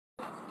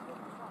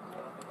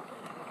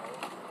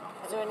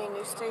there any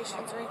new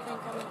stations or anything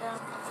coming down?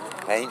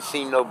 I ain't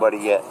seen nobody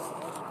yet.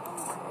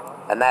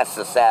 And that's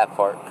the sad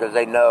part, because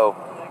they know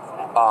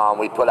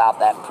we put out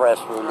that press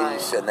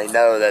release, and they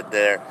know that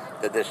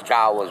this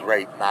child was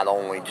raped, not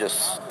only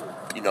just,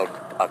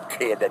 a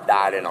kid that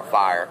died in a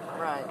fire,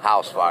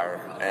 house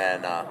fire,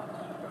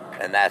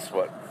 and that's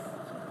what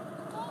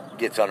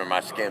gets under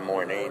my skin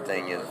more than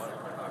anything is,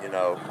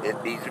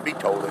 it needs to be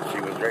told that she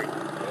was raped.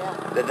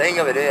 Yeah. The thing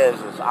of it is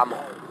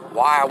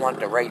why I want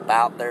the rape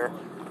out there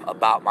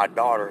about my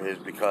daughter is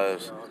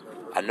because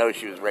I know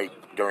she was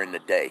raped during the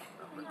day.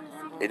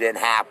 It didn't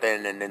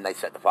happen and then they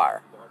set the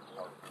fire.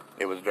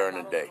 It was during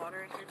the day.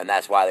 And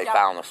that's why they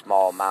found a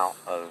small amount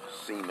of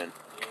semen,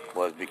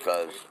 was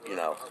because,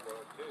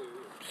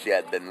 she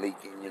had been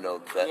leaking,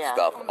 that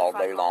stuff all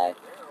day long.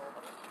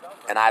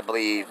 And I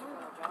believe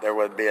there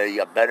would be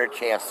a better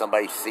chance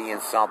somebody seeing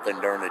something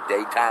during the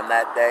daytime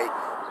that day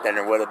than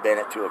there would have been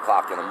at 2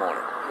 o'clock in the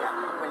morning.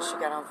 Yeah, when she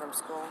got home from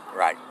school.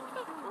 Right.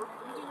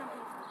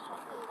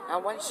 Now,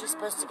 wasn't she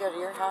supposed to go to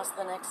your house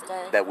the next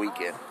day? That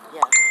weekend.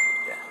 Yeah.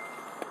 Yeah.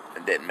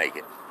 And didn't make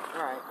it.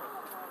 Right.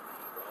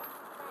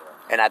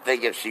 And I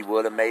think if she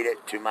would have made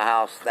it to my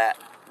house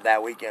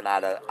that weekend,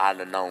 I'd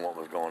have known what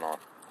was going on.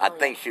 I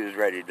think she was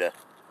ready to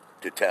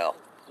tell.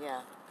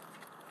 Yeah.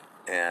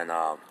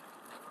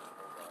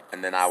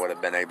 And then I would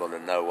have been able to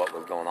know what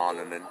was going on,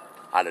 and then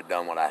I'd have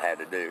done what I had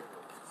to do.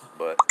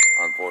 But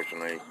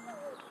unfortunately,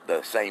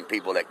 the same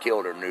people that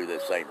killed her knew the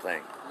same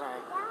thing.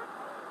 Right.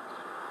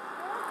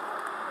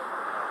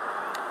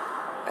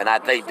 And I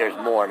think there's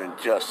more than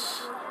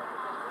just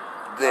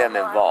them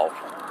involved.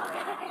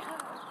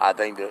 I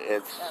think that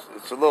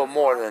it's a little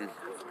more than,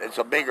 it's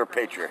a bigger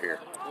picture here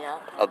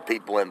of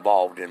people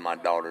involved in my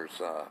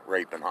daughter's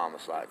rape and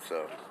homicide.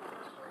 So,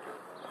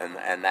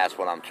 and that's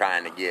what I'm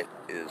trying to get,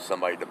 is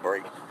somebody to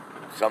break.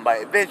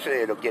 Somebody, eventually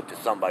it'll get to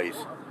somebody's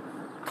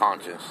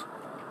conscience.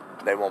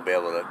 They won't be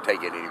able to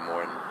take it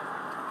anymore,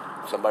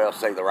 and somebody will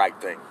say the right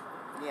thing.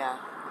 Yeah,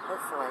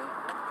 hopefully.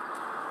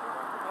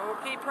 Well,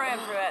 we'll keep praying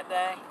for that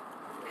day.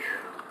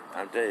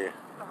 I'll tell you,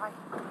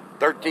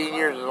 13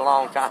 years is a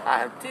long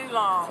time. Too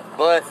long.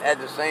 But at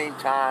the same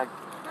time,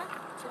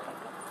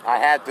 I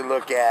had to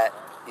look at,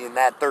 in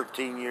that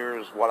 13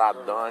 years, what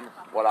I've done,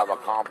 what I've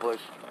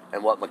accomplished,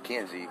 and what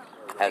Mackenzie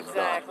has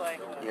done.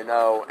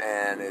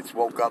 And it's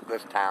woke up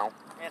this town.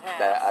 It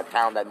has. A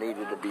town that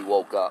needed to be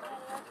woke up.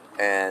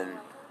 And,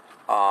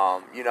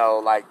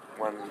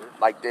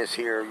 like this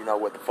here,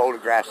 with the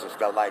photographs and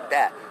stuff like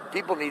that,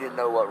 people need to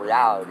know what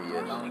reality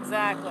is.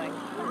 Exactly.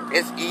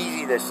 It's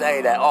easy to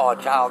say that,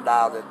 a child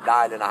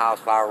died in a house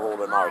fire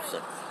rolled in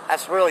arson.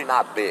 That's really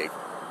not big.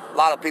 A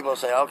lot of people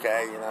say,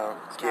 okay,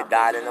 kid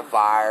died in a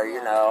fire,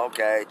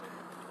 okay.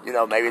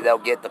 Maybe they'll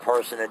get the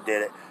person that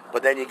did it.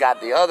 But then you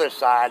got the other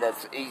side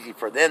that's easy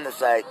for them to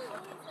say,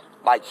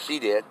 like she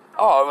did, it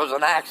was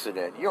an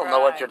accident. You don't know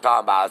what you're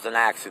talking about. It's an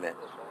accident.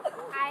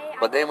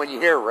 But then when you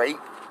hear rape,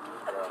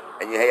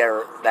 and you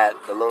hear that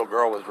the little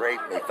girl was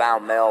raped, they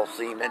found male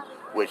semen,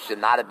 which should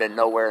not have been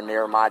nowhere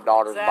near my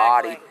daughter's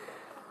body,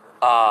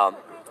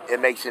 it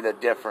makes it a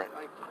different,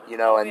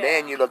 and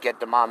then you look at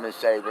the mom and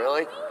say,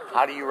 really?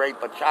 How do you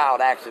rape a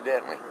child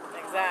accidentally?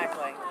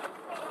 Exactly.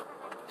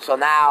 So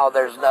now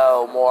there's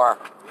no more,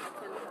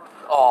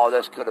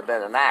 this could have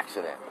been an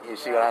accident. You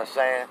see what I'm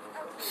saying?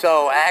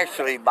 So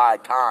actually by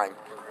time,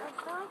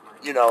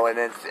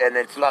 and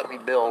it's let me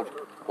build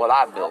what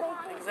I built.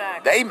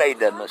 Exactly. They made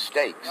the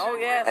mistakes. Oh,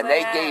 yes, and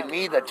they gave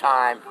me the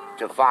time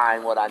to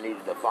find what I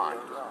needed to find.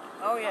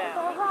 Oh,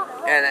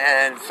 yeah.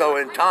 And so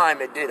in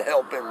time, it did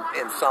help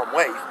in some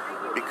ways,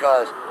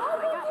 because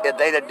if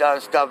they'd have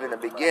done stuff in the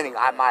beginning,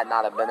 I might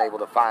not have been able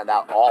to find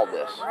out all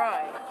this.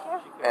 Right.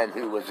 And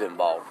who was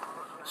involved.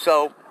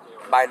 So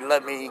by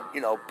letting me,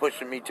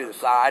 pushing me to the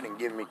side and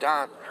giving me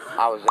time,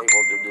 I was able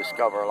to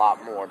discover a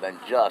lot more than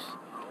just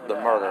the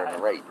murder and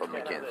the rape of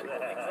Mackenzie.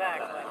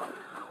 Exactly.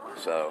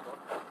 So,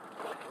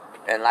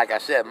 and like I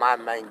said, my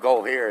main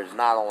goal here is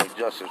not only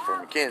justice for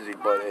Mackenzie,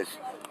 but it's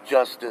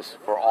justice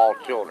for all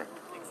children.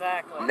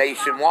 Exactly.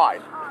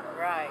 Nationwide.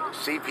 Right.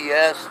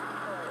 CPS,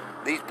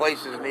 these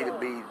places need to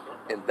be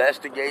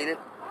investigated.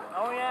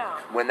 Oh, yeah.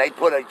 When they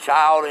put a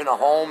child in a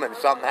home and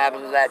something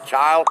happens to that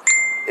child,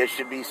 it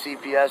should be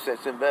CPS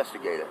that's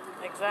investigated.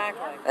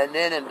 Exactly. And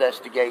then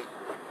investigate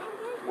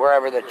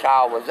wherever the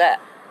child was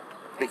at.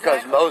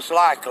 Because most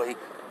likely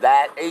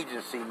that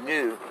agency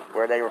knew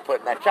where they were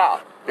putting that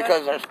child.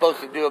 Because they're supposed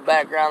to do a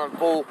background and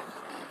full,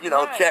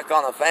 check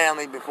on a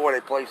family before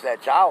they place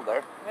that child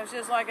there. It's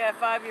just like that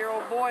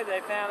 5-year-old boy they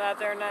found out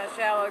there in that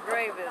shallow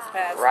grave this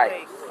past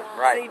week.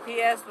 Right.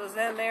 CPS was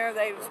in there.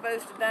 They were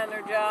supposed to have done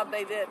their job.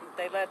 They didn't.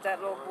 They let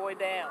that little boy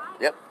down.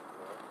 Yep.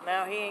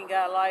 Now he ain't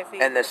got life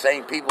either. And the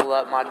same people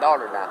let my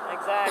daughter down.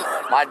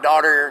 Exactly. My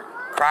daughter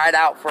cried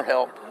out for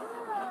help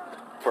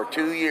for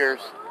 2 years,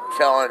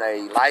 telling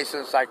a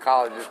licensed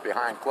psychologist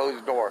behind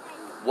closed door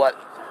what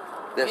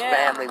this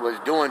family was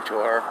doing to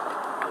her,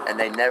 and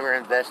they never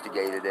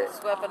investigated it.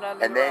 Swept it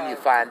under and the then rug. you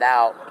find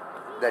out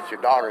that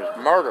your daughter's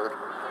murdered,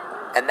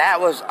 And that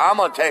was, I'm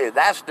going to tell you,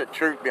 that's the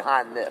truth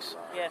behind this.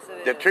 Yes, it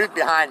is. The truth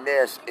behind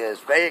this is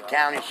Fayette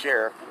County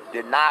Sheriff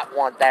did not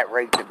want that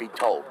rape to be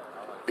told,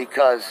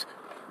 because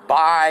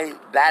by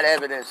that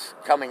evidence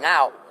coming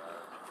out,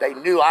 they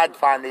knew I'd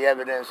find the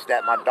evidence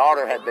that my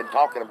daughter had been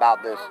talking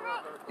about this.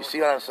 You see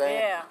what I'm saying?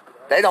 Yeah.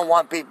 They don't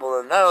want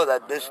people to know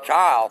that this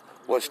child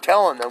was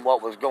telling them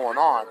what was going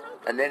on,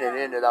 and then it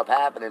ended up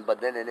happening,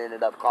 but then it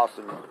ended up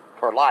costing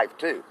her life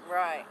too.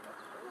 Right.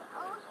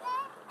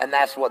 And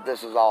that's what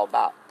this is all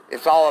about.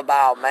 It's all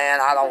about,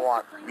 man, I don't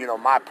want,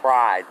 my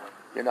pride.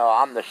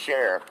 I'm the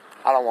sheriff.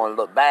 I don't want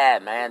to look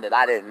bad, man, that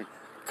I didn't.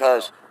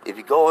 Because if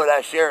you go to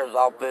that sheriff's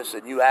office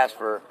and you ask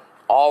for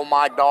all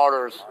my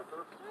daughter's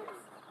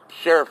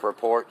sheriff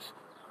reports,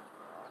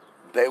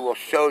 they will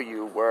show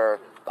you where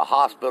the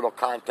hospital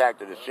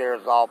contacted the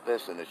sheriff's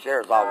office, and the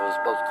sheriff's office was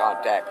supposed to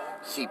contact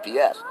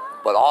CPS.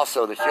 But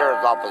also the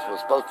sheriff's office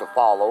was supposed to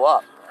follow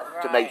up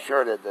to make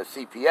sure that the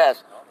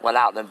CPS went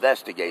out and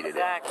investigated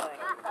Exactly.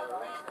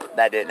 it.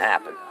 That didn't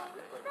happen.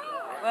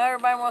 Well,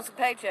 everybody wants a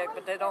paycheck,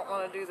 but they don't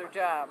want to do their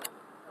job.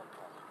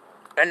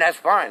 And that's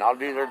fine. I'll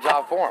do their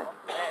job for them.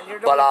 And you're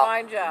doing a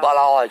fine job. But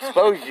I'll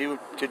expose you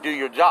to do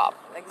your job.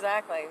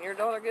 Exactly. And you're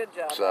doing a good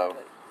job. So,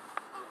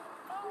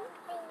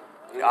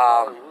 Any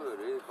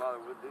father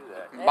would do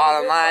that.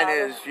 bottom line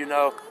is,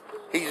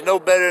 he's no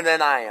better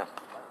than I am.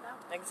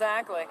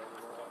 Exactly.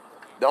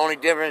 The only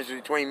difference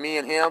between me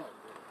and him,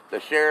 the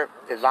sheriff,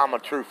 is I'm a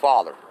true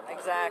father.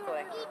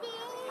 Exactly.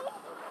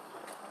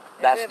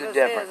 That's if the it was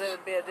difference. his, it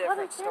would be a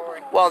different story.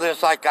 Well,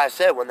 just like I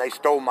said, when they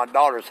stole my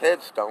daughter's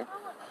headstone,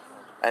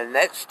 and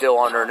that's still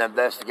under an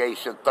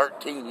investigation,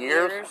 13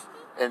 years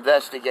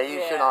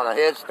investigation on a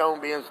headstone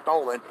being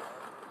stolen.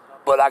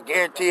 But I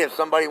guarantee if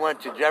somebody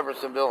went to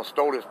Jeffersonville and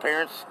stole his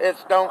parents'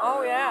 headstone,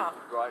 Oh, yeah.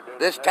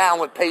 this town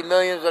would pay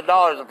millions of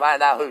dollars to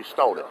find out who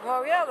stole it.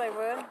 Well, yeah, they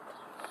would.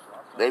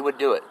 They would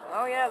do it.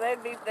 Oh, yeah, they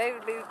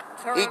would be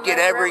turning He'd get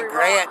over every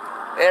grant,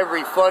 rock.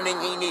 every funding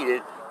he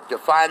needed to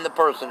find the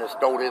person that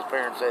stole his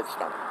parents'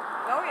 headstone.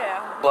 Oh,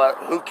 yeah. But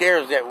who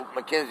cares that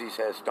Mackenzie's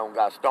headstone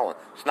got stolen?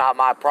 It's not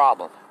my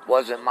problem.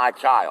 Wasn't my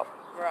child.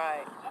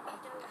 Right.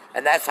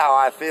 And that's how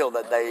I feel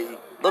that they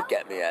look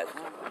at me as.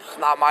 It's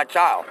not my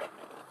child.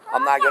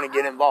 I'm not going to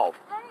get involved.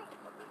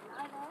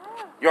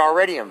 You're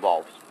already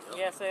involved.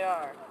 Yes, they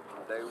are.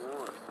 Day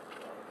one.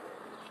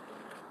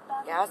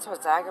 Yeah, that's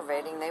what's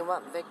aggravating. They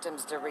want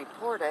victims to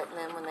report it, and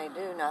then when they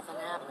do, nothing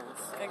happens.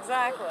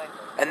 Exactly.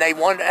 And they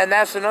wonder, and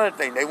that's another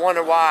thing. They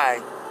wonder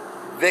why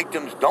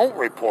victims don't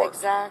report.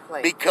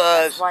 Exactly.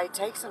 Because that's why it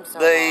takes them so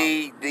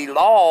long. the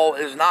law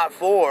is not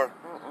for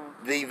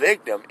the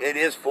victim. It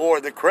is for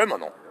the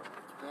criminal.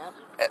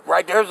 Yep.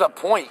 Right there's a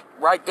point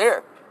right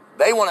there.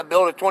 They want to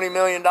build a $20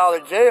 million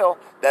jail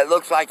that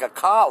looks like a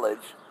college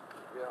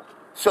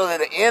so that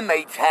the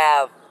inmates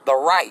have the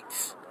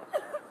rights.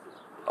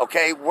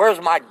 Okay,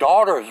 where's my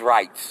daughter's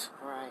rights?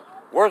 Right.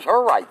 Where's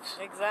her rights?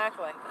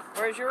 Exactly.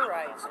 Where's your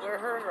rights? Where are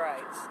her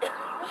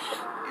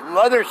rights?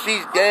 Whether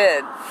she's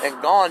dead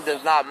and gone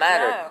does not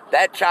matter. No.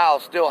 That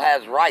child still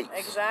has rights.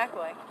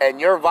 Exactly. And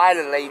you're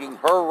violating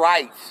her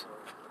rights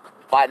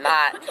by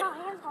not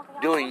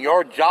doing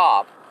your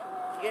job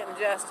Getting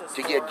justice.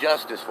 to get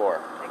justice for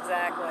her.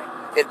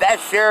 Exactly. If that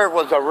sheriff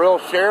was a real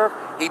sheriff,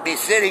 he'd be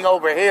sitting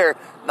over here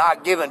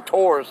not giving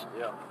tours.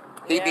 Yeah.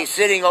 He'd be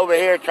sitting over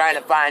here trying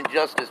to find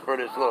justice for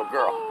this little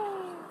girl.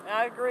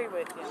 I agree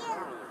with you.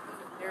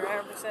 You're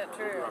 100%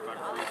 true.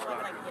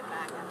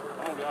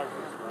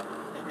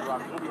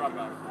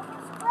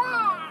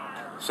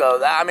 So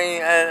that, I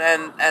mean,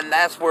 and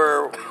that's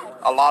where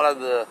a lot of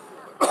the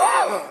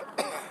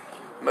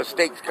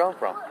mistakes come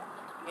from.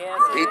 Yes,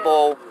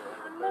 People,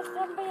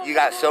 you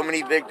got so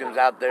many victims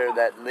out there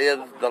that live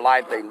the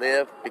life they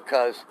live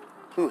because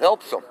who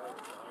helps them?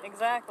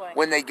 Exactly.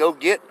 When they go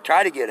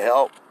try to get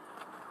help,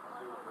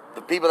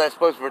 the people that's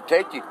supposed to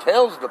protect you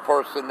tells the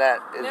person that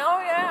is,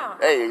 Oh, yeah.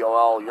 hey,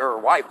 well, your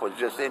wife was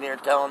just in here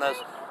telling us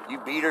you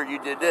beat her,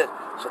 you did this.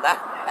 So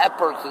that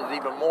person's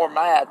even more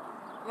mad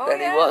than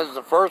he was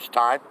the first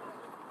time,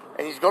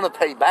 and he's going to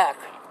pay back.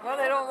 Well,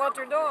 they don't know what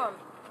they're doing.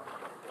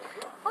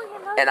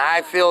 And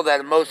I feel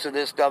that most of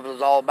this stuff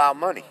is all about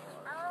money.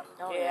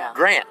 Oh, Yeah.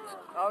 Grants,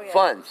 Oh, yeah.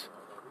 funds.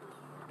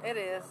 It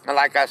is. And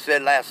like I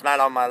said last night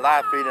on my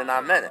live feed, and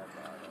I meant it,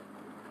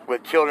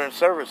 with Children's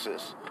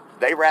Services,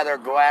 they rather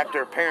go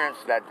after parents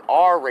that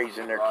are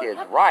raising their kids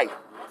right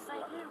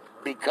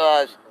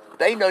because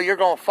they know you're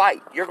going to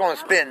fight. You're going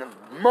to spend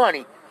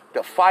money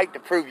to fight to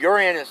prove your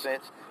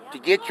innocence, to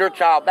get your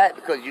child back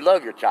because you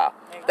love your child.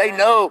 They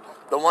know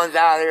the ones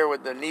out here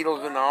with the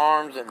needles in their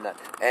arms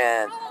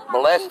and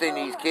molesting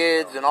these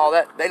kids and all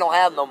that, they don't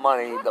have no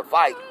money to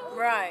fight.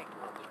 Right.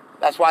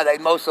 That's why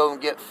most of them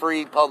get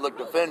free public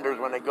defenders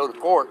when they go to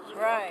court.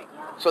 Right.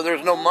 So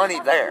there's no money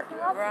there.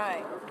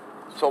 Right.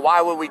 So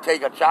why would we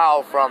take a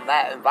child from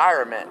that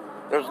environment?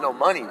 There's no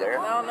money there.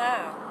 No.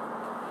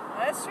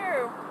 That's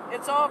true.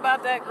 It's all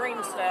about that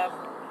green stuff.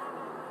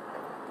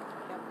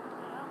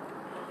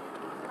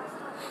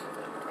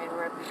 And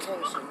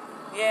reputation.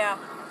 Yeah.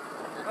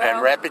 And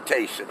Well,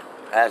 reputation.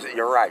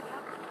 You're right.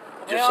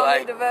 We all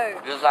need to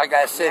vote. Just like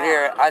I sit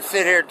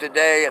here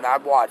today and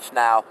I've watched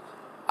now.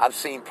 I've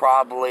seen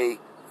probably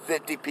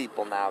 50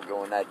 people now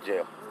go in that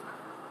jail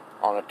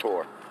on a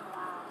tour.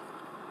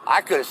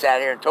 I could have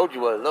sat here and told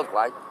you what it looked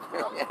like.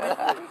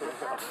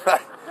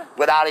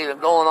 Without even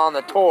going on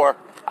the tour,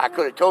 I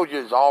could have told you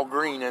it's all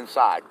green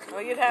inside.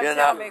 Well, you'd have to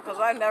tell me because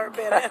I've never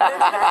been in it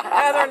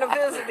other than a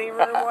visiting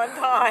room one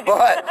time.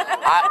 But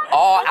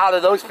all out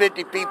of those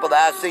 50 people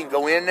that I've seen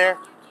go in there,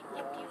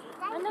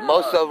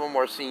 most of them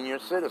were senior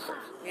citizens.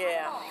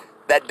 Yeah.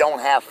 That don't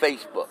have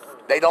Facebook.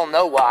 They don't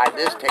know why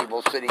this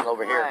table's sitting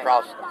over here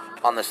across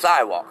on the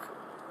sidewalk.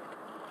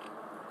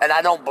 And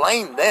I don't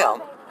blame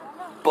them,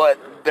 but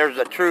there's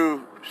a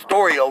true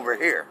story over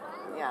here.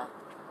 Yeah.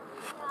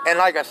 And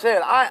like I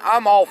said,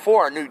 I'm all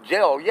for a new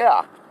jail,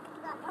 yeah.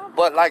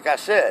 But like I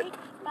said,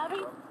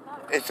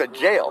 it's a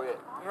jail.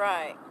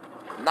 Right.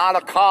 Not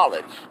a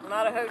college.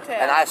 Not a hotel.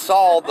 And I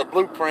saw the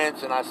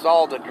blueprints and I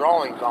saw the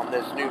drawings on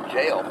this new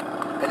jail.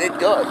 And it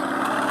does.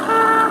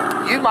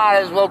 You might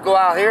as well go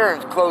out here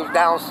and close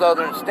down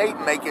Southern State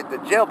and make it the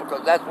jail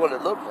because that's what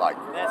it looks like.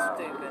 That's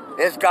stupid.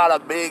 It's got a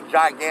big,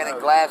 gigantic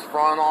glass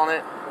front on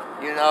it.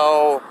 You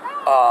know,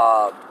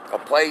 a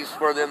place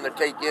for them to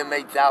take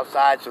inmates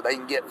outside so they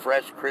can get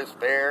fresh,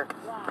 crisp air.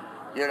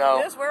 You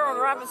know. Just where on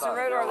Robinson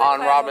Road are they? On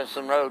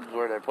Robinson Road is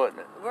where they're putting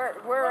it.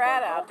 We're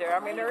at out there. I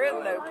mean, there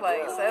is no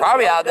place. That's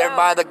probably out there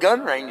by the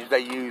gun range they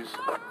use.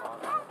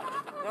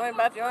 The only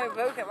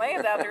vacant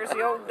land out there is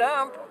the old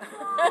dump.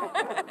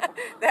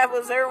 That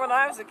was there when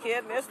I was a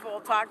kid, and it's full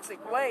of toxic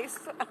waste.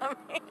 I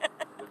mean,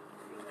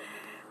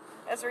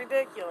 that's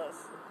ridiculous.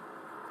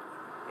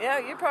 Yeah,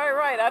 you're probably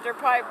right. Out there,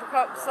 probably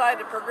beside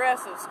the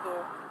progressive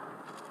school.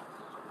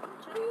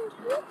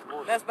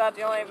 That's about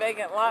the only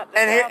vacant lot.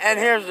 And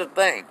here's the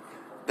thing.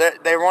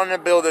 They want to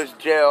build this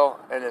jail,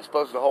 and it's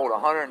supposed to hold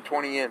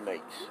 120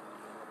 inmates.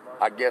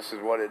 I guess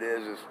is what it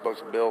is. It's supposed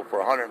to build for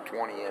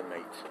 120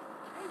 inmates.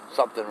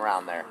 Something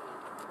around there.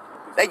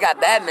 They got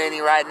that many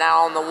right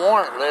now on the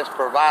warrant list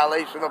for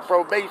violation of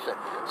probation.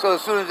 So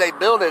as soon as they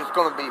build it, it's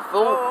going to be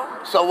full.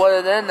 So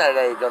what then are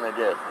they going to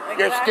do?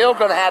 Exactly. You're still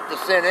going to have to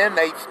send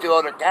inmates to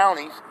other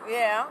counties.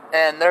 Yeah.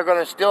 And they're going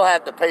to still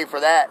have to pay for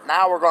that.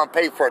 Now we're going to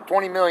pay for a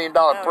 $20 million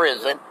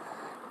prison,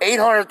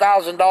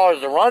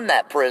 $800,000 to run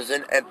that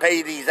prison, and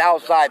pay these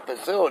outside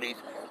facilities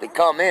to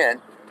come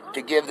in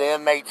to give the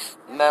inmates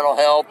mental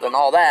health and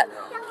all that.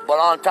 But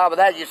on top of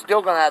that, you're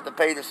still going to have to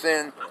pay to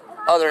send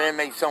other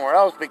inmates somewhere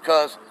else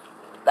because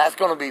that's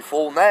going to be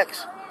full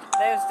next.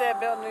 They instead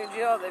of building a new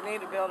jail, they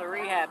need to build a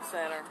rehab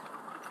center.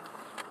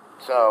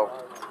 So.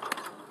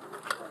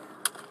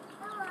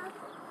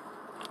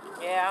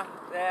 Yeah.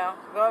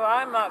 Well,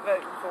 I'm not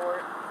voting for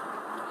it.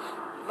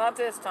 Not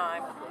this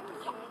time.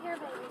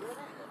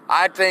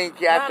 I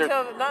think after...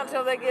 Not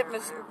until they get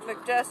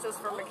justice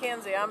for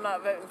Mackenzie, I'm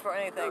not voting for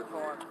anything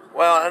for him.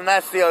 Well, and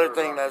that's the other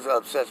thing that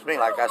upsets me.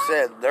 Like I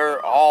said,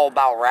 they're all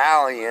about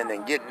rallying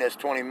and getting this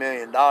 $20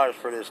 million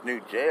for this new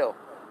jail.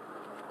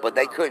 But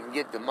they couldn't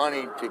get the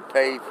money to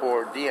pay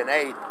for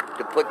DNA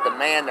to put the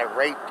man that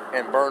raped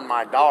and burned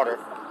my daughter.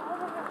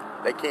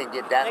 They can't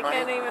get that money.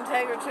 They can't even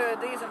take her to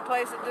a decent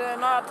place to do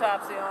an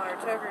autopsy on her.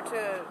 Took her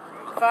to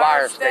a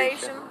fire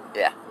station.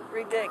 Yeah.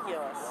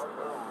 Ridiculous.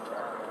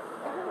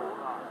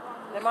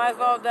 They might as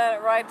well have done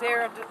it right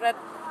there at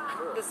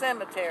the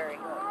cemetery.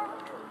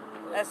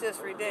 That's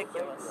just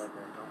ridiculous.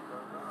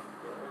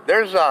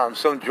 There's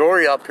some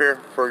jewelry up here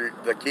for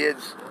the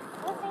kids.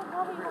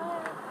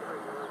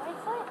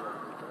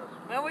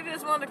 Well, we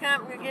just wanted to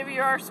come and give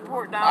you our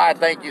support, Don. I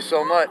thank you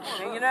so much.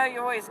 And you know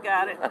you always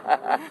got it.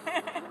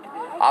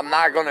 I'm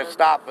not going to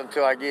stop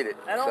until I get it.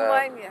 I don't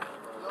blame you.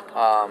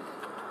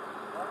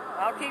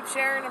 I'll keep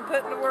sharing and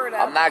putting the word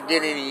out. I'm not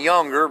getting any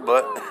younger,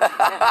 but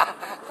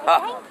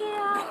Thank you.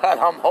 but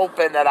I'm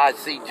hoping that I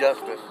see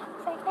justice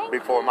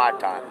before my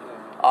time.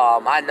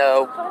 I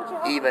know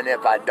even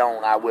if I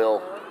don't, I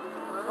will.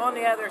 On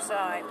the other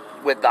side.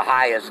 With the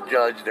highest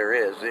judge there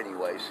is,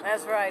 anyways.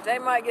 That's right. They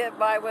might get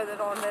by with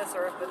it on this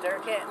earth, but they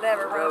can't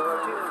never run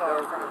too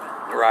far from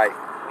it. Right.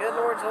 Good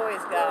Lord's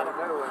always got them.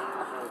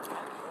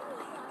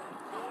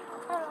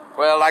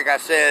 Well, like I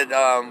said,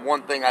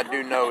 one thing I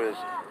do know is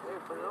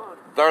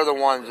they're the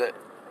ones that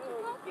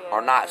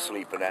are not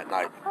sleeping at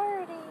night,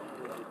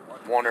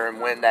 wondering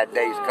when that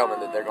day's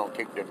coming that they're going to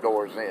kick their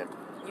doors in.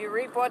 You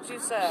reap what you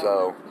sow.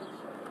 So,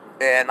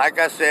 and like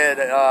I said,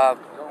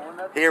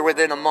 here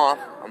within a month,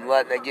 I'm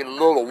letting it get a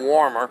little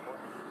warmer,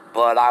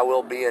 but I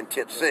will be in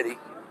Tip City,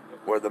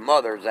 where the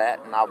mother's at,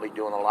 and I'll be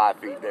doing a live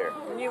feed there.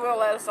 And you will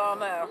let us all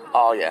know.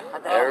 Oh, yeah.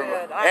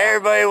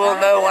 Everybody will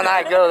know when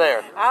I go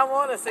there. I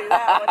want to see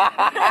that one.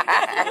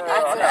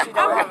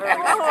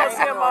 I want to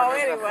see them all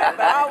anyway,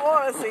 but I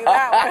want to see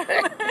that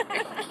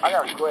one. I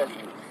got a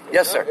question.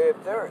 Yes, sir.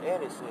 If they're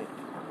innocent,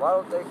 why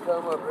don't they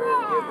come up here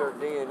and give their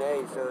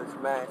DNA so it's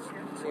matched,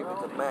 see if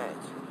it's a match?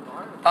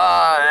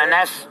 And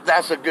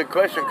that's a good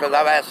question because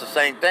I've asked the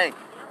same thing.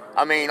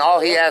 I mean, all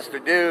he has to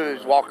do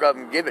is walk up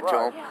and give it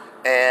to him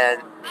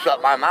and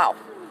shut my mouth.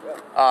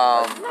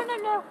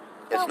 No.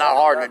 It's not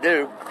hard to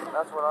do,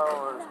 That's what I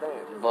don't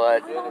understand.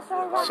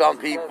 but some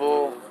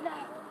people,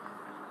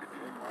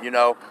 you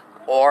know,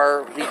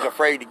 or he's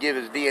afraid to give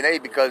his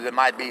DNA because it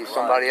might be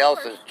somebody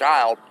else's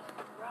child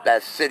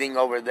that's sitting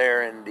over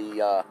there in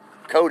the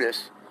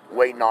CODIS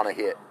waiting on a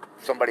hit.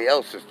 Somebody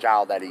else's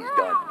child that he's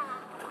done.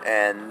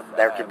 And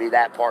there could be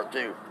that part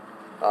too.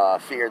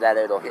 Fear that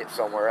it'll hit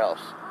somewhere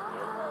else.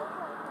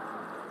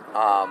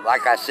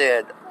 Like I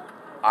said,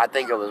 I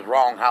think it was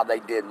wrong how they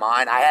did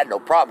mine. I had no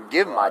problem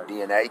giving my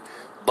DNA,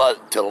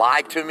 but to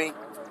lie to me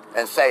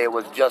and say it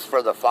was just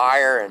for the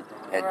fire and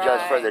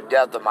just for the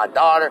death of my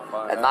daughter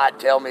and not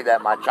tell me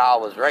that my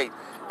child was raped.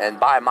 And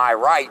by my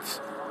rights,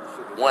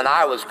 when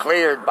I was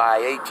cleared by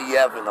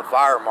ATF and the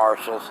fire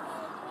marshals,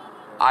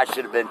 I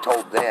should have been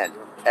told then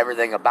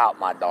everything about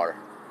my daughter.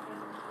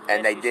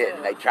 And they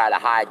didn't. They tried to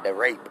hide the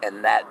rape,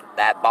 and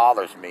that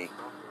bothers me.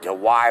 To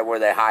why were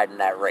they hiding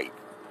that rape?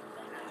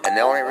 And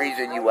the only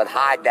reason you would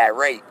hide that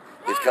rape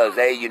is because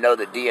you know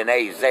the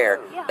DNA is there.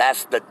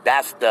 That's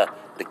the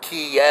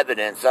key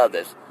evidence of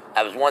this.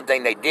 That was one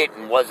thing they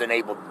wasn't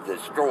able to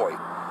destroy.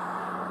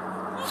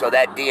 So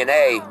that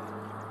DNA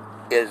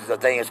is the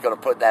thing that's going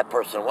to put that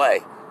person away.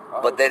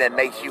 But then it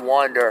makes you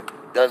wonder,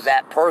 does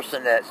that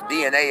person that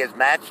DNA is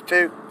matched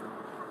to,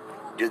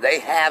 do they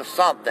have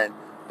something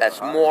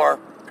that's more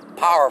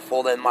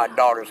powerful than my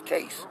daughter's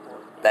case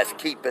that's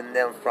keeping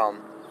them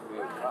from?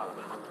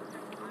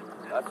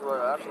 That's what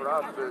I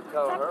was going to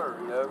tell her,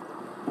 you know.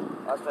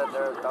 I sat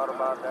there and thought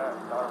about that.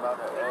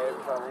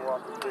 Every time I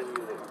walk through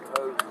the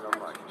coast, and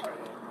I'm like, man,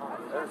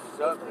 there's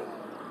something.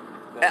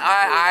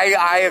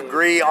 I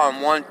agree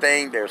on one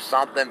thing. There's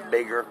something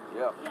bigger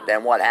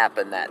than what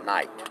happened that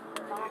night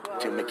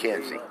to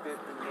Mackenzie.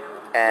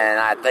 And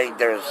I think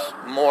there's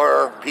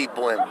more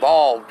people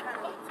involved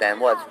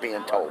than what's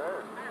being told.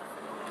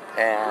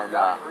 And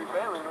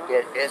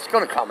it's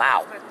going to come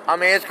out. I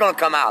mean, it's going to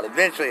come out.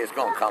 Eventually, it's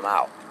going to come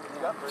out.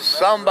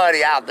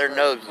 Somebody out there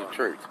knows the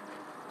truth.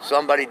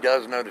 Somebody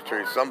does know the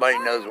truth. Somebody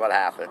knows what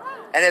happened.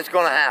 And it's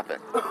going to happen.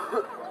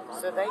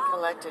 So they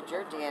collected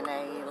your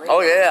DNA illegally?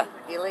 Oh, yeah.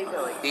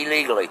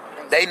 Illegally?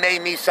 They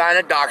made me sign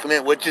a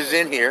document, which is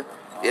in here.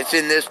 It's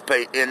in this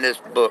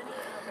book.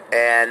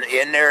 And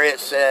in there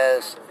it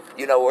says,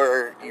 you know,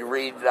 where you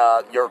read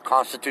your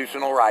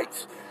constitutional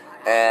rights.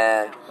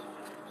 And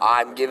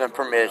I'm given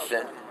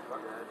permission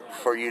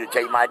for you to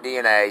take my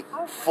DNA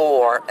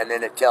for, and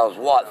then it tells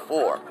what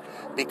for.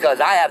 Because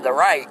I have the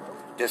right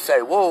to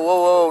say,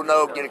 whoa,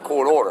 no, get a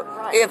court order.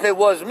 Right. If it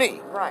was me.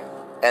 Right.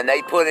 And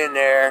they put in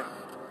there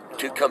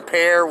to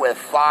compare with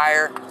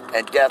fire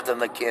and death of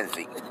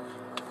Mackenzie.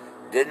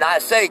 Did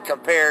not say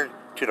compare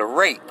to the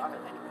rape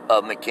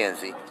of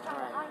Mackenzie.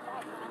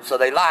 So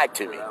they lied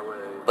to me.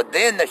 But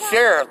then the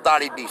sheriff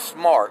thought he'd be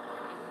smart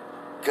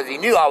because he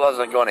knew I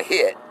wasn't going to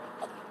hit.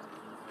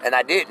 And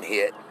I didn't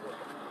hit.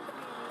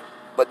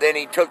 But then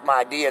he took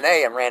my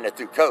DNA and ran it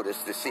through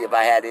CODIS to see if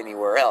I had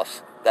anywhere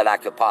else that I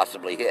could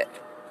possibly hit.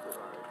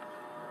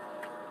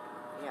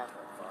 Yeah.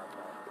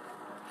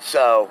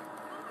 So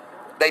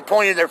they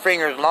pointed their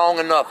fingers long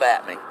enough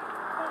at me.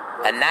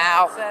 And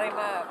now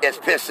it's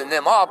pissing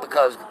them off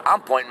because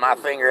I'm pointing my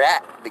finger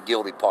at the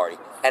guilty party.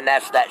 And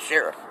that's that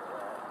sheriff.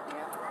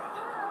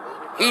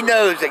 He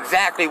knows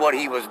exactly what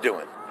he was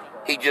doing.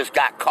 He just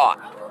got caught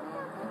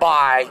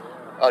by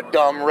a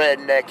dumb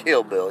redneck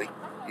hillbilly,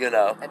 you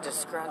know,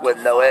 with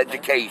no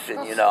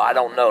education, you know. I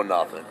don't know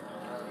nothing.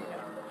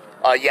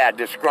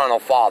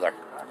 Disgruntled father.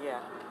 Yeah.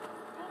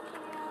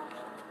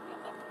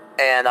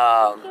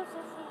 And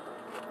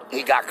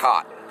he got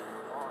caught.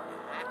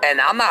 And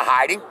I'm not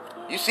hiding.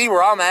 You see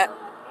where I'm at.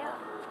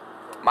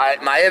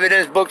 My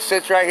evidence book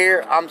sits right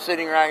here. I'm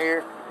sitting right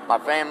here. My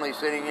family's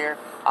sitting here.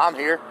 I'm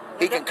here.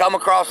 He can come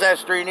across that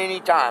street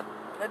anytime.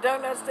 The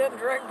donuts didn't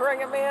bring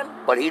him in?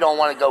 But he don't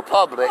want to go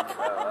public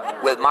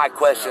with my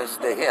questions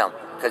to him.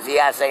 Because he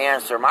has to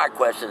answer my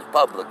questions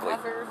publicly.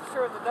 I'm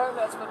sure the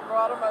donuts would have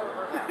brought him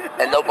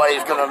over. And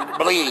nobody's going to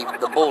believe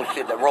the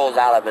bullshit that rolls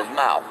out of his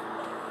mouth.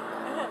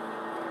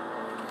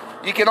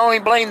 You can only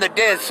blame the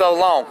dead so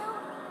long.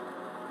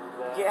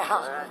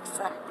 Yeah,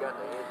 exactly.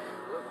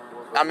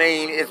 I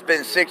mean, it's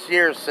been 6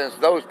 years since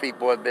those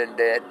people have been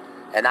dead.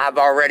 And I've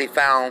already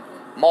found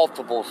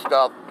multiple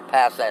stuff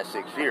past that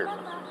 6 years.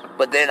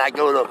 But then I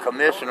go to a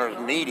commissioner's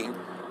meeting.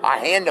 I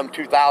hand them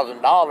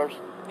 $2,000.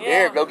 Yeah.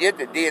 Here, go get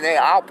the DNA.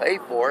 I'll pay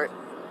for it.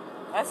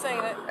 I seen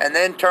it. And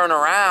then turn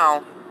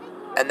around,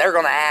 and they're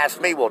going to ask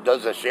me, well,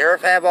 does the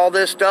sheriff have all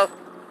this stuff?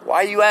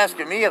 Why are you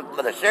asking me if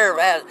the sheriff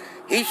has?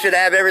 He should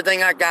have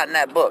everything I got in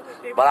that book.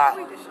 But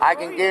I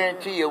can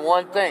guarantee you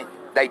one thing.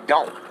 They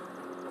don't.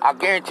 I'll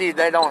guarantee you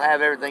they don't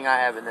have everything I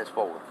have in this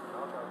folder.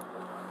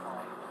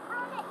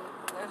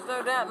 There's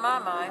no doubt in my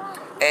mind.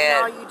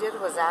 And all you did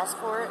was ask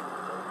for it?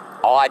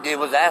 All I did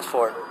was ask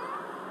for it.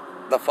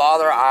 The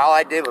father, all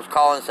I did was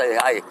call and say,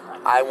 hey,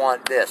 I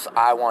want this,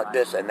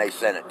 and they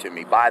sent it to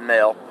me by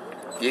mail.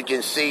 You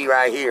can see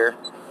right here,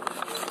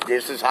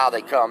 this is how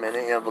they come in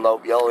an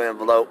envelope, yellow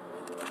envelope.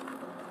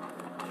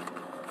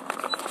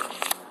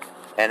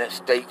 And it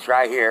states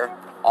right here,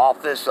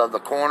 Office of the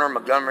Coroner,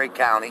 Montgomery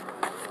County,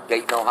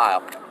 Dayton,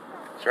 Ohio.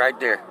 It's right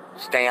there.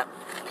 Stamp.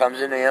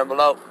 Comes in the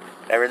envelope.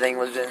 Everything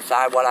was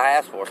inside what I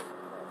asked for.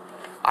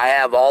 I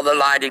have all the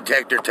lie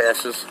detector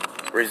tests,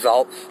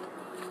 results.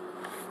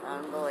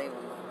 Unbelievable.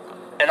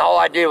 And all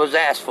I did was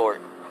ask for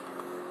it.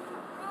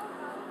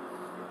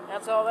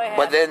 That's all they have.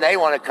 But then they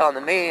want to come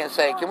to me and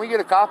say, can we get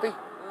a copy?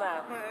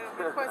 No.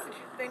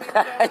 They need to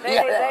They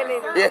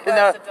need to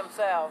request it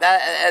themselves.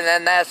 And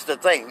then that's the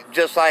thing.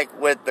 Just like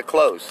with the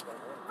clothes.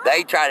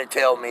 They try to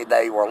tell me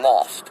they were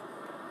lost.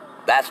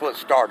 That's what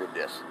started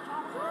this.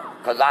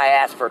 Because I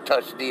asked for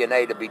touch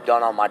DNA to be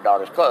done on my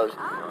daughter's clothes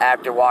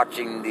after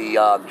watching the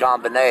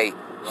John Bonet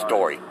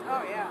story.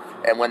 Oh,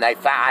 yeah. And when I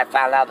found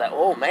out that,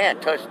 oh man,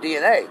 touch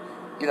DNA.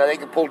 You know, they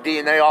can pull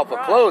DNA off of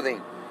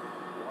clothing.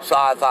 So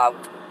I thought,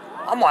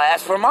 I'm going to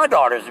ask for my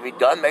daughters to be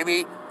done.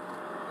 Maybe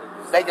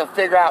they can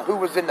figure out who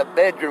was in the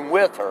bedroom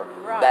with her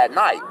that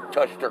night,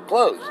 touched her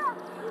clothes.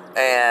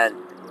 And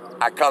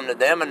I come to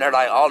them and they're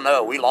like, oh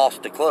no, we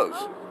lost the clothes.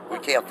 We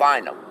can't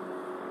find them.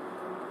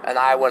 And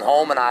I went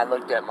home and I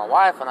looked at my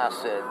wife and I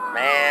said,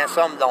 man,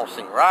 something don't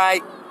seem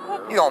right.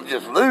 You don't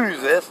just lose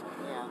this.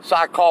 So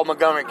I called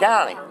Montgomery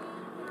County.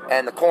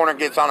 And the coroner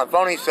gets on the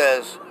phone. He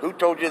says, who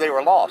told you they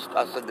were lost?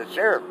 I said, the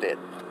sheriff did.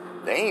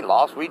 They ain't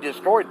lost. We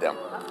destroyed them.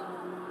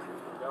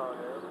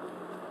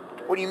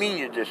 What do you mean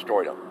you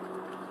destroyed them?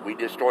 We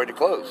destroyed the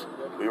clothes.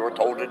 We were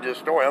told to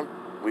destroy them.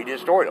 We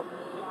destroyed them.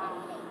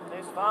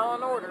 They're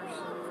following orders.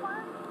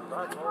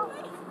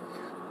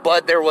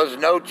 But there was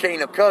no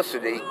chain of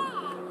custody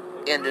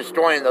in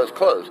destroying those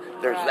clothes.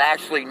 There's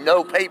actually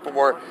no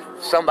paperwork,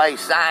 somebody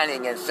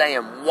signing and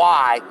saying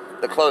why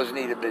the clothes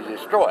needed to be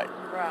destroyed.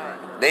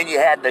 Right. Then you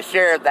had the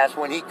sheriff. That's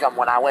when he come.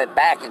 When I went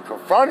back and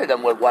confronted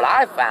him with what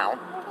I found,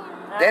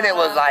 then it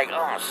was like,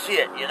 oh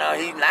shit, you know,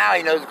 now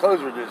he knows the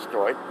clothes were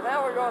destroyed.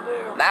 Now we're going to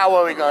do. Now what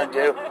are we going to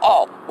do?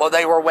 Oh, well,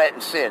 they were wet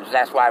and singed.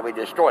 That's why we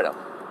destroyed them.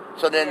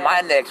 So then my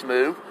next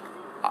move,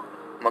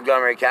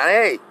 Montgomery County,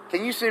 hey,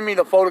 can you send me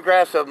the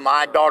photographs of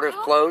my daughter's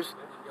clothes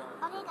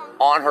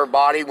on her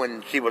body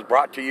when she was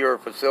brought to your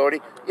facility?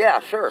 Yeah,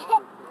 sure.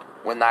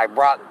 When I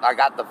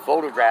got the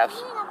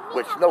photographs,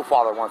 which no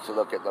father wants to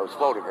look at those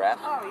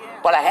photographs.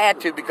 But I had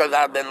to because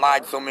I've been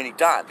lied so many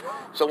times.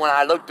 So when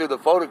I looked through the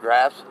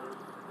photographs,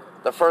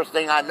 the first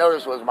thing I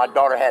noticed was my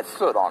daughter had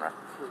soot on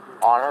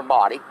her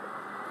body.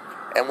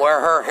 And where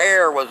her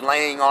hair was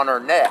laying on her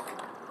neck,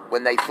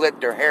 when they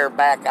flipped her hair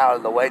back out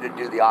of the way to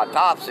do the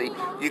autopsy,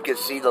 you could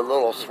see the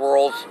little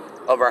swirls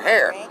of her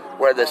hair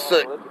where the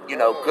soot, you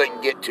know,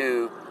 couldn't get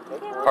to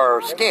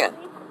her skin.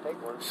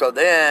 So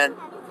then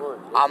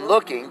I'm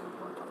looking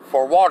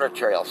for water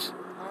trails.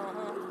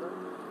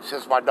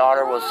 Since my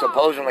daughter was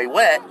supposedly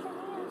wet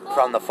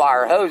from the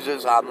fire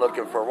hoses, I'm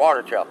looking for a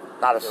water trail.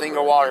 Not a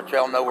single water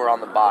trail nowhere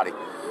on the body.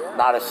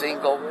 Not a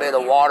single bit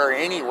of water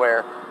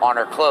anywhere on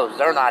her clothes.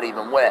 They're not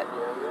even wet.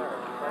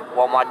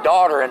 Well, my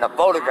daughter in the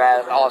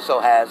photograph also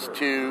has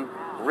 2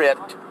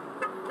 ripped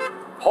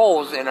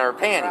holes in her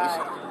panties,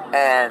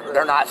 and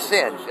they're not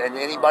singed. And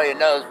anybody that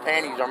knows,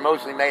 panties are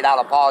mostly made out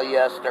of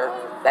polyester,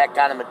 that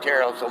kind of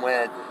material. So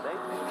when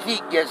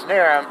heat gets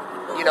near them,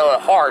 you know, it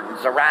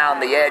hardens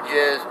around the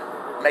edges,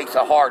 makes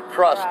a hard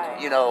crust,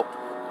 you know,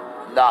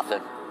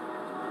 nothing.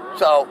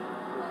 So,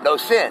 no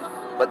sin.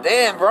 But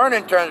then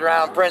Vernon turns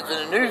around and prints in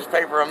the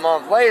newspaper a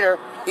month later.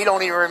 He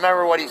don't even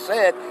remember what he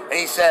said. And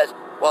he says,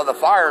 well, the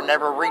fire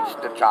never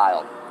reached the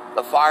child.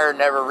 The fire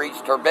never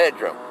reached her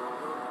bedroom.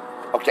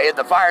 Okay, if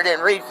the fire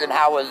didn't reach, then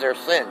how was there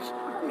sins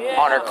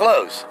on her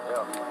clothes?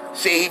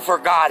 See, he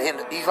forgot him.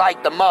 He's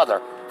like the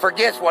mother.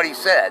 Forgets what he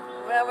said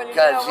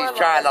because he's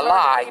trying to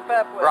lie.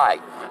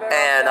 Right.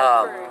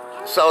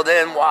 And so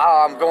then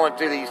while I'm going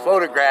through these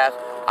photographs,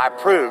 I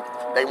proved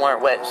they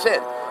weren't wet and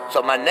singed.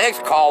 So my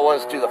next call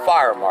was to the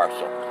fire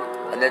marshal.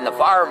 And then the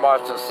fire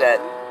marshal said,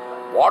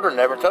 water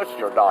never touched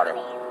your daughter.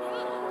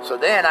 So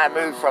then I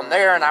moved from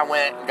there and I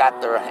went and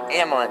got the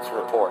ambulance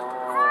report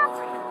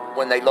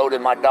when they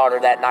loaded my daughter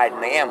that night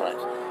in the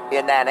ambulance.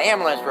 In that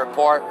ambulance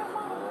report,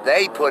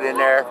 they put in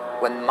there,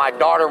 when my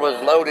daughter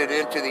was loaded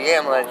into the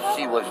ambulance,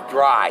 she was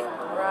dry.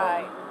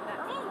 Right.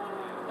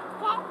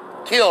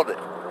 Killed it.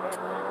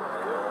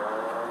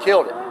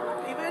 Killed it.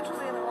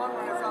 Eventually, in the long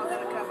run, it's all going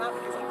to come out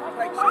because,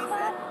 like she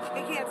said,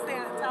 he can't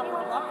stand on top of the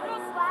lie.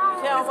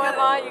 Tell one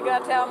lie, you got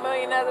to tell a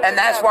million others. And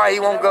that's why he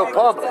won't go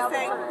public.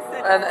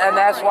 And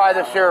that's why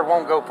the sheriff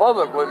won't go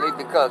public with me,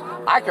 because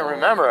I can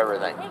remember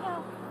everything.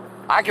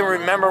 I can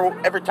remember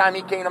every time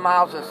he came to my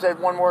house and said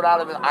one word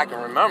out of it, I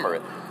can remember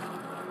it.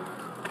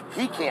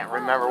 He can't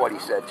remember what he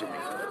said to me.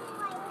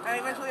 And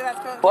eventually that's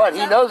going to But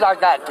he knows I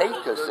got tape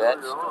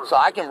cassettes, so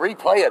I can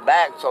replay it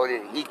back so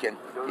that he can,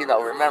 you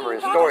know, remember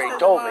his story he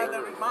told me.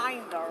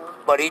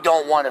 But he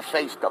don't want to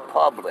face the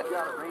public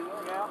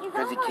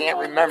because he can't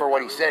remember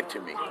what he said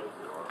to me.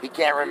 He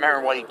can't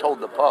remember what he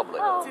told the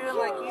public.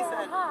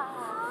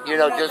 You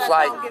know, just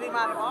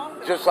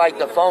like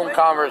the phone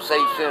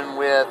conversation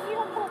with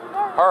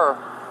her,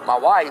 my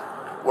wife,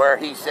 where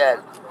he said,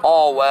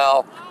 oh,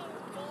 well,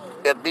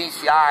 if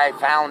BCI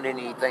found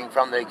anything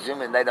from the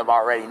exhumation, they'd have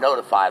already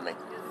notified me.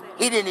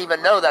 He didn't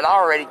even know that I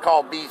already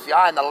called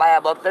BCI, and the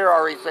lab up there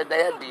already said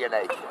they had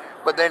DNA.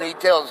 But then he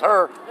tells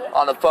her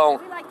on the phone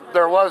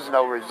there was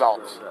no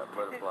results.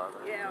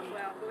 Yeah,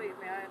 well, believe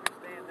me, I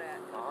understand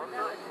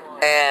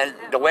that.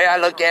 And the way I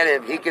look at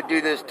it, if he could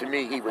do this to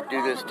me, he would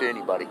do this to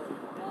anybody.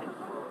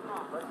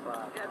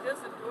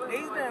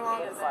 He's been on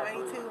this way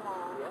too long.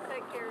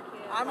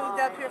 I moved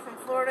up here from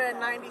Florida in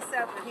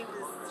 '97. He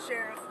was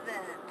sheriff then.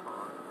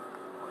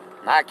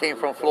 I came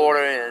from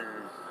Florida in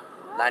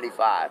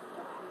 '95,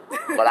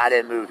 but I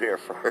didn't move here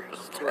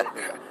first.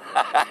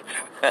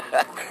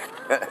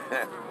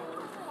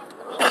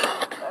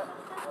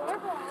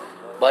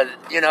 But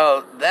you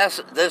know, this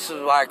is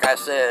like I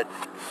said,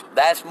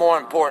 that's more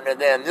important to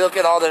them. Look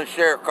at all them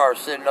sheriff cars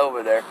sitting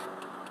over there,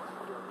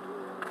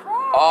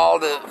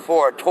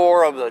 for a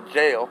tour of the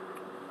jail.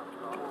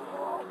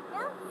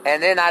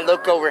 And then I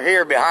look over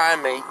here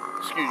behind me,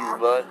 excuse me,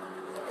 bud,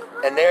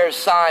 and there's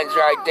signs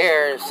right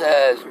there that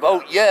says,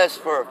 vote yes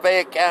for a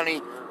Fayette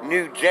County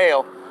new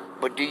jail.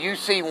 But do you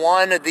see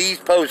one of these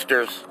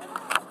posters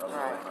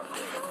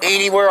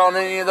anywhere on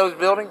any of those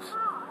buildings?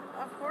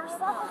 Of course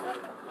not.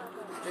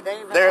 Do they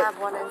even have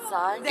one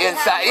inside?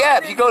 Inside, yeah,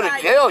 if you go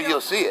to jail, you'll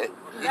see it.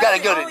 You got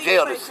to go to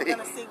jail to see it.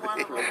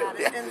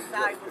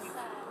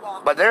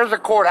 But there's a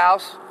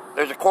courthouse.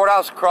 There's a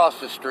courthouse across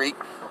the street.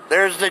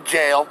 There's the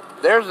jail.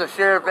 There's the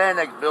sheriff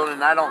annex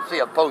building. I don't see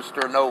a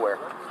poster nowhere.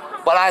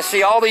 But I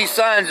see all these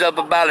signs up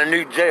about a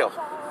new jail,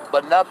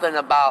 but nothing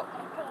about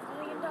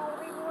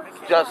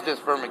justice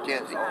for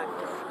Mackenzie.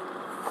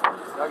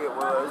 Nugget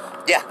was.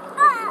 Yeah.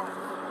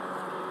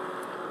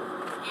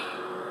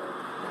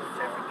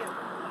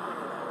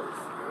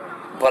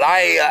 But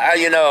I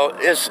you know,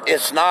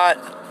 it's not,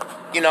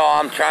 you know,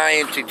 I'm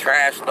trying to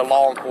trash the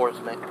law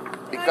enforcement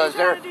because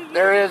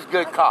there is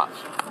good cops.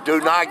 Do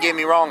not get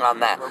me wrong on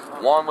that.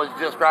 One was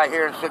just right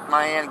here and shook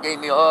my hand and gave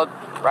me a hug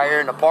right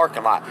here in the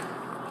parking lot.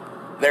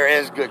 There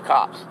is good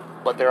cops,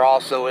 but there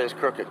also is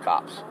crooked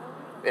cops.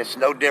 It's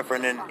no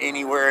different than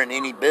anywhere in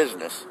any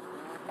business.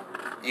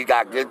 You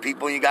got good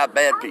people, you got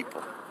bad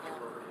people.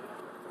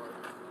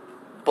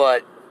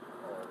 But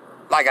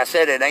like I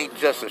said, it ain't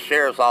just the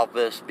sheriff's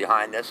office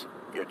behind this.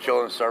 Your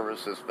children's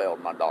services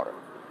failed my daughter.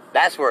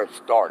 That's where it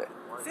started.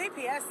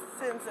 CPS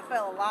seems to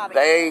fail a lot of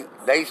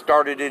They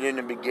started it in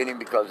the beginning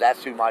because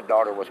that's who my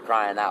daughter was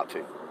crying out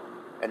to.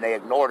 And they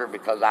ignored her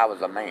because I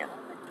was a man.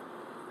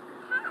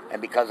 And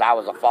because I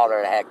was a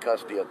father that had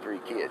custody of 3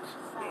 kids.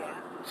 Yeah.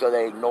 So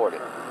they ignored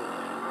it.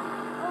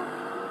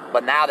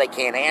 But now they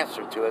can't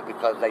answer to it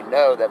because they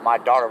know that my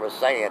daughter was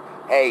saying,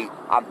 hey,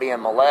 I'm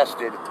being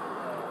molested.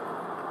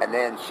 And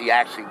then she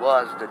actually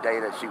was the day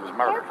that she was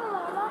murdered.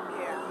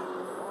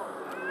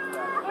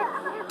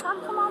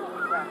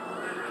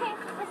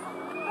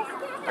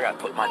 I gotta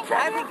put my I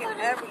jacket. think in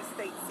every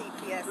state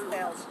CPS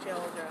fails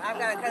children. I've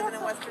got a cousin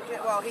in West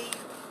Virginia. Well, he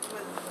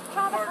was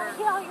murdered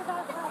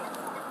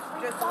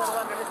just a little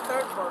under his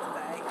 3rd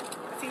birthday.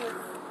 Because he was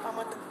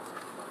almost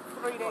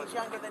 3 days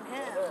younger than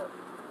him.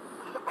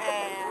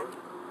 And,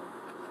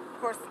 of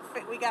course,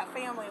 we got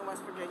family in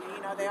West Virginia.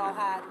 You know, they all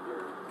had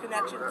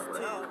connections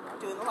to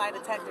doing the lie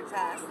detector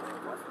test.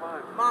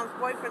 Mom's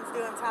boyfriend's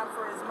doing time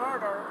for his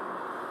murder.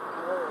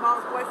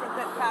 Mom's boyfriend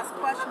couldn't ask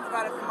questions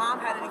about if the mom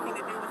had anything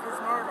to do with his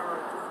murder.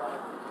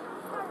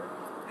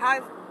 How,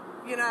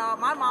 you know,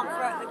 my mom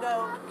threatened to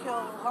go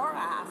kill her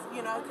ass,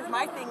 you know, because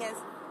my thing is,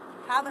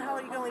 how the hell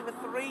are you going to leave a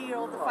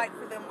 3-year-old to fight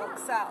for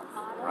themselves?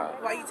 Right.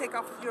 While you take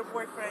off with your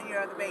boyfriend and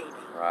your other baby.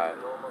 Right.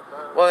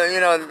 Well, you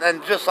know,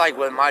 and just like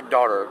with my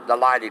daughter, the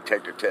lie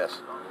detector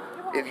test.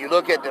 If you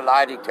look at the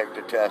lie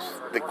detector test,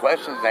 the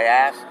questions they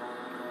ask,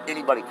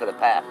 anybody could have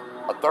passed.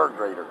 A 3rd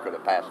grader could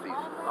have passed these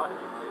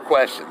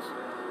questions.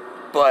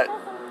 But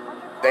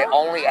they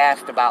only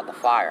asked about the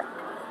fire.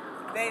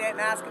 They didn't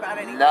ask about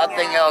anything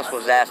Nothing else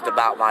was asked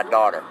about my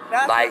daughter.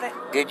 Like,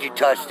 did you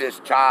touch this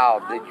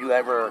child? Did you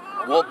ever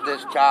whoop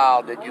this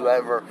child? Did you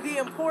ever... The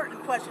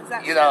important questions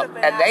that you know,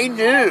 and they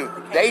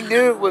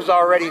knew it was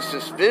already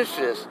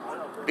suspicious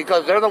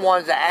because they're the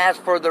ones that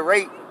asked for the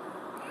rape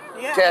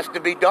test to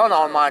be done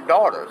on my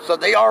daughter. So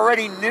they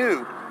already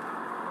knew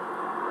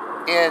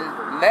in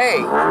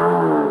May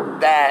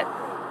that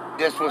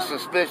this was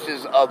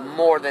suspicious of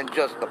more than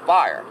just the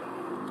fire.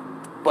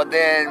 But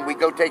then we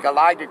go take a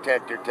lie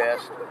detector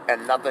test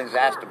and nothing's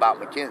asked about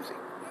Mackenzie.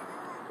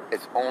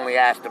 It's only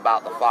asked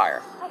about the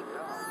fire.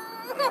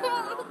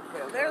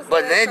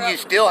 But then you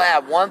still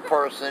have one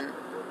person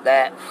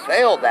that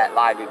failed that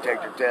lie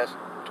detector test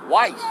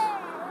twice.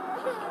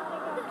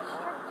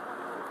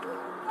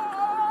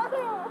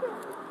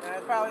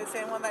 That's probably the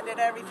same one that did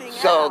everything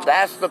So else.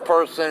 that's the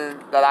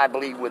person that I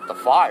believe with the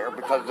fire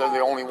because they're the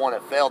only one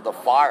that failed the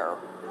fire.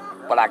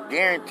 But I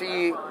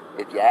guarantee you,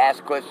 if you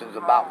ask questions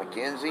about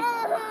Mackenzie,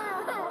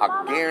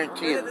 I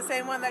guarantee you... Is it the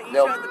same one that you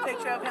showed the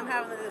picture of him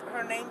having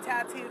her name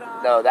tattooed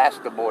on? No, that's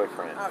the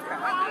boyfriend. Okay.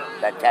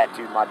 That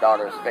tattooed my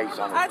daughter's face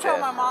on his chest. I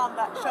told my mom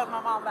that, showed my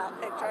mom that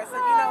picture. I said,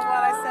 you know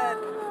what? I said...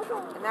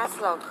 And that's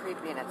a little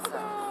creepy in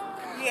itself.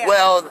 Yeah.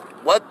 Well,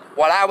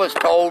 what I was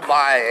told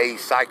by a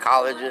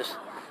psychologist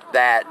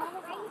that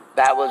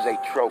was a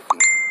trophy.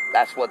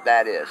 That's what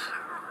that is.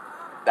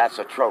 That's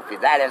a trophy.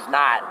 That is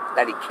not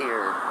that he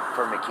cared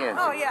for Mackenzie.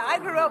 Oh yeah, I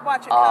grew up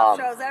watching cop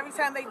shows. Every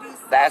time they do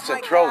stuff that's a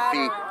like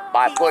trophy that,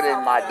 by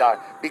putting my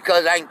daughter.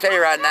 Because I can tell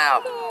you right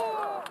now,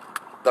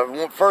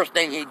 the first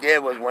thing he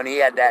did was when he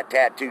had that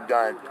tattoo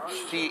done,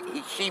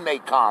 she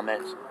made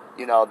comments.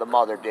 You know, the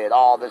mother did.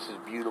 Oh, this is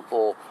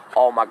beautiful.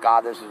 Oh my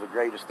God, this is the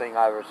greatest thing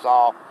I ever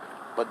saw.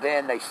 But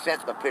then they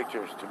sent the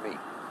pictures to me.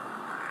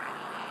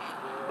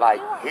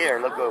 Like, here,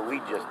 look what we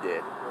just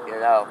did. You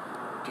know,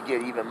 to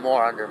get even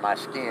more under my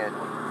skin,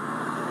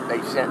 they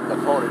sent the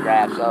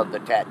photographs of the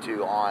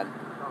tattoo on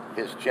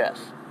his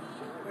chest.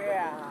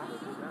 Yeah.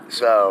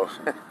 So,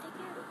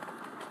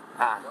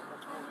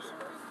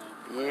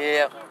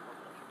 yeah.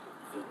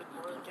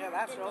 Yeah,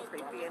 that's real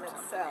creepy in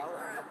itself.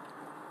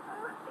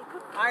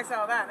 I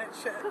saw that and it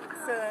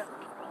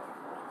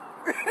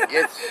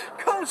It's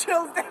cold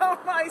chills down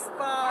my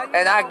spine.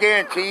 And I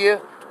guarantee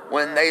you,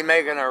 when they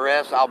make an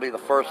arrest, I'll be the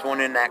first one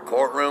in that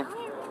courtroom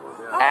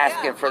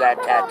asking for that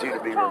tattoo to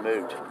be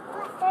removed.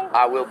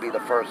 I will be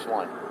the first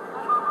one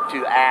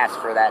to ask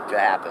for that to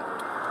happen.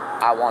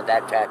 I want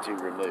that tattoo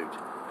removed.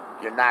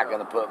 You're not going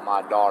to put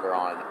my daughter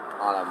on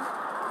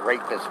a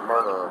rapist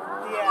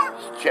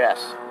murderer's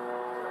chest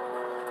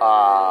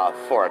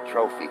for a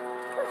trophy,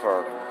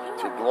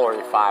 to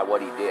glorify what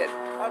he did.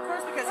 Of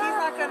course, because he's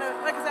not going to,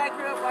 like I said, I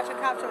grew up watching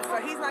cop shows,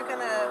 so he's not going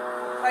to,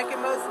 like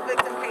in most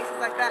victim cases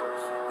like that,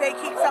 they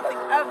keep something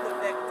of the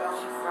victims.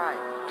 Right.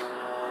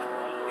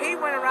 He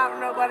went around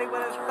and nobody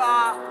would have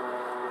thought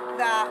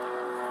that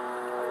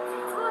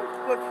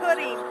would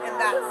put him in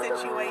that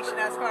situation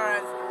as far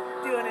as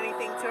doing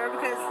anything to her,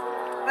 because,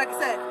 like I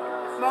said,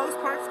 most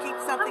courts keep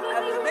something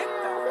of the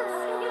victims.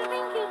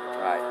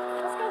 Right.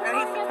 And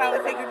he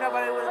probably figured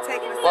nobody would have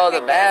taken a Well,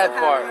 the bad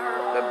part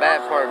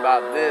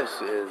about this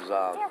is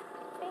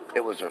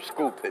it was her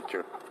school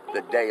picture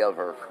the day of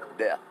her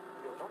death.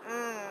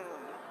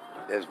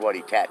 Is what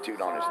he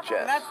tattooed on his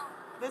chest. That's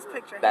this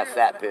picture. That's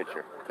that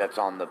picture that's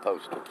on the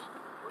posters.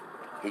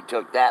 He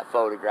took that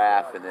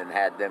photograph and then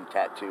had them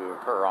tattoo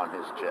her on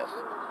his chest.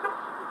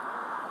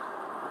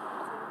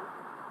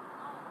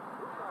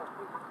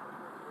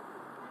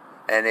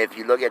 And if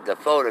you look at the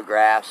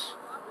photographs,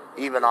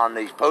 even on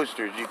these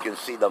posters, you can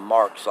see the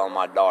marks on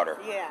my daughter.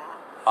 Yeah.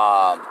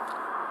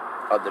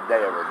 Of the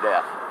day of her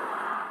death.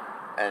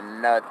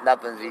 And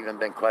nothing's even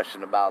been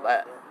questioned about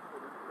that.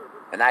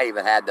 And I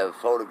even had the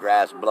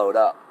photographs blowed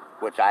up,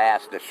 which I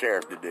asked the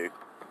sheriff to do.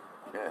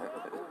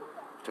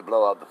 To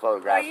blow up the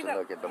photographs and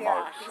look at the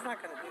marks. He's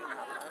not going to do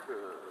nothing.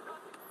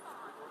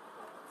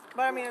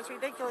 But I mean, it's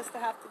ridiculous to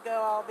have to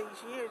go all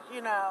these years,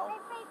 you know,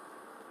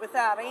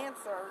 without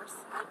answers.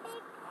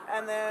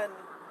 And then,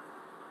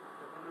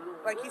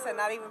 like you said,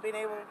 not even being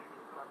able to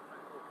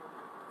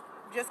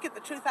just get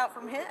the truth out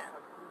from him.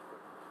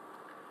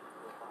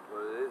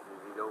 What it is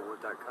you don't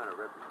want that kind of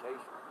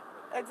reputation.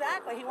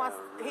 Exactly.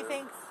 He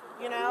thinks,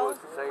 you He know.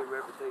 wants the same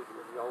reputation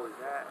as he always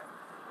had.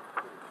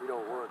 You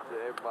don't want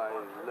everybody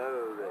to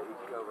know that he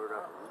covered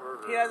up a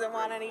murder. He doesn't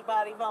want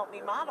anybody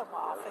voting him out of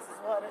office, is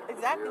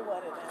exactly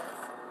what it is.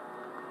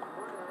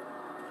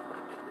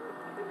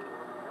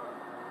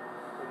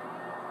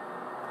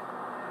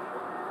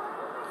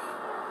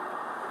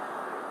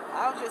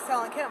 I was just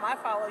telling Kim, I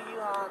follow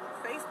you on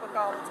Facebook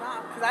all the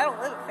time, because I don't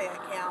live in Fayette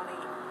County.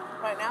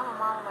 Right now, my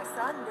mom and my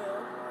son do.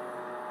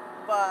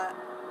 But,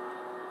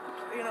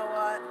 you know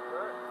what?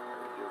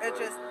 It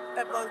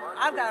blows.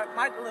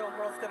 My little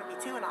girl's going to be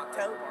 2 in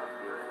October.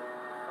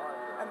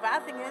 And the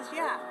bad thing is,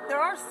 there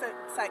are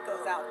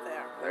psychos out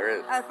there. There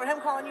is. For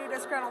him calling you a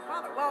disgruntled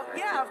father, well,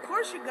 yeah, of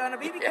course you're going to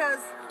be, because,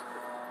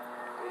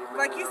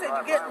 like you said,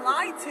 you're getting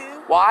lied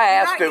to. Well, I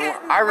asked him.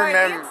 I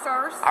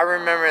I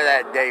remember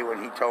that day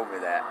when he told me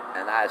that,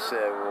 and I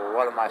said, "Well,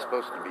 what am I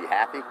supposed to be,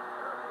 happy?"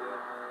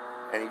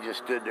 And he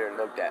just stood there and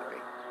looked at me,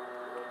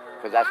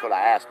 because that's what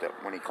I asked him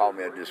when he called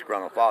me a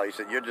disgruntled father. He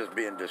said, "You're just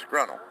being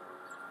disgruntled."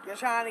 You're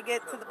trying to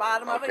get to the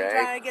bottom of it. You're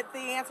trying to get the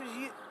answers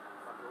you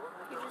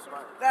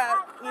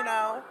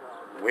know.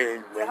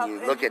 When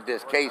you look at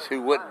this case,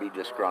 who wouldn't be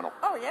disgruntled?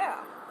 Oh,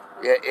 yeah.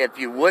 If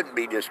you wouldn't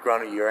be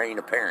disgruntled, you ain't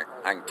a parent.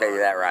 I can tell you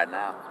that right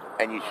now.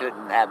 And you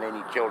shouldn't have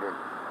any children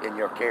in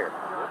your care.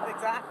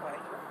 Exactly.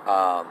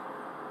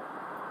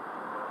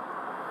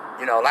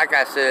 You know, like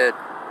I said,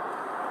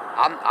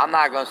 I'm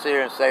not going to sit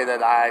here and say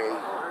that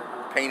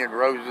I painted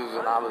roses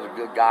and I was a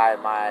good guy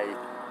in my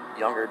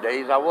younger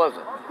days. I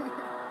wasn't.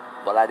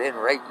 But I didn't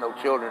rape no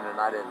children and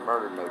I didn't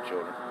murder no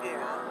children. Yeah.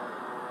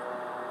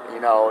 You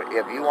know,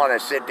 if you want to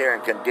sit there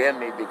and condemn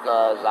me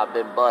because I've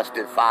been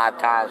busted 5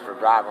 times for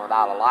driving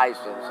without a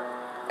license,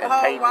 and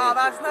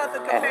that's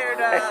nothing compared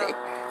to...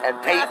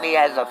 and paint me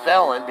as a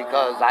felon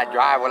because I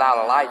drive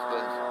without a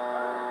license.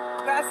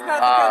 That's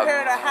nothing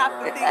compared to half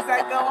the things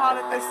that go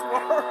on in this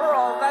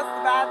world. That's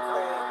the bad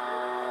thing.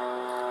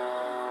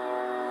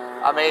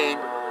 I mean,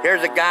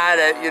 here's a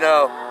guy that, you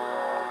know,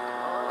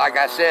 like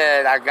I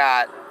said, I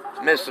got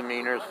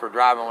misdemeanors for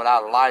driving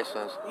without a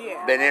license.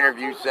 Yeah. Been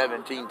interviewed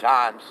 17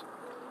 times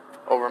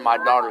over my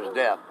daughter's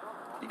death.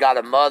 You got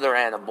a mother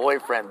and a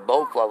boyfriend,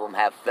 both of them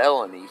have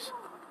felonies,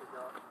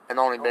 and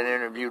only been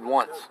interviewed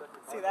once.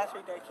 See, that's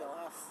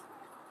ridiculous.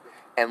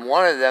 And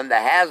one of them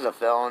that has a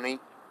felony,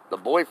 the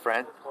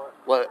boyfriend,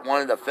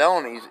 one of the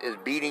felonies is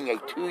beating a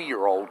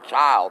 2-year-old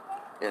child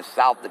in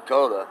South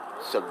Dakota,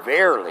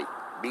 severely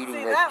beating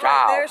See, this that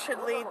child. right there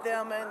should lead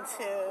them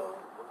into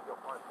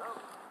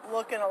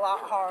looking a lot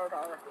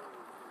harder.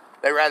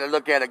 They rather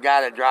look at a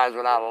guy that drives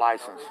without a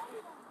license.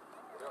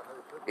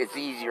 It's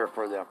easier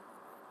for them.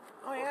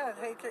 Oh yeah,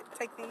 they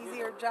take the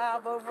easier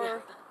job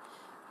over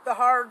the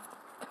hard,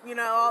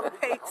 all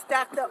the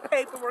stacked up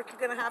paperwork you're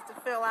going to have to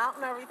fill out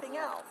and everything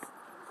else.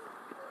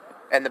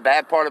 And the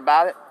bad part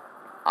about it,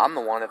 I'm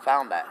the one that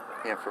found that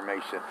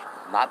information,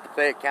 not the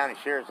Fayette County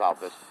Sheriff's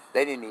Office.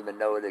 They didn't even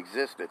know it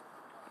existed,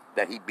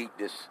 that he beat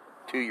this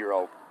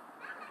 2-year-old.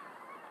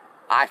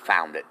 I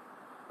found it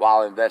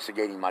while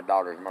investigating my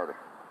daughter's murder.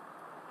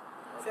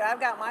 See, I've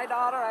got my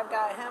daughter, I've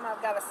got him,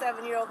 I've got a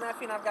 7-year-old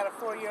nephew, and I've got a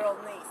 4-year-old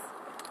niece.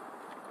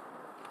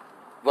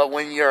 But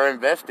when you're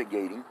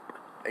investigating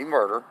a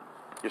murder,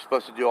 you're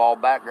supposed to do all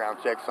background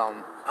checks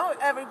on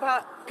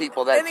everybody,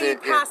 people that's any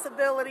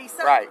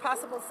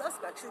possible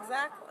suspects,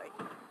 exactly.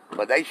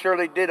 But they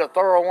surely did a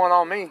thorough one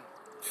on me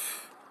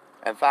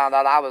and found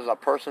out I was a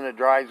person that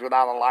drives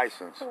without a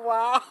license.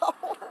 Wow.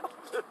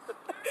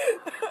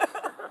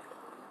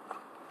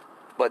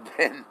 But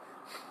then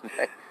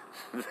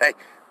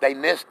they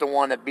missed the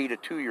one that beat a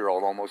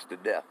 2-year-old almost to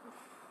death.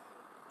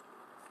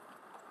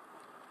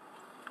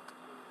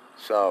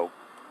 So,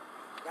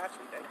 that's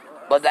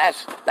ridiculous. but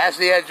that's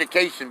the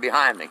education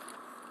behind me.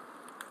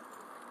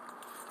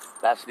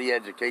 That's the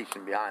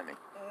education behind me.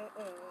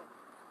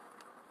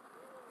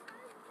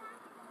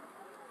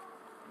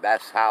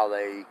 That's how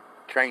they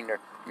train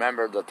their.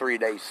 Remember the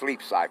 3-day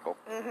sleep cycle?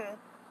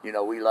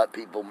 Mm-hmm. We let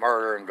people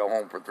murder and go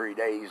home for 3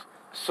 days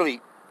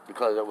sleep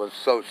because it was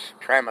so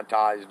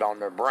traumatized on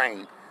their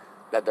brain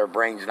that their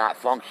brain's not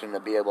functioning to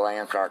be able to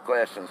answer our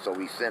questions. So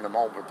we send them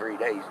home for 3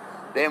 days.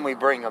 Then we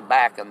bring them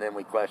back and then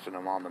we question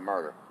them on the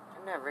murder.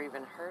 I've never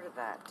even heard of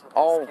that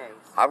till this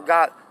case. I've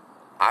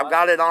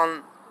got it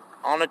on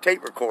a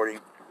tape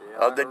recording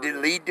of the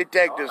lead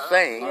detective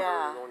saying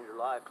that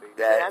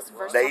that's the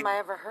first time I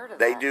ever heard of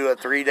they that. do a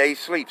 3-day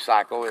sleep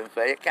cycle in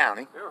Fayette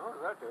County.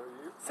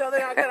 So they're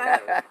not going to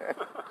have...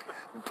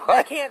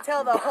 They can't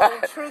tell the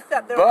whole truth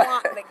that they're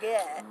wanting to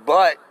get.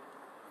 But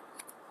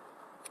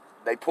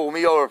they pull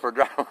me over for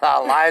driving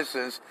without a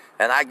license,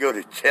 and I go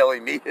to jail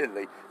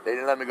immediately. They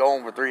didn't let me go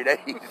home for 3 days.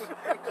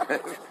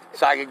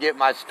 So I could get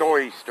my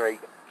story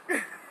straight.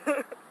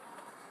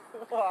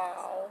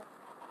 Wow.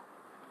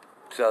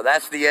 So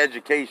that's the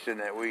education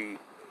that we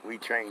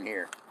train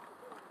here.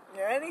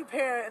 Yeah, any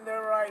parent in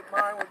their right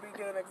mind would be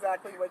doing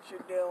exactly what you're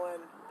doing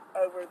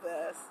over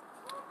this.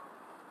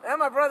 And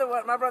my brother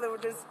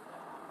would just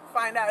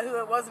find out who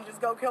it was and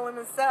just go kill him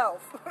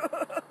himself.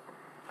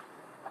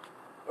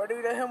 Or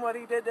do to him what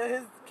he did to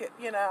his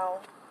kid,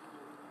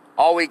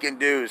 All we can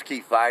do is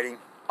keep fighting.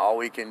 All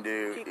we can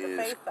do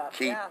is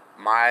keep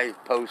my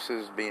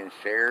posts being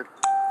shared.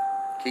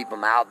 Keep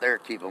them out there.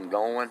 Keep them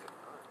going.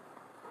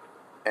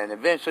 And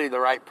eventually the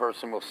right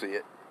person will see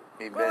it.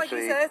 Eventually, well, like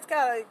you said, it's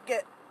got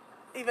to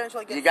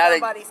eventually get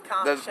somebody's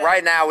conscience.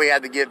 Right now we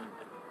got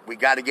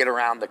to get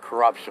around the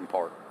corruption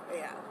part.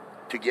 Yeah.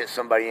 To get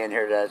somebody in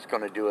here that's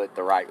going to do it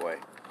the right way.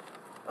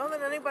 Well,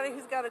 then anybody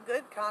who's got a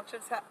good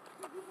conscience...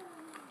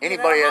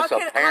 Anybody that's a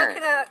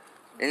parent.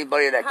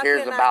 Anybody that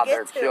cares about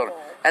their children.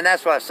 And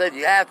that's what I said.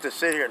 You have to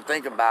sit here and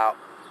think about...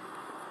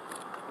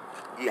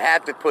 You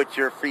have to put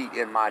your feet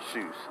in my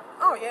shoes.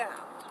 Oh, yeah.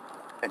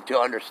 And to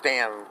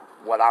understand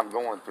what I'm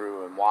going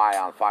through and why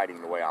I'm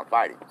fighting the way I'm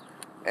fighting.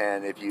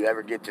 And if you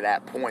ever get to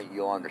that point,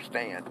 you'll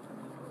understand.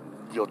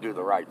 You'll do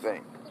the right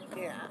thing.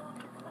 Yeah.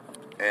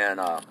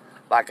 And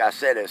like I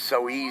said, it's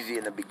so easy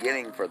in the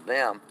beginning for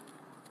them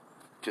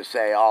to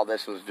say, oh,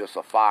 this was just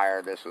a fire,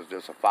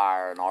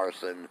 an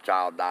arson, the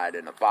child died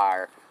in a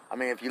fire. I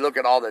mean, if you look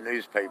at all the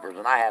newspapers,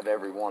 and I have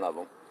every one of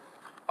them,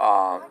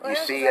 you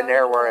see in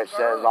there where it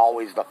says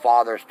always the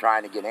father's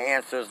trying to get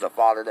answers,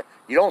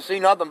 you don't see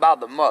nothing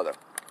about the mother.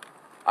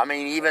 I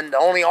mean, even the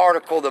only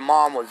article the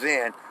mom was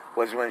in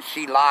was when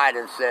she lied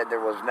and said there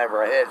was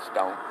never a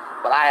headstone.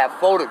 But I have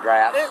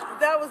photographs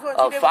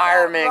of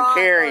firemen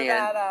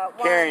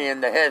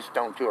carrying the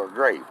headstone to her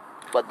grave.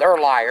 But they're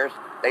liars.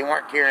 They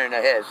weren't carrying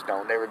a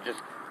headstone. They were just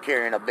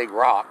carrying a big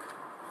rock,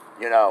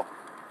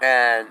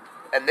 And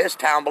this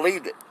town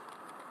believed it.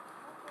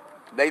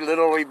 They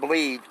literally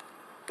believed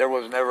there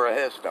was never a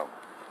headstone.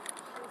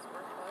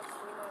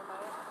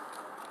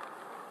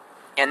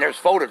 And there's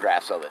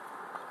photographs of it.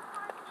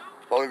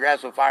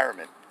 Photographs of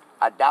firemen.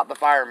 I doubt the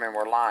firemen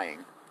were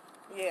lying.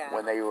 Yeah.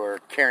 When they were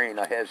carrying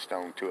a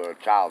headstone to a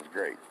child's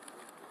grave.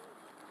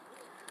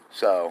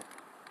 So,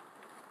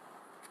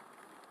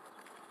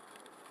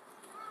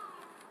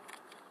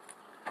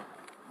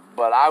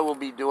 but I will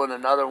be doing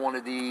another one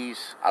of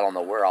these. I don't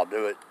know where I'll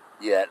do it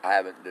yet. I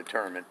haven't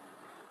determined.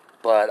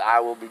 But I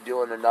will be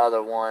doing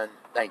another one,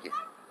 thank you,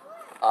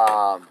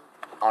 on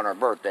her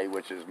birthday,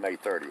 which is May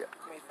 30th.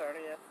 May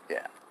 30th?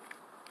 Yeah.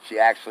 She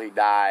actually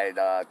died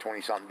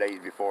 20-something days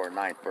before her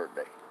 9th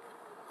birthday.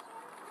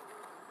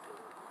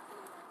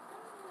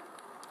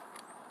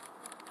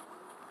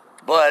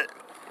 But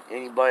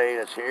anybody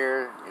that's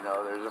here, you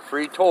know, there's a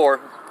free tour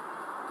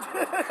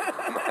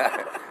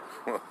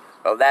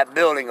of that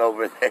building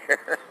over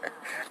there.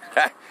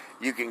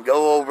 You can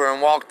go over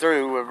and walk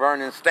through with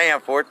Vernon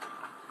Stanford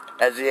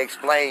as he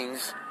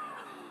explains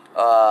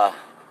the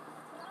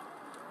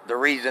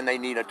reason they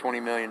need a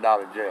 $20 million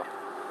jail.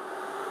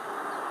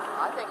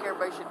 I think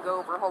everybody should go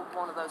over hold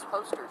one of those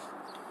posters.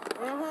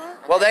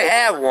 Well, they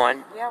have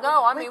one. Yeah,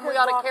 no, I mean, we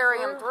ought to carry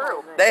them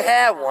through. They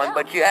have one,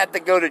 but you have to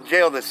go to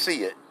jail to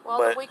see it. Well,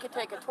 but, then we could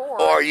take a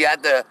tour. or you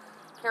have to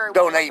carry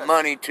donate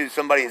money to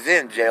somebody who's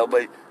in jail,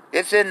 but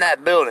it's in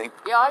that building.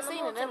 Yeah, I've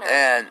seen it in there.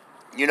 And,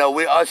 you know,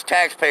 us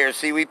taxpayers,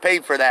 see, we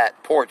paid for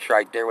that porch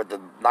right there with the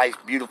nice,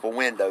 beautiful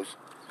windows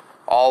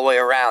all the way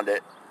around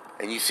it.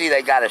 And you see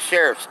they got a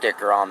sheriff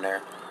sticker on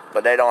there,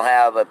 but they don't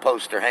have a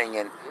poster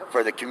hanging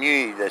for the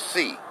community to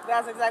see.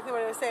 That's exactly what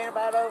they were saying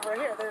about over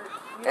here.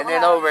 And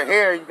then over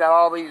here, you got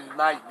all these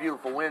nice,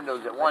 beautiful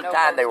windows. At one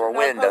time, they were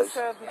windows.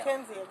 Poster of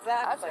Mackenzie, exactly.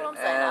 That's what I'm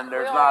saying. And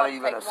there's not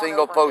even a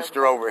single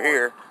poster over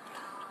here.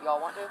 Y'all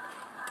want to?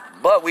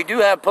 But we do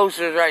have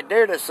posters right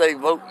there that say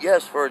vote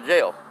yes for a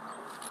jail.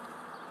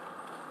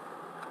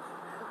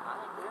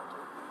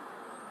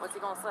 What's he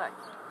going to say?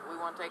 We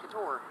want to take a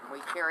tour. We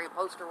carry a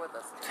poster with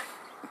us.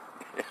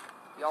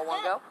 Y'all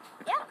want to go?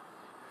 Yeah.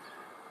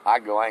 I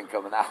go, I ain't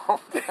coming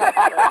out. They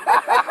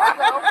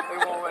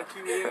won't let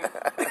you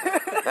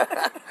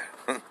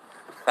in.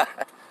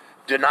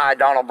 Deny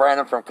Donald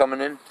Brandon from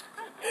coming in.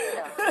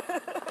 Yeah.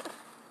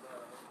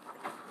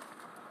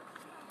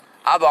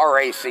 I've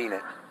already seen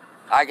it.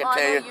 I can Well, I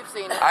tell know you. you've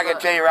seen it, I can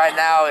but- tell you right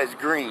now, it's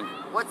green.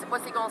 What's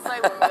he going to say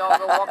when we all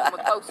go walking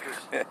with posters?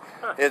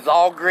 It's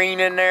all green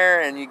in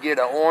there, and you get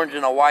an orange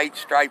and a white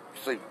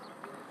striped suit.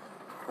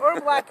 Or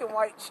black and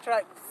white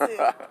striped suit.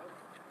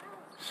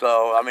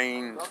 So I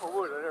mean, Knock on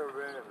wood, I've never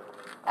been in there.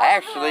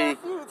 actually, A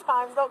few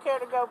times, don't care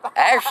to go back.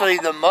 actually,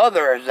 the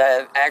mother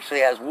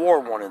has wore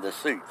one of the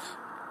suits,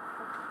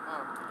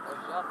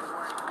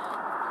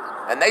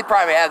 and they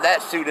probably have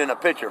that suit in a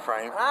picture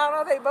frame. I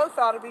don't know, they both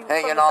ought to be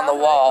Hanging from on the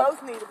South, wall. They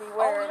both need to be Oh,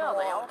 wearing yeah, they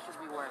one. all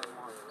should be wearing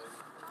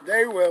one.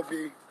 They will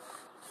be.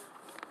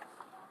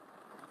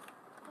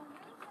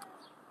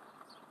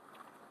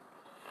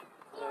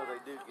 Well,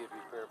 they do give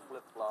you a pair of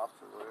flip-flops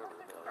or whatever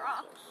the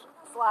hell it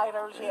is.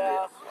 Sliders,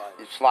 yeah.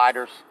 It's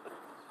sliders.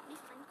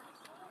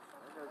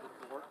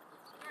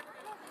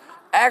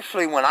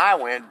 Actually, when I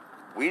went,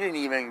 we didn't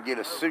even get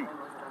a suit.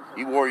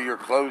 You wore your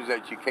clothes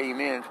that you came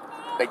in.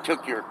 They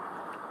took your,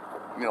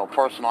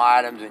 personal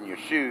items and your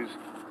shoes.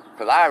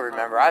 Because I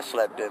remember I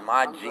slept in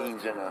my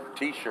jeans and a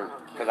t-shirt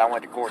because I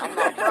went to court the I'm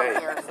not next from day.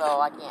 here,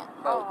 so I can't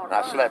vote. And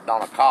I slept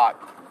on a cot,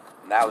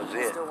 and that was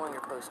it. Still want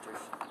your posters.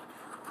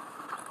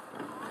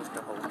 Just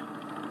a hold.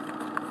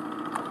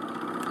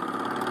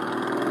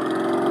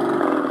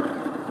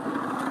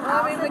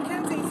 Well, I mean,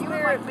 Mackenzie's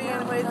spirit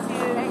being with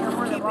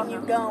you, keeping you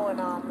going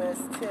on this,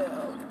 too.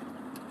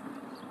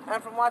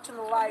 And from watching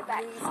the live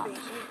news feed,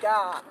 you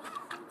got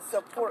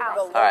support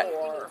the Lord. right.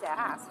 To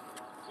ask.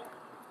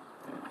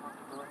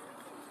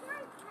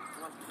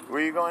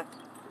 Where are you going?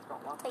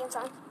 Taking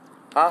time.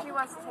 Huh? She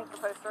wants to take the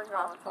poster.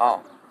 Girl.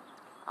 Oh.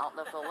 I don't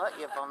know if they'll let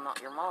you if I'm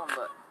not your mom,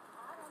 but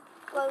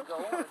Well, go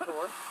on the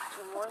tour.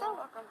 You're more than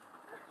welcome.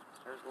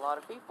 There's a lot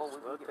of people. We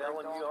Well, can get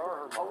ready telling to you go on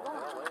are, a tour. Hold on.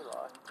 well, they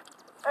lie.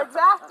 I'll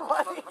Exactly.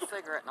 smoke my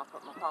cigarette and I'll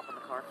put my pop in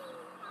the car.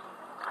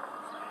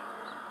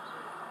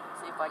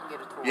 See if I can get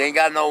a tour. You ain't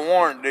got no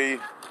warrant, do you?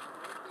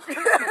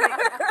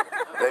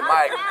 They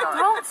might.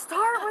 don't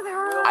start with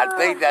her. I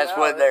think that's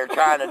what they're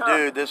trying to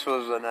do. This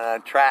was an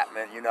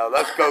entrapment,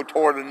 Let's go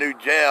toward the new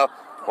jail.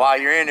 While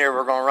you're in here,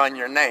 we're going to run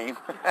your name.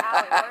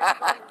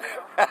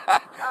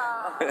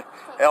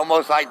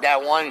 Almost like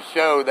that one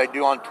show they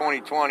do on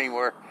 2020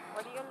 where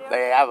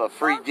they have a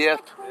free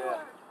gift.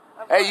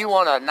 Hey, you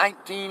want a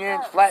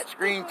 19-inch flat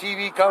screen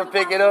TV? Come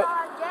pick it up.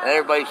 And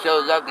everybody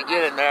shows up to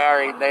get it,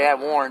 and they have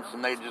warrants,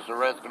 and they just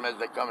arrest them as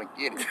they come and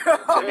get it.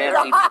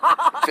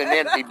 It's an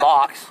empty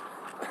box.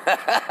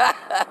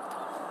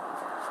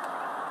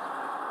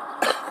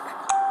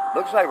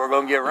 Looks like we're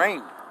going to get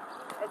rain.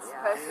 It's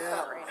supposed to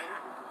start raining.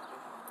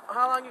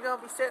 How long you going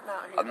to be sitting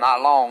out here?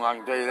 Not long, I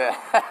can tell you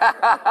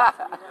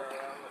that.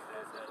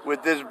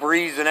 With this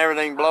breeze and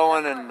everything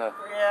blowing and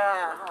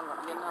Yeah.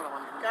 Get another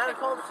one. Got a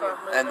cold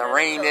front. the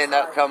rain end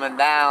up coming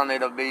down,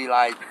 it'll be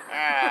like,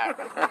 ah.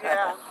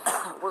 Yeah.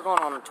 We're going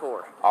on a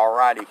tour.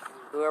 Alrighty.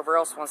 Whoever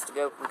else wants to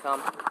go can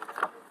come.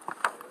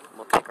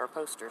 We'll take our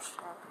posters.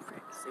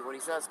 See what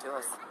he says to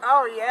us.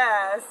 Oh,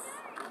 yes.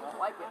 You won't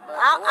like it, but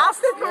I'll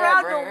stick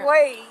around bring to it.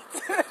 wait.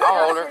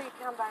 I'll hold her.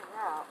 Come back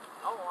out.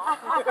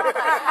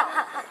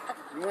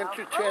 You want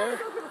your chair?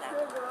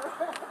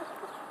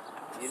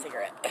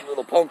 cigarette. A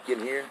little pumpkin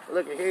here.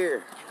 Look at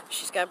here.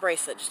 She's got a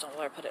bracelet. Just don't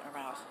let her put it in her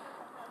mouth.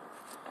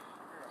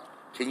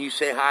 Can you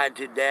say hi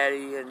to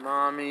Daddy and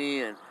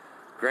Mommy and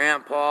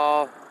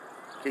Grandpa?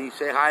 Can you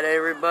say hi to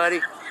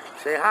everybody?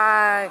 Say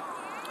hi.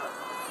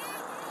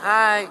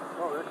 Hi.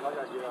 Oh, I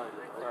got to get out of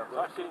here.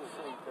 I see you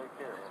soon. Take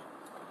care.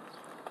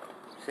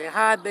 Say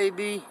hi,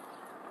 baby.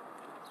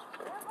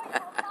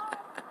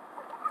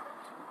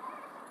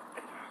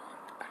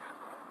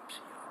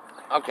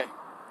 Okay.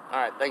 All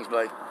right. Thanks,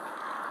 buddy.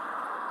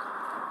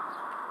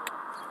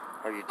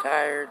 Are you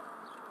tired?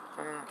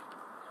 Huh?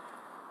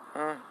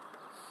 Are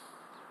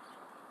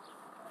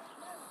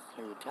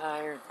you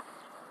tired?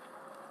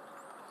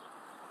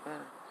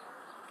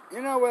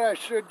 You know what I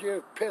should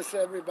do? Piss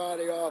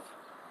everybody off.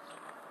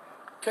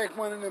 Take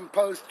one of them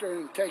posters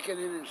and take it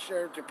in the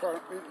sheriff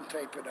department and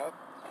tape it up.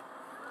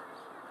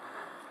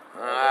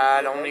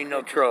 I don't need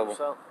no trouble.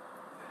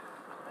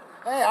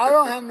 Hey, I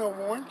don't have no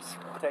warrants.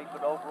 Tape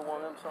it over one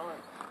of them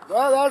signs.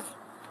 Well,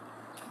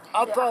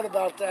 I thought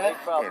about They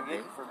that. probably get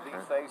you for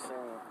defacing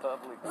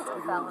public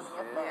service.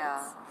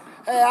 Yeah.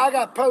 Hey, I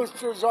got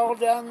posters all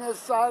down this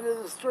side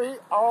of the street,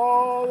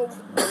 all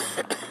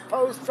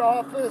post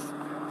office,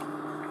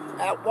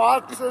 at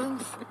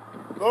Watson's,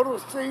 Little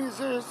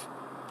Caesars.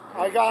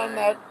 I got them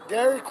at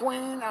Dairy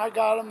Queen. I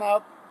got them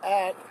up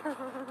at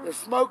the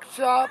smoke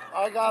shop.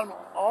 I got them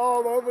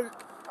all over.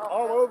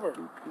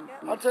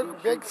 I took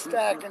a big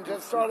stack and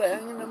just started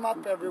hanging them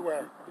up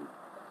everywhere.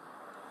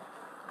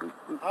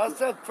 I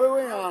said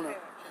phooey on it.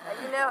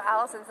 You know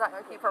Allison's not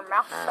going to keep her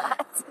mouth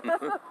shut.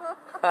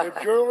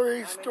 The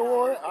jewelry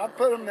store, I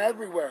put them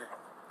everywhere.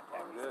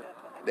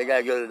 They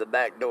gotta go to the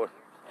back door,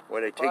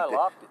 where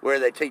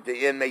they take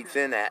the inmates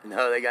in at.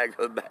 No, they gotta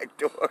go to the back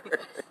door.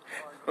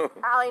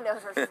 Allie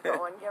knows where she's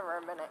going. Give her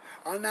a minute.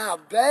 Oh, now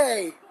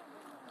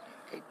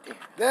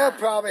they'll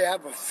probably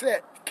have a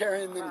fit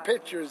carrying them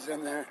pictures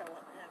in there.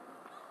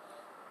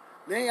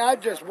 Me, I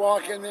just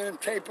walk in there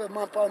and tape them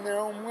up on their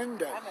own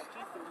windows.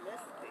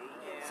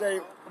 Say,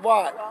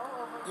 what?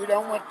 You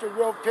don't want the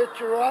real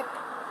picture up?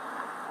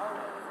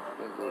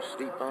 You go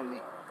steep on me.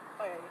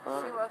 She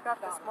woke up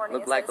this morning.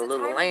 Look and like said, a "Is it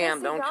little time to lamb,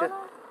 see don't you?"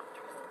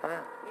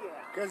 Donald?"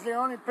 Because the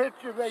only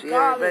picture they See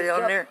got everybody is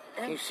on up there?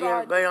 Can you see inside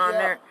everybody the on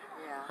jail, there?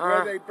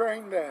 where they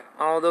bring the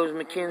All those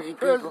Mackenzie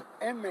prison people.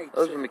 inmates.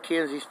 Those are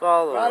Mackenzie's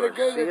followers. Not as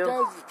good See it 'em?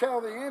 does to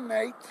tell the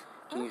inmates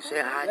Can you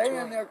say hi they to in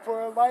them? there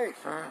for a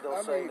life. Don't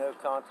I say mean, no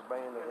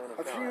contraband of any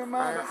a few kind.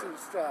 months and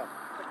stuff.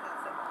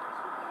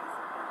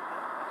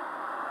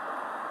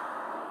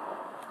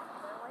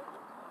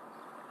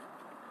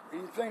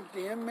 You think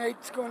the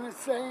inmate's going to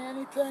say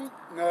anything?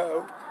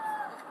 No.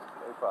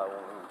 They probably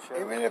won't even show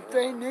Even it. if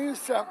they knew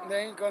something,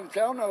 they ain't going to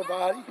tell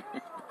nobody. They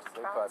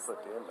probably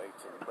put the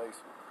inmates in the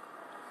basement.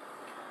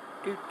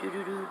 Do, do,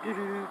 do, do, do,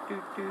 do,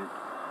 do, do.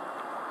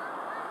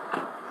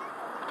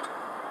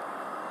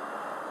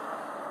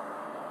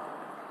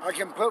 I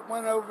can put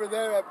one over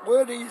there at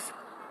Woody's,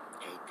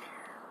 Hey there.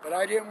 but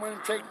I didn't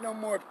want to take no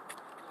more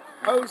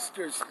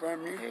posters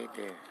from you. Hey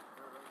there.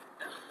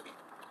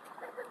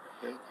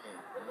 Hey there.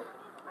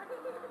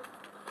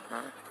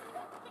 Huh?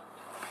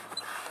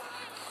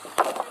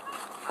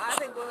 I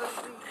think one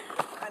of the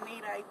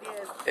neat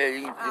ideas. Hey,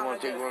 you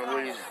want to take one of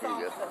Woody's? Here you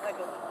go.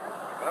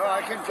 Well,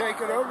 I can take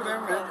it over there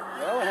and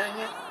they'll hang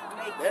it.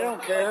 They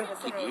don't care.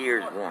 Keep your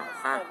ears warm,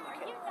 huh?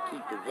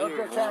 Keep the They'll ears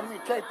just have warm. me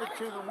tape it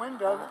to the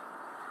window.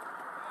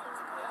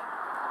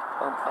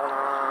 Bum, ba, They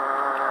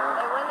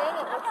la, went in,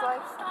 it looks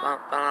like. bum,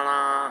 ba,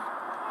 la.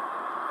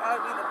 That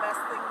would be the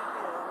best thing to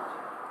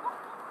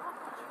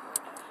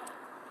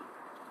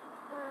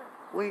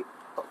do. Wait.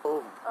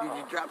 Uh-oh. Did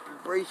you drop your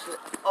bracelet?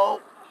 Oh.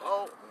 I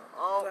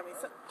mean,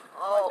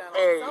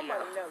 There you somebody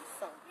go. knows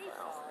something.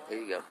 There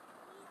you go.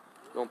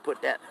 Gonna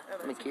put that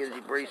Mackenzie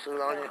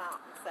bracelet on you?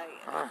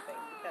 Huh?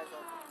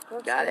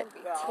 Looks Got gonna it? be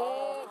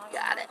ticked.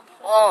 Got it.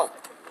 Oh!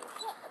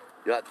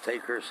 You have to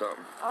take her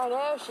something. I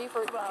know. She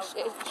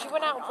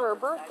went out for her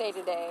birthday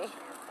today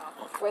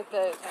with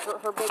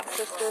her big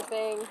sister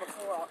thing. And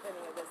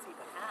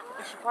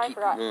she probably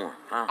forgot. Warm,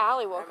 huh?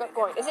 Allie woke up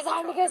going, "Is it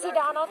time to go see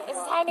Donald? Is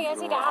it time to go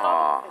see Donald?"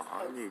 Oh,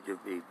 I need your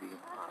baby.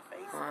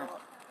 Huh?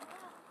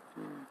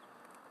 And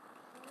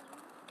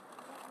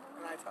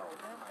I told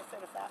him, I said,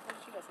 if that one,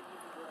 she doesn't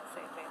usually do the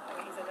same thing. I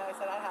mean, he said, no, I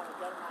said, I have a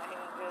gun in my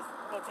hand, just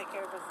go take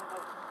care of business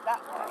that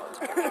one.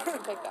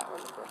 Take that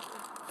one first.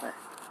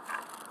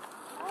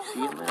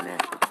 See him in there?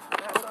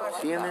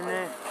 See him in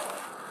there?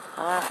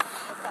 Huh?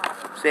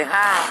 Say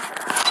hi.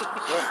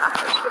 Say hi.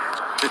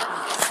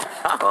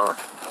 Oh,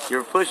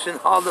 you're pushing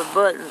all the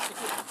buttons.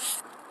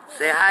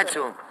 Say hi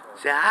to him.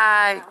 Say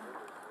hi.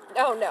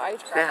 Oh, no, I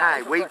Say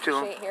hi. Wave to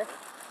him. She ain't here.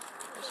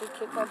 She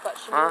kicked my butt.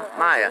 She Huh? knew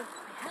Maya.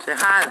 Say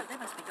hi. They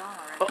must be gone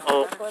already.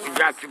 Uh-oh. You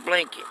dropped your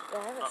blanket. Yeah,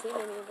 I haven't seen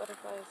any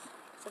butterflies.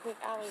 So I think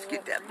Allie Let's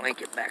get that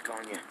blanket back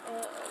on you.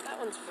 that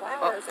one's Oh,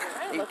 flowers. It kind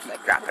of you looks keep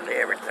like dropping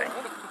everything.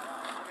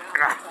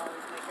 Ah.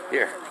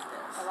 Here. A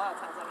lot of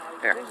times I'm not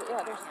even. Here.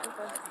 there's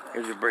people.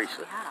 Here's your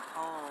bracelet. Had a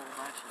whole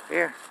bunch of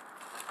Here.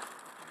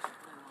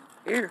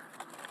 Here.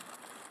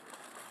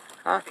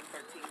 Huh? 13.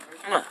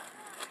 There's Mwah.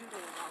 2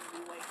 days on the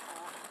way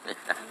home.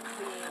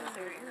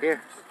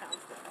 Here.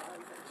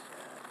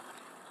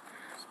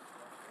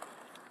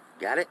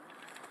 Got it?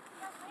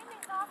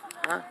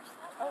 Huh?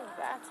 Oh,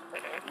 that's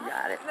pretty.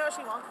 Got it. No,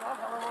 she won't.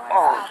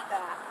 Oh.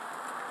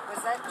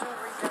 Was that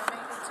jewelry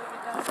donated to you,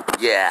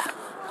 Doug? Yeah.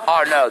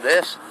 Oh, no,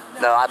 this?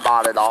 No, I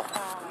bought it all. You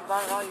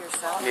bought it all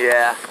yourself?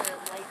 Yeah.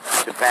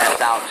 To pass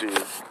out to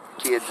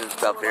kids and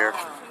stuff here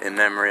in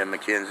memory of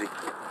Mackenzie.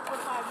 What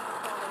time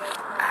did you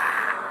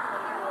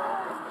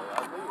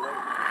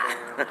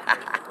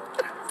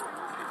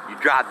You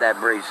dropped that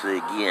bracelet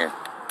again.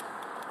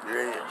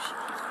 There it is.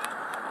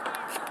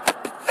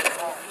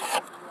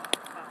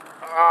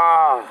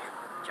 Oh.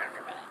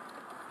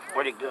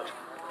 Where'd it go?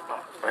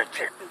 Oh, right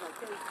there.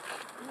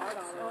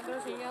 Oh,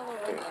 there's a yellow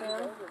right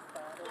there.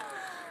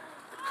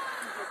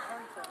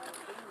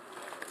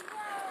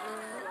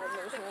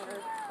 There's another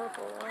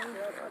purple one.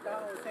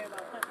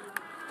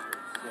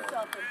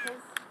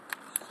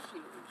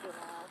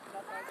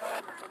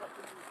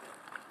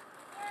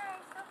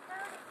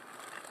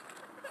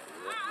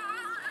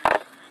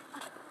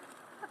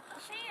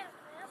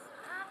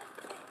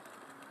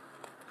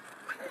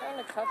 And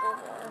a couple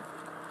more.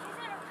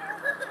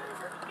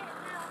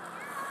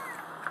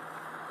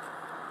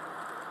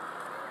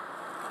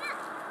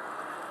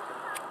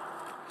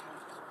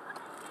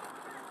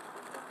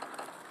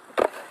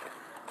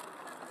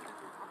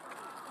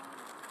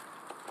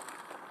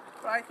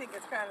 But I think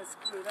it's kind of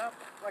screwed up,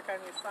 like on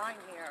your sign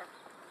here.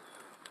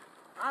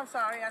 I'm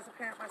sorry, as a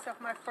parent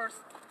myself, my first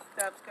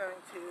step's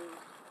going to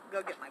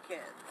go get my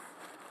kids.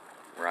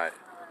 Right.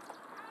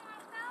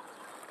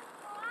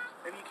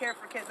 If you care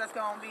for kids, that's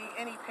going to be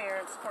any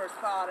parent's first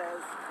thought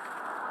is,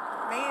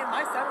 me and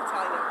my son will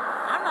tell you,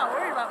 I'm not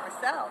worried about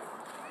myself.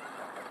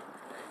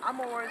 I'm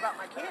more worried about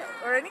my kids,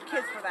 or any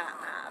kids for that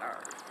matter.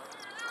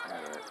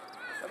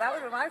 So that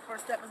would be my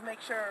first step, is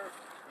make sure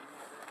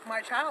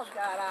my child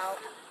got out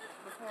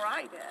before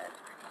I did.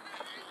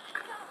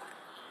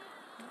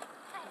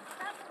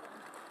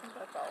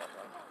 That's all of them.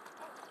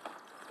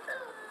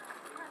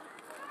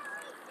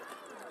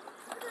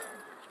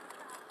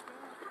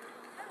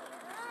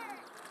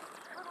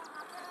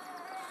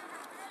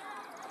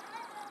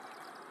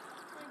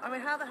 I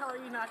mean, how the hell are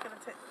you not going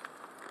to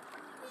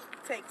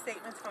take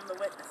statements from the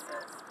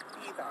witnesses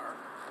either?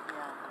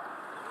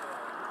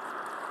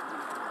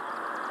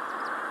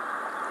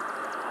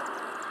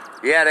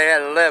 Yeah, they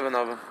had 11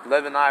 of them,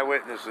 11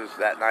 eyewitnesses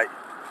that night.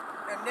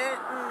 And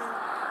didn't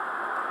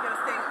get a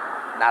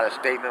statement. Not a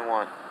statement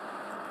one.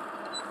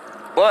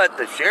 But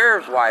the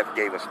sheriff's wife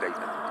gave a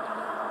statement.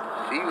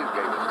 She gave a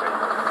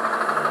statement.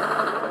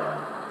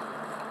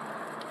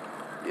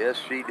 Yes,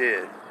 she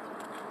did.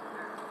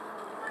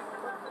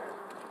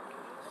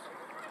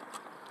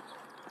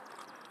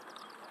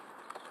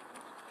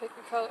 Pick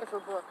a color for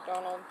Brooke,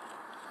 Donald.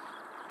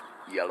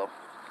 Yellow.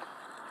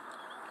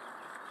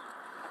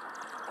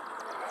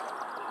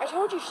 I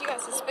told you she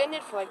got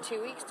suspended for like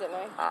 2 weeks, didn't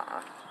I?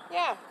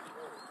 Yeah.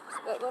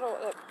 That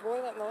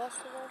boy that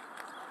molested her.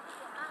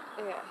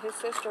 Yeah, his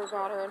sister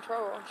got her in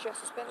trouble. She got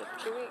suspended for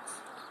 2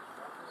 weeks.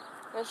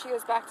 Then she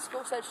goes back to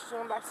school, said she's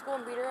going back to school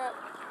and beat her up.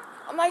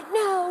 I'm like,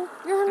 no,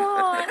 you're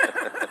not.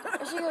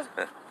 And she goes,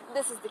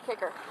 this is the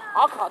kicker.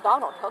 I'll call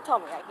Donald. He'll tell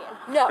me I can.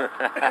 No,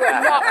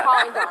 you're not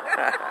calling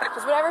Donald.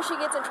 Because whenever she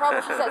gets in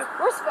trouble, she says,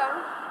 where's the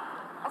phone?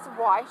 I said,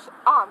 why?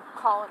 I'm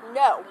calling.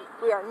 No,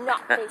 we are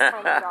not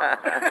FaceTiming Donald.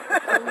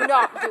 We're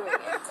not doing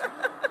it.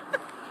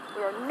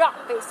 We are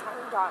not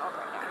FaceTiming Donald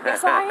right now.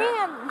 Yes, I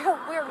am. No,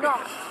 we're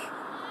not.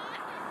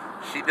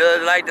 She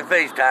does like to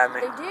FaceTime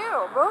me. They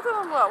do. Both of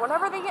them will.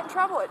 Whenever they get in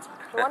trouble, it's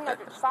the one that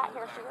sat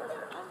here. She goes,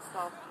 I'm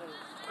softly.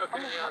 I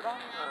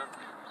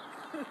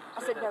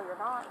said, no, you're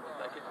not.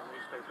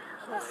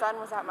 My son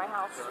was at my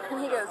house,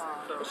 and he goes,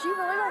 is she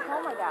really going to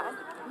call my dad?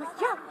 I'm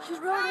like, yeah, she's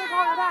really going to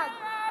call her dad.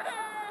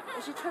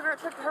 And she took her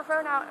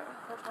phone out.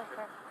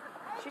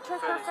 She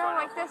took her phone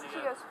like this, and she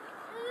goes,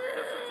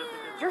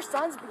 your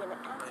son's being an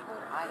asshole.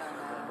 I don't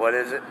know. What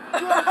is it? You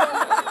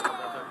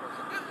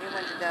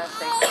wanted to know if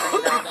they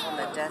signed off on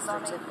the death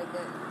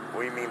certificate?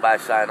 What do you mean by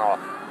sign off?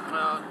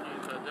 Well,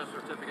 it's a death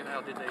certificate.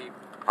 How did they?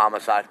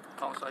 Homicide.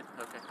 Homicide.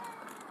 Okay.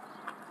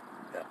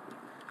 Yeah.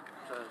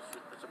 So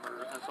it's a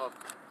murder. That's all.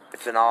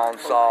 It's an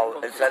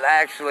unsolved. It's an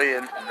actually,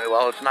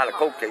 well, it's not a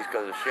cold case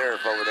because the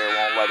sheriff over there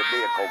won't let it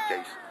be a cold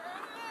case.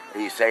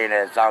 He's saying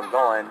that it's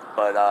ongoing,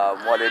 but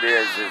what it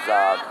is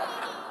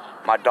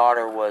my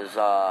daughter was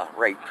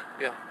raped.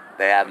 Yeah.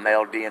 They have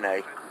male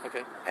DNA.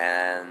 Okay.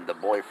 And the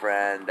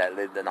boyfriend that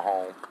lived in the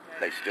home,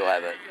 they still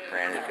haven't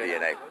ran his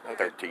DNA.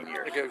 13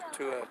 years. It goes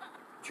to a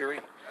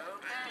jury.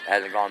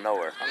 Hasn't gone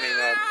nowhere. I mean,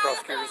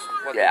 prosecutors.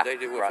 What Yeah. did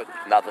they do with Right.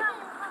 it? Nothing.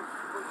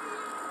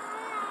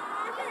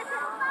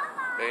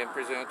 They didn't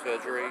present it to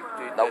a jury.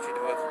 Nope. That you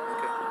know of?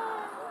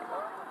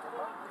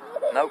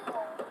 Okay. Nope.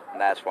 And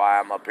that's why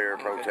I'm up here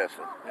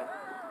protesting. Yeah.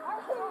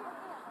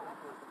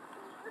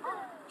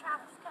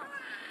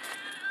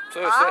 So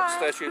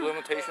statute of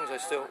limitations,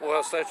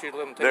 statute of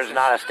limitations. There's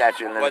not a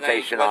statute of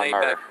limitation on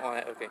murder.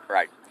 Okay.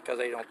 Right. Because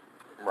they don't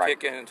Right.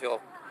 kick in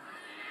until.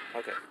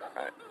 Okay.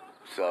 Right.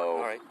 So,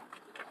 All right.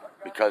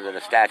 because of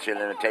the statute of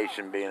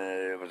limitation being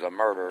that it was a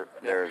murder,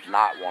 there's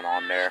not one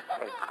on there.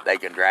 Right. They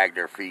can drag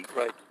their feet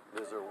Right.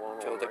 Is there one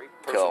Till the right?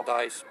 person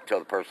dies. till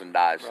the person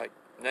dies. Right.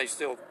 And they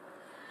still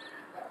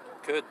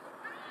could,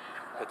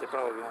 but they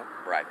probably won't.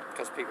 Right.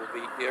 Because people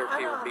be dead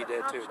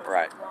too.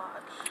 Right.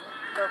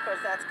 Though, of course,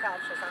 that's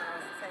conscious. I know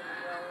it's the same in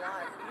real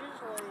life.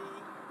 Usually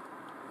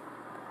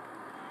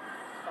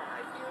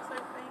 5 years,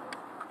 I think.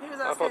 He was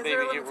I asking, thought is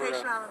there a maybe you were,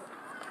 limitation on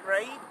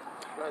rape?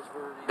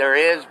 There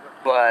is,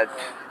 but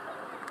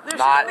There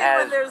not should be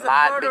when there's a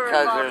murder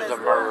because involved there's a as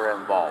murder well.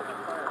 involved.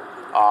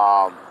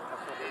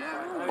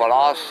 But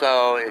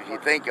also, if you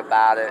think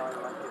about it,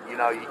 you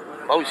know,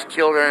 most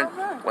children,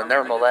 when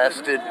they're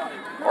molested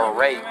or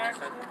raped,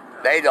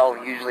 they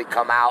don't usually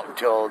come out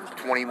until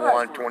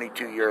 21,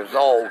 22 years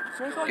old.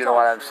 You know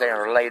what I'm saying?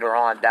 Or later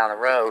on down the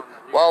road.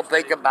 Well,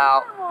 think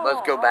about,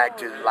 let's go back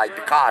to like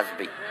the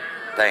Cosby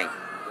thing.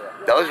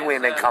 Those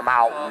women come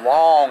out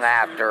long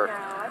after,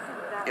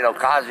 you know,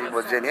 Cosby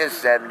was in his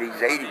 70s,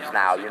 80s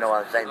now, you know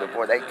what I'm saying,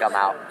 before they come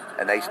out,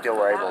 and they still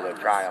were able to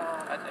triumph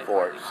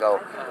for it. So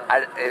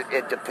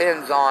it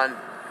depends on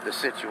the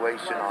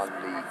situation, on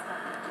the,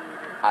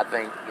 I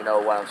think, you know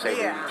what I'm saying,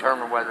 to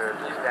determine whether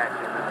it's a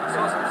statute.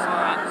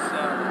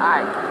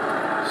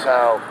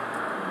 So,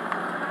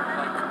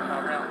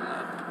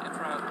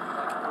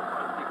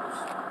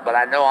 but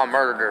I know on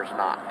murder there's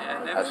not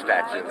a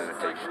statute of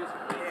limitation.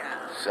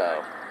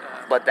 So,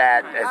 but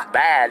that is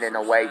bad in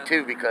a way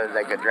too, because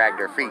they could drag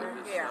their feet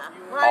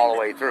all the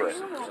way through it,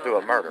 through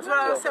a murder. That's what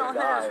I was telling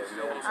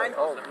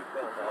him.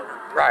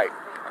 Right.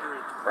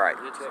 Right.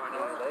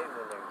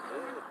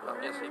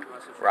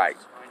 Right.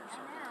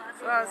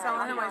 So I was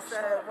telling him, I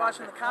said,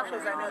 watching the cop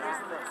shows, I know there's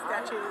a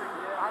statute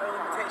of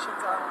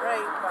limitations on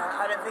rape, but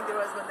I didn't think there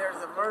was when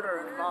there's a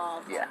murder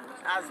involved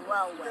as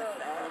well with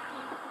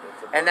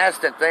it. And that's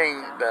the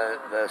thing,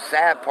 the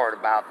sad part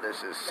about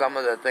this is some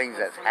of the things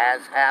that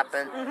has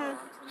happened,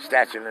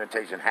 statute of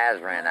limitation has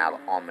ran out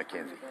on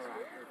Mackenzie.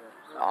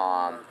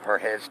 Her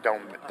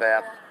headstone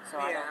theft,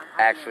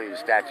 actually the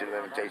statute of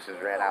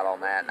limitations ran out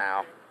on that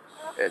now.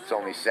 It's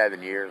only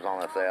 7 years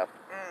on a theft.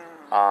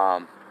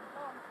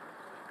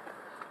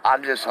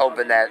 I'm just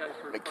hoping that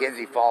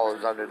Mackenzie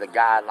follows under the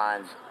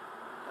guidelines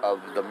of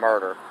the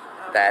murder,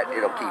 that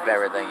it'll keep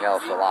everything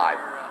else alive.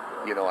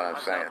 You know what I'm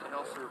saying?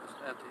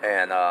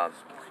 And,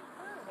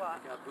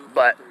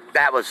 but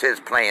that was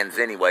his plans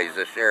anyways.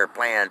 The sheriff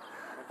plan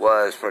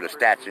was for the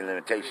statute of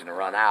limitation to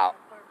run out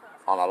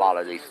on a lot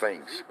of these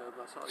things.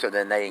 So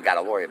then they ain't got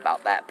to worry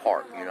about that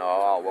part. You know,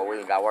 oh, well, we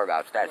ain't got to worry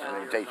about statute of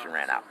limitation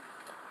ran out.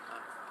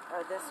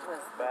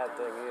 Bad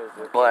thing is,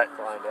 but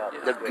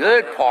the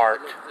good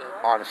part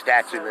on the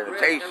statute of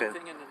limitation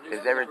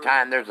is every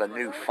time there's a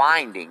new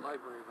finding,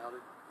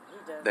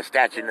 the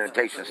statute of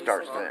limitation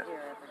starts then.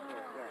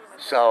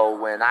 So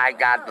when I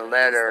got the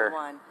letter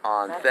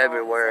on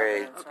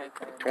February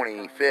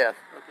 25th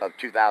of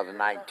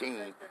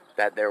 2019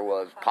 that there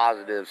was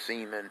positive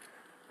semen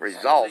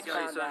results,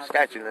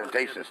 statute of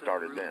limitations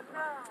started then.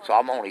 So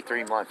I'm only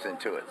 3 months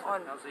into it.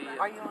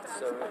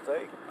 So if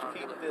they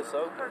keep this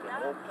open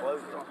and won't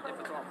close it,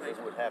 it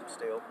would have to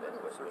stay open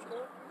anyway,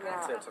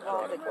 since it's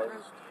not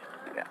closed.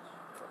 Yeah.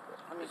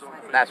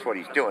 That's what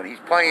he's doing. He's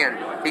playing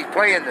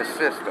the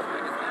system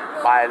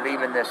by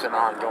leaving this an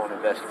ongoing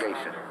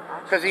investigation.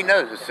 Because he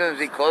knows as soon as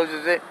he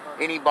closes it,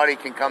 anybody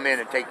can come in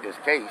and take this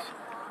case,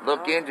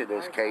 look into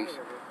this case,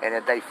 and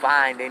if they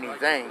find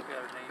anything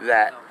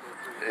that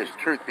is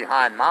truth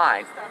behind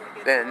mine,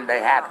 then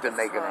they have to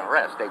make an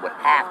arrest. They would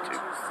have to.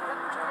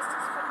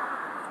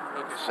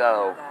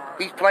 So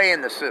he's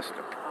playing the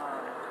system.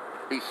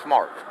 He's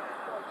smart.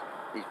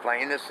 He's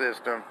playing the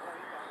system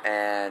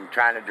and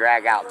trying to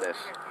drag out this.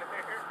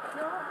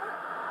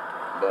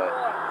 But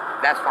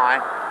that's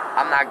fine.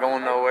 I'm not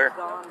going nowhere.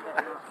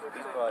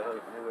 He's probably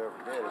hoping whoever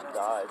did it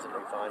dies and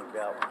they find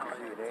out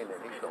DNA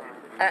and he's going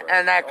to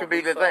And that could be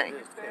the thing.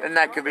 And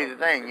that could be the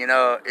thing. You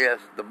know, if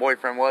the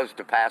boyfriend was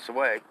to pass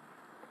away,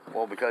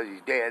 well, because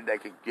he's dead, they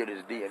could get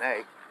his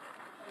DNA.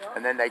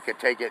 And then they could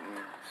take it and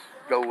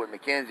go with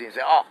Mackenzie and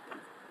say, oh,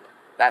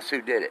 that's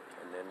who did it.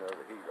 And then they're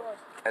the heroes.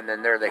 And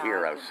then they're the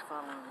heroes.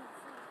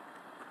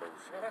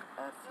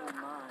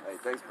 Hey,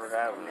 thanks for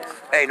having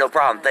us. Hey, no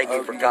problem. Thank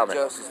you for coming.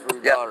 Justice for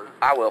your Yep, daughter.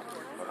 I will.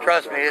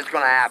 Trust me, it's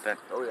going to happen.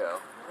 Oh, yeah.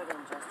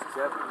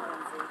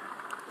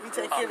 You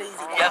take it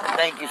easy. Yep,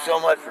 thank you so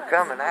much for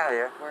coming out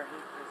here.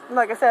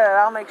 Like I said,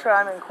 I'll make sure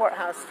I'm in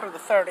courthouse for the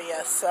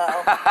 30th, so.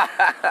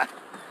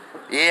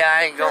 Yeah,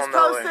 I ain't going Just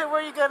post nowhere. it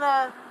where you're going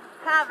to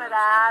have it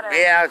at. Or...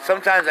 Yeah,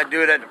 sometimes I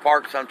do it at the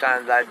park,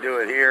 sometimes I do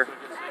it here.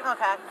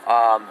 Okay.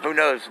 Who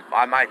knows?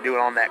 I might do it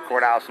on that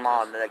courthouse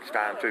lawn the next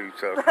time too.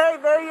 So Hey,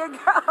 there you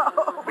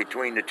go.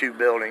 between the two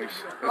buildings.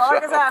 Well,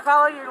 like I said, I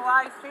follow your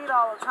live feed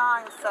all the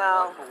time,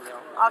 so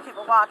I'll keep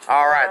a watch.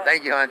 All right,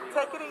 thank you, hon.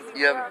 Take it easy.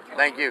 Yep,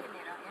 thank you.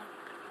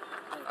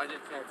 I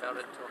didn't think about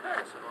it until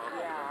now. So,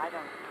 Yeah, I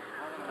don't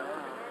know.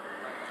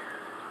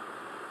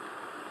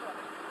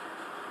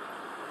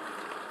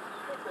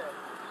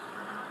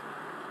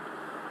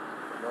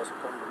 Must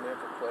pull them in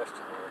for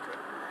questioning.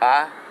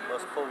 Huh?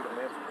 Must pull them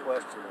in for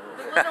questioning.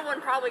 The little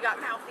one probably got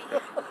mouthy.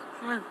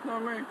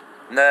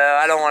 No,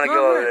 I don't want to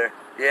go over there.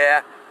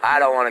 Yeah, I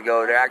don't want to go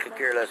over there. I could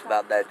care less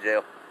about that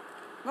jail.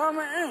 No,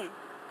 man.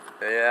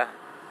 Yeah.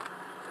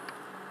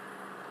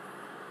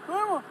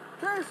 Mama,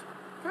 Chris.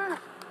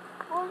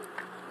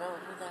 know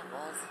who that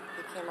was.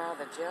 He came out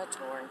of the jail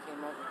tour and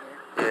came over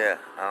here. Yeah,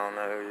 I don't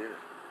know who he is.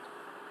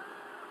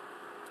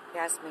 He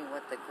asked me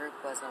what the group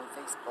was on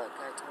Facebook.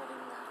 I told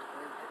him that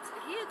group.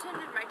 He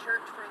attended my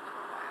church for a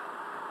little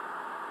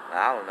while.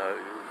 I don't know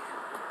who he is.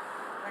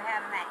 We're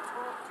having that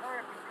tour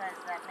because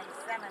May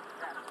 7th,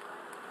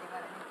 they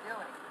want a new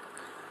building.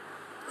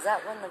 Is that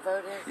when the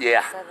vote is?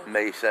 Yeah,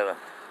 May 7th? May 7th.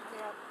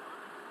 Yep.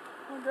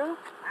 I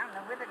don't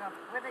know where they're gonna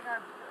put it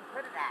at.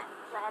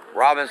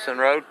 Robinson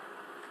Road.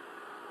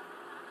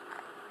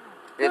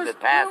 If it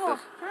passes.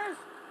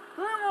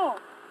 You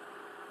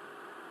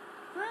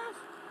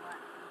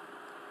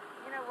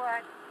know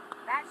what?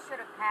 That should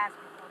have passed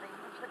before they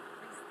even put the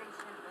police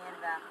station and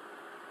the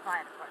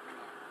fire department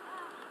in.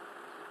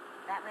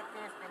 That right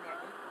there's been there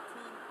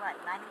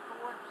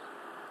 94?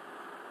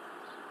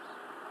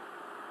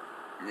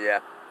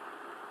 Yeah.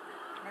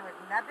 There was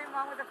nothing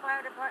wrong with the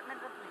fire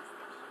department or police station.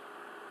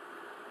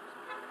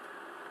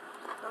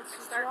 Let's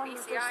start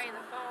BCI in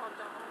the fall,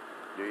 don't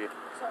we? Do you?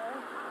 Sorry.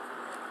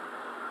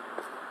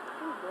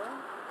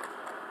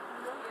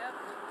 Yep.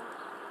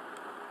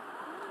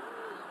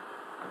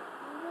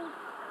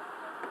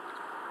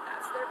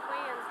 That's their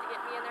plans to get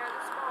me in there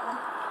this fall.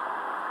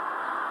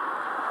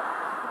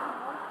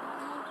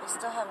 They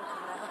still haven't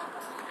come out.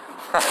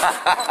 The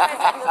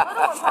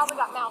little one probably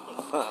got mouthy.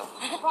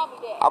 He probably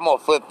did. I'm gonna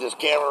flip this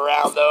camera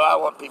around though. I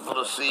want people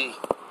to see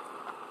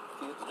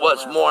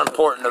what's more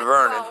important to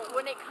Vernon. Well,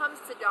 when it comes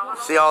to Donald,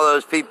 See all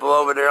those people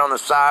over there on the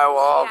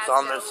sidewalks he has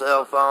on their no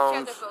cell filter. She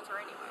has phones. no filter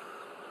anyway.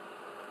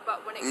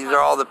 But when it These comes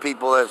are all the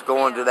people that's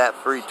going to that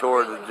free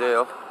tour of the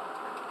jail.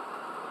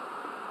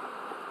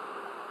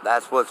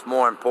 That's what's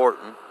more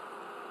important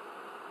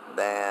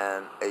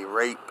than a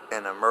rape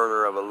and a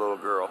murder of a little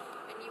girl.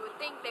 And you would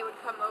think they would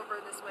come over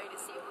this way to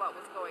see what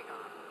was going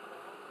on.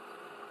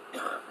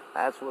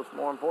 That's what's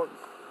more important.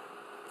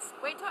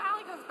 Wait till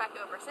Allie goes back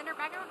over. Send her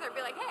back over there and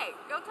be like, hey,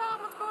 go tell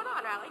them what's going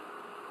on, Allie.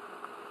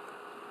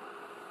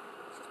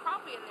 She's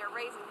probably in there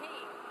raising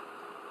pain.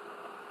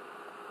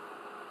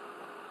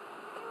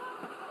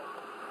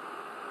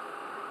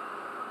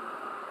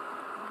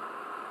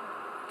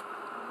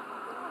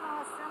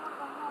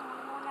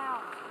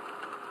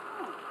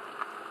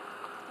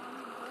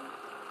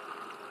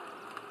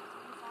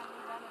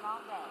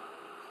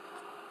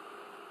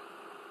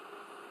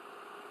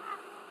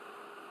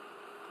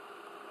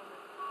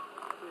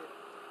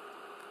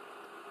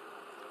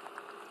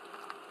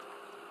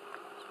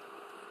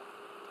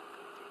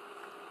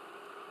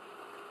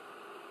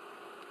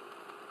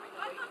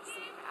 See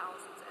if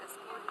Allison's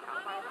escorted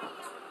out by the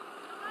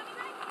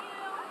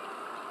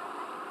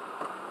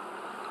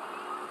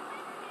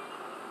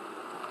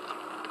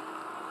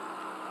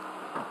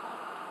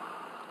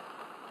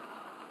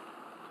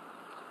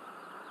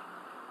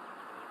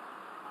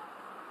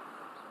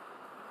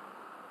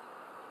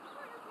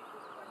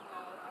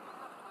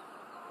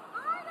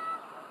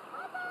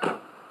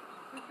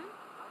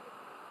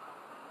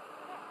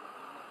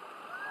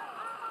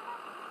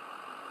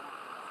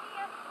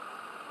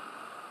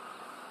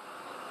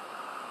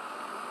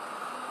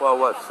Well,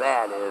 what's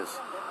sad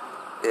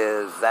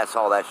is that's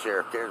all that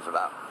sheriff cares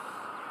about.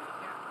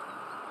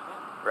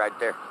 Right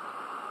there.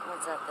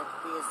 What's that?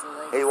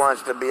 He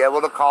wants to be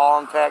able to call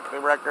and text the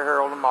Record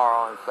Herald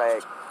tomorrow and say,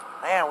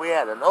 man, we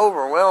had an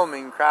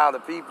overwhelming crowd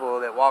of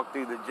people that walked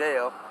through the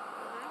jail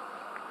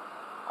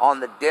on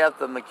the death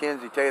of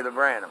Mackenzie Taylor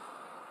Branham.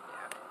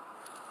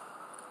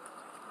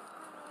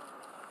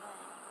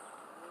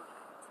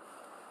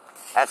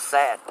 That's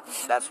sad.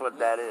 That's what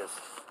that is.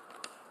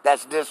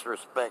 That's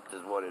disrespect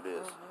is what it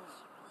is.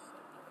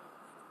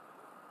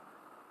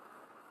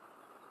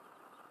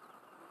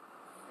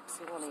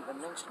 He won't even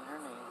mention her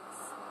name.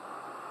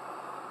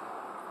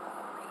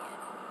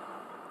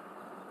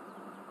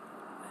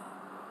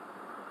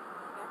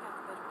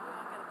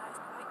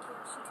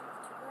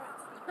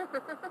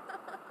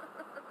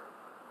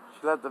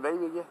 She left the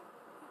baby again?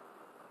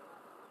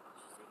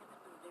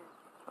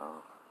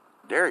 Oh.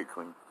 Dairy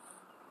Queen.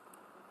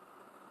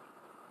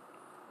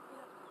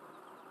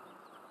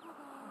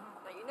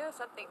 Now, you know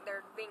something,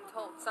 they're being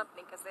told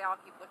something because they all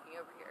keep looking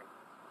over here.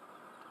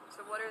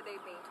 So what are they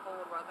being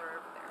told while they're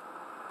over there?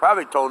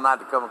 Probably told not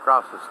to come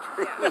across the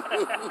street. Yeah,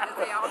 because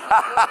they all keep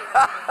looking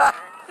over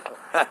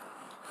there.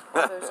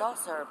 Well, there's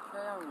also a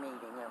prayer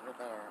meeting over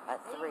there at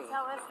 3. They didn't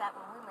tell us that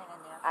when we went in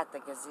there. At the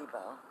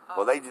gazebo.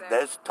 Well,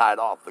 that's tied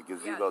off the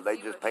gazebo. They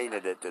just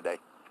painted it today.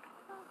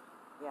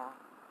 Yeah.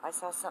 I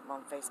saw something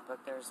on Facebook.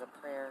 There's a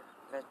prayer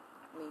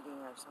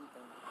meeting or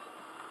something.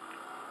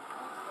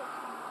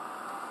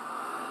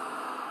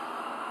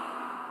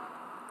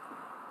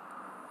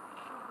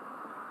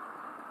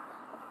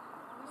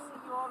 We'll see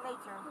you all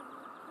later.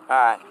 All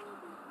right.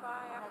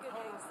 Bye, have a good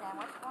day. Sam,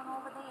 what's going on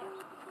over there?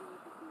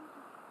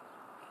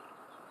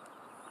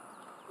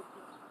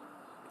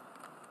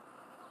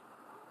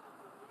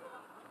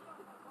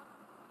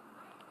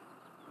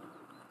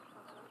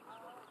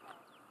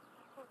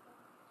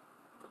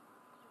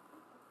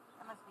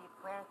 That must be a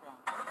prayer thing.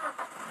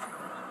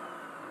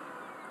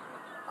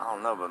 I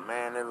don't know, but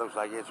man, it looks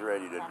like it's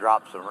ready to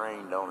drop some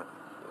rain, don't it?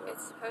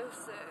 It's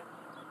supposed to,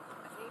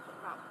 I think,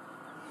 about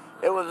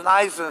It was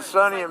nice and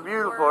sunny and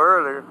beautiful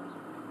earlier.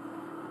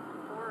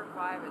 4 or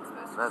 5 it's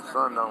supposed to That start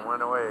sun done raining.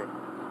 went away.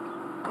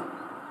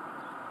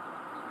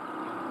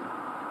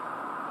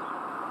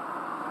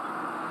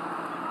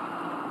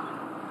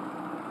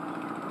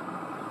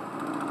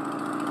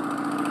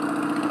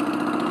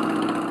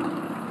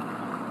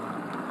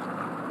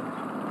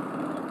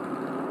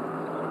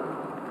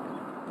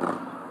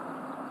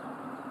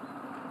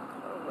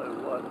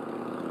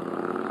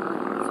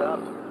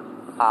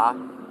 Huh?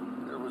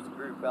 There was a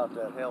group out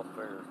that health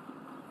fair.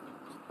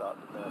 It's about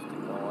domestic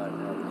and all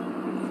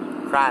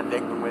that. Crime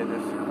victim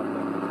witness.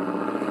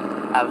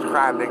 I was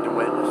crime victim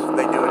witness.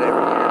 They do it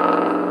every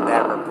year. They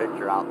have her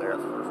picture out there.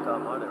 That's the first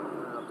time I'd ever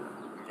been out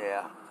there.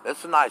 Yeah,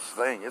 it's a nice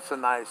thing. It's a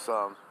nice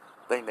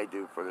thing they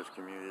do for this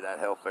community, that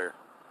health fair.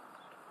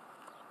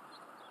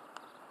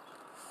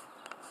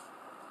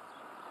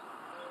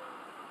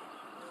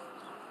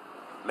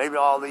 Maybe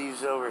all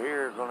these over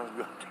here are going to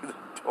go to the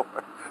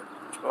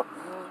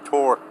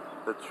tour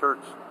the church.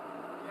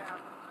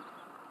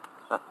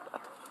 I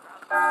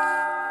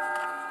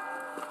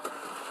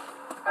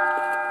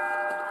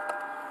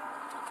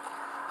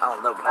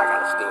don't know, but I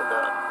gotta stand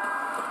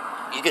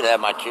up. You can have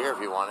my chair if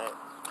you want it.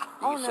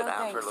 You can sit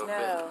down for a little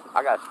bit.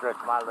 I gotta stretch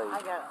my legs.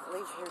 I got to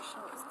leave here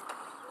short.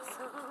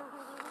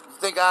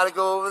 Think I ought to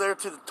go over there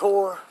to the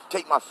tour,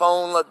 take my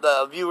phone, let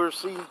the viewers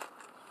see?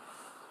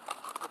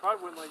 I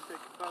probably wouldn't like to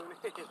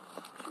take the phone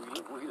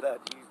in. We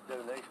allowed to use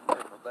donation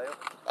money for bail.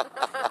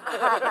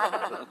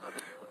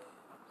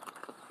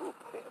 We'll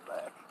pay it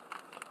back.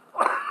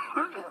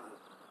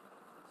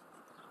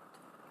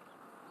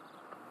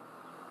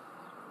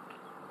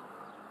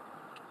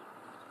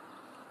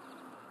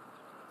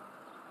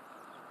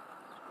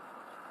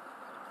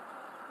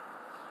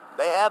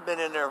 They have been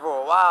in there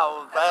for a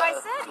while. That's what I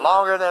said.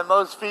 Longer than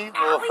most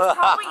people. Allie's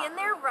probably in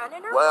there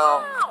running her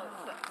Well, mouth.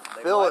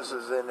 Phyllis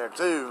is in there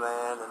too,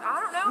 man. And I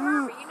don't know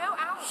her, but you know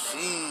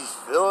Alice.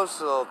 Phyllis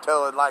will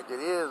tell it like it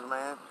is,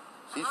 man.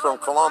 She's from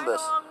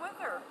Columbus. Right along with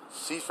her.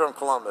 She's from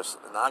Columbus,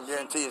 and I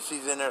guarantee you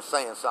she's in there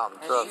saying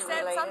something. She Trust me.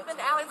 said something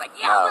to Allie's like,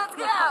 yeah, No. let's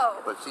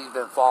go. But she's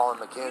been following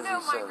Mackenzie You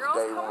know my since girls,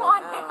 day come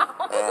one. on now.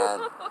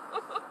 And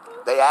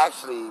they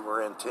actually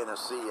were in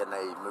Tennessee, and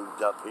they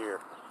moved up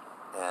here.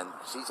 And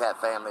she's had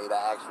family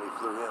that actually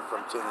flew in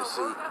from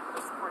Tennessee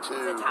to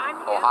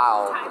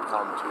Ohio to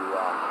come to.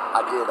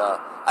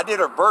 I did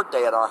her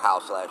birthday at our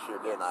house last year,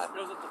 didn't I?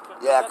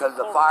 Yeah, because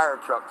the fire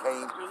truck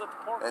came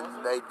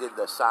and they did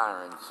the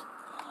sirens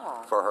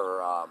for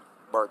her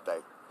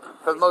birthday.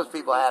 Because most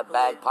people have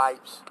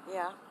bagpipes.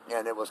 Yeah.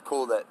 And it was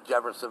cool that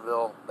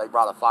Jeffersonville, they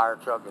brought a fire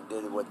truck and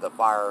did it with the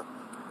fire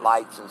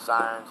lights and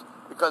sirens.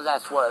 Because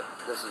that's what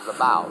this is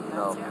about, you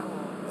know.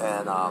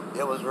 And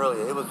it was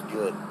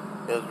good.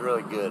 It was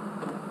really good.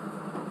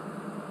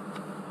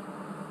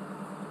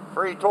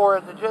 Free tour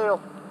at the jail.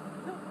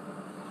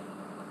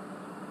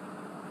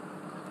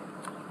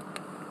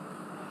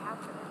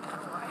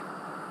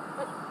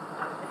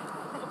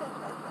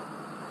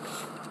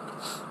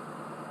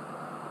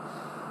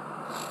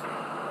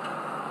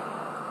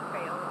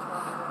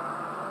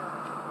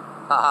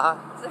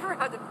 Has ever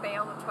had to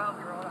bail a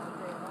 12-year-old out of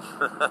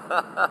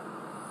jail?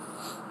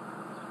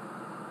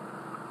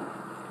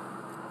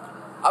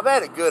 I've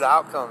had a good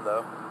outcome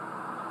though.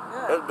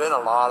 There's been a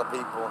lot of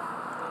people.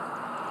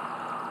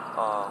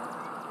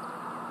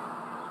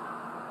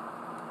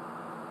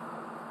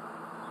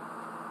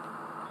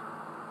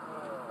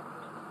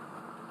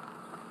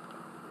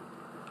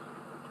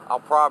 I'll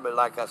probably,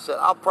 like I said,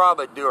 I'll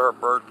probably do her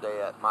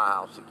birthday at my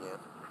house again.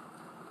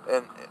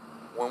 And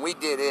when we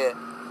did it,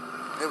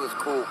 it was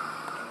cool.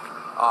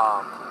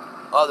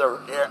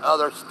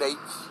 Other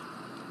states,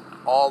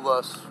 all of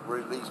us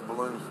released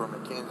balloons for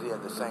Mackenzie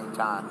at the same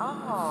time.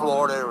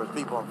 Florida, there was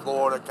people in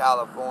Florida,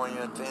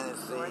 California,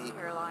 Tennessee, North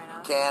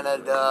Carolina.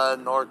 Canada,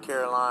 North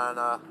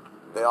Carolina.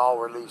 They all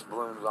released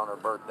balloons on her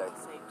birthday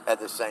at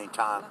the same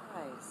time.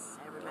 Nice.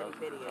 Everybody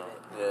videoed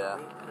it. Yeah.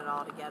 We put it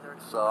all together.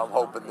 So I'm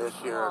hoping this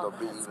year it'll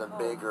be even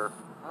bigger.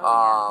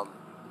 Oh,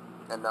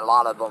 And a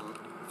lot of them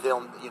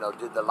filmed,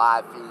 did the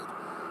live feed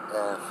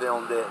and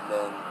filmed it and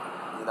then,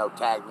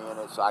 tagged me in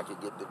it so I could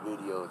get the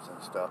videos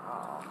and stuff.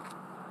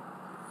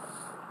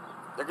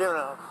 They're giving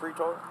a free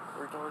tour?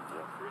 Free tour?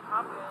 Yeah.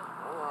 I'm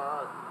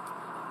good.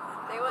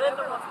 They would have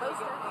to post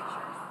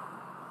pictures.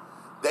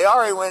 They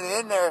already went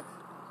in there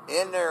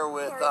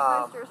with,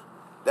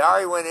 they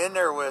already went in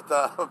there with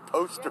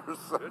posters.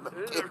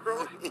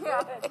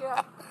 Yeah.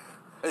 Yeah.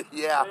 They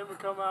haven't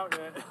come out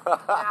yet.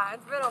 Yeah,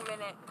 it's been a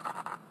minute.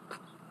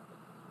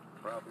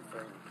 Probably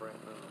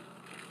fingerprint them.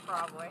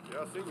 Probably.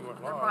 Yeah, I seen you went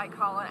They're live. probably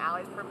calling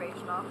Allie's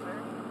probation officer.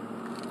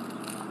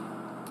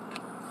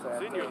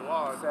 Seen you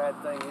live. Sad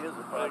thing is,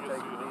 if I take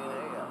your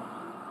DNA out.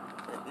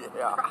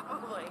 Yeah.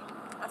 Probably.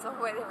 That's the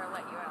only way they ever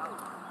let you out.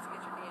 Is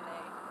get your DNA.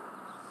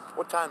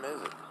 What time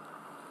is it?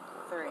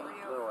 3.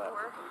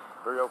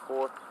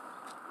 3:04?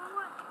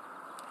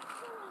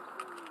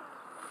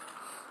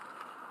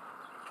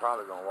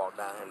 Probably gonna walk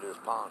down here to this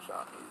pawn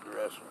shop and use the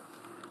restroom.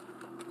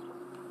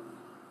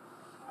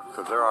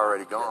 Because they're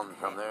already gone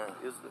from there.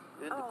 Is the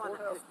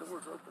courthouse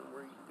doors open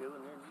where you can go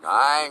in there? And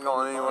I ain't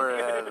going anywhere.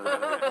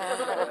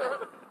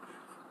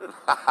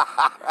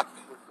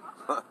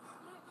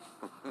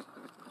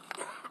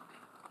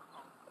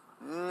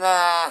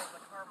 Nah.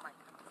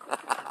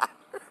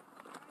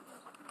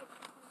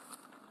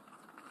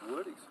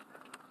 Woody's.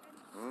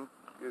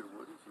 Good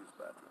Woody's use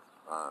bathroom.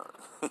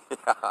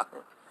 Yeah.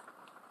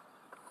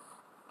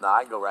 No, I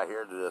can go right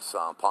here to this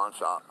pawn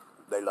shop.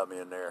 They let me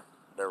in there.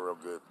 They're real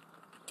good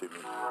to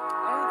me. I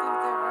don't think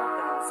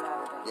they're open.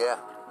 Saturday. Yeah,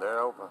 they're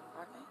open.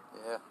 Aren't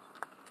they? Yeah.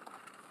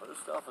 Well, this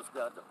stuff has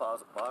got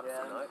deposit box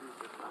tonight.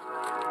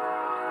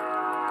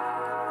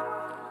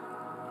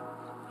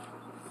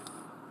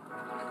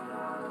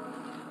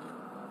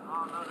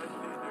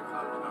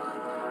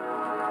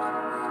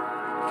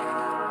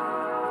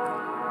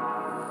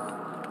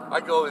 I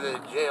go over to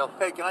the jail.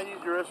 Hey, can I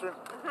use your restroom?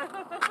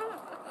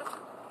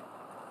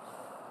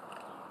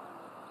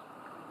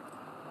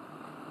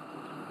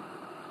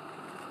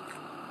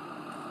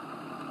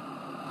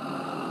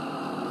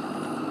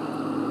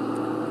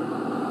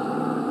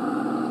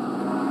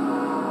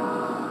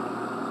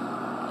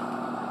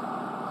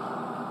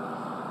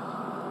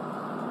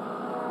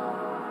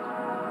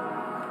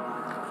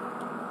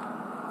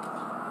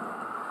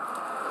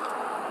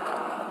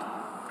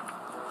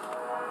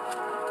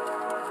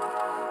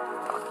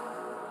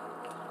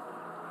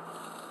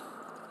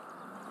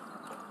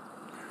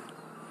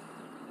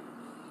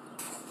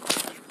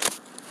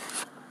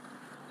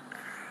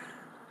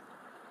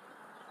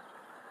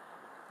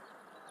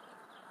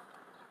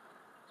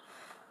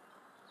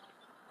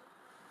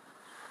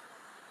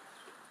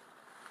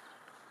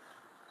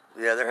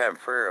 Yeah, they're having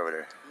prayer over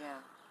there. Yeah.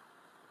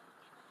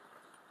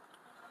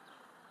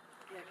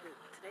 Yeah, 'cause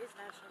today's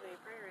National Day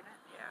of Prayer, isn't it?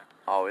 Yeah.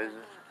 Oh, is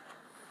it?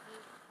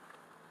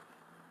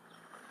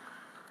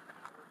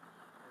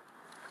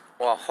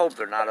 Well, I hope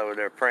they're not over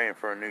there praying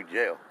for a new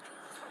jail.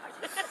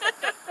 That's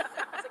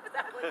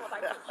exactly what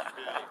I was.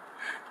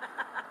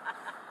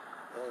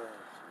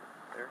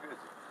 There is a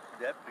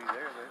deputy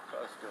there. They're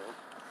probably still.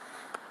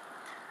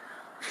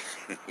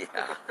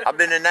 Yeah, I've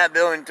been in that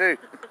building too.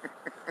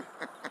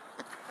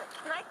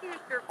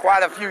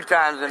 Quite a few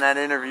times in that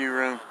interview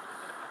room.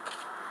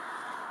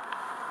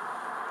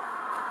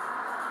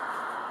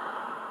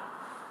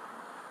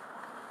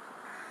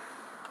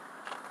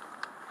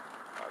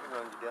 I can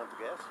run you down the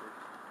gas station.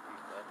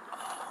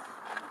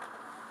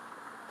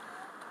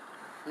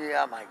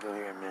 Yeah, I might go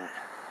here in a minute.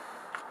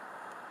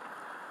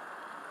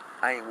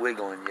 I ain't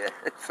wiggling yet,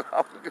 so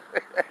I'm good.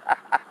 I'll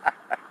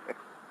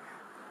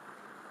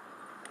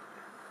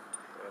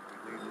be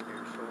leaving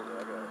here shortly. I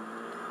gotta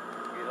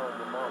get home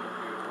to mom and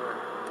do work.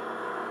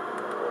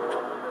 I'm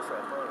gonna miss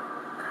that money.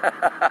 I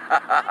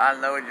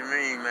know what you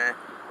mean, man.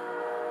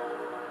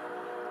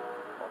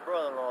 My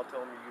brother-in-law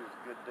told me you was a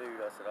good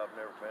dude. I said I've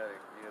never met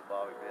him. You know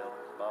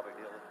Bobby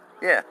Dillon.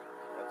 Yeah, That's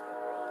my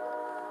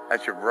brother.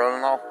 that's your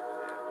brother-in-law?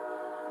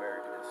 Yeah.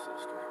 Married to his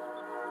sister.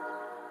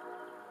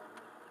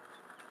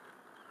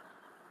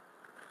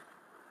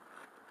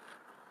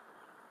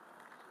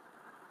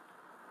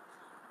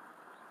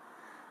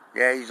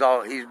 Yeah, he's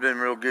been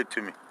real good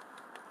to me.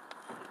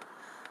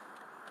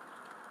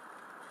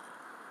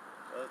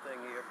 The other thing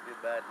he ever did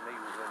bad to me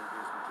was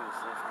introduce me to his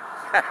sister.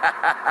 We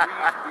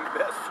used to be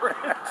best friends.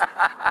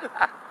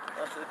 I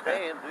said,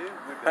 damn, dude,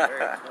 we've been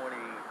married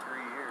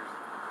 23 years.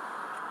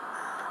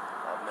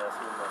 I messed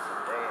with him. I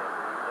said, damn,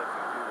 dude, what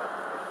you do with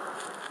me?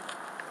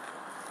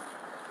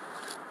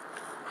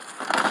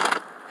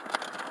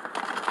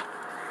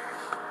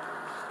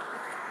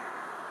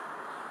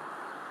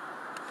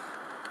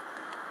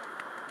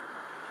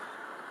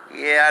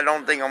 Yeah, I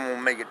don't think I'm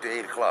gonna make it to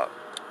 8 o'clock.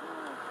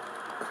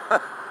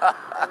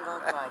 Doesn't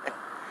look like it.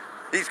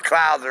 These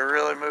clouds are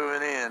really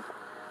moving in.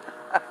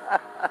 Yeah,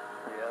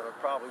 they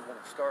probably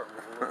won't start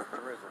with a little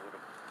drizzle with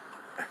them.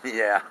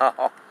 Yeah.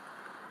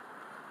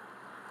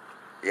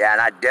 Yeah,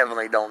 and I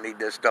definitely don't need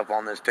this stuff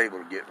on this table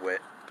to get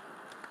wet.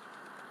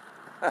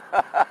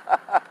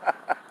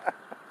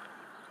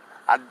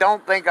 I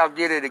don't think I'll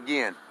get it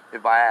again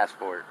if I ask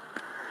for it.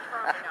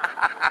 Probably not.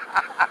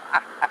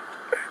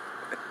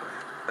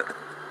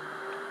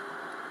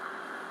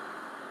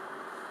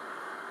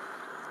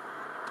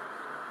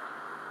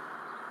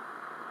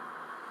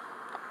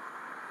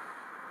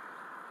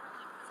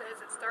 Says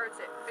it starts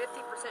at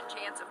 50%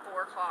 chance at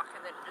 4 o'clock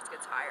and then it just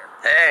gets higher.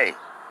 Hey.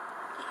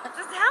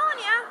 Just telling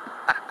ya.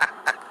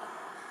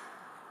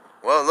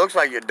 Well, it looks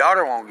like your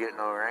daughter won't get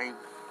no rain.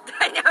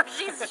 I know,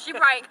 she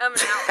probably ain't coming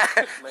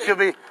out. she'll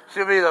be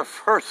the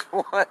first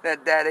one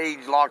at that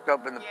age locked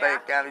up in the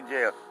Fayette County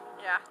Jail.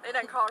 Yeah, they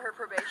done called her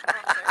probation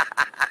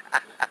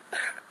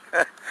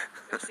officer.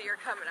 You'll see her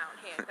coming out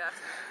in handcuffs.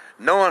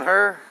 Knowing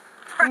her,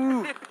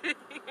 Come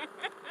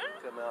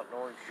out in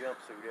orange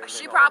jumpsuit.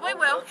 She probably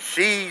will.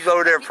 she's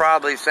over there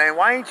probably saying,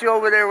 "Why ain't you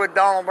over there with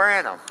Donald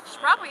Branham?" She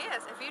probably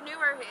is. If you knew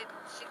her,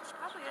 she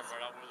probably is.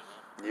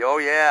 Oh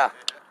yeah,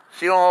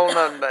 she don't hold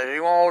nothing back. She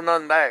won't hold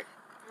nothing back.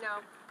 No.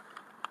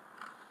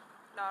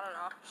 Not at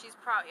all. She's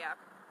probably, yeah.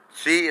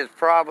 She is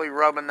probably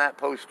rubbing that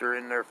poster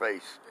in their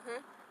face.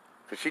 Mm-hmm.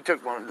 Cause she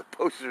took one of the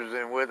posters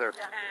in with her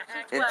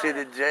Yeah. into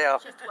the jail.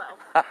 She's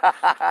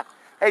 12.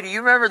 Hey, do you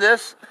remember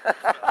this? Yeah,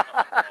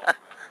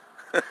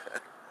 the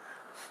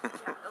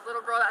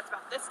little girl that's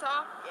about this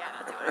tall? Yeah,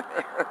 that's what I'm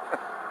there.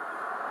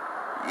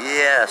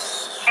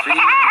 Yes.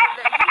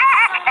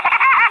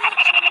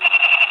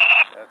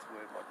 That's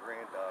with my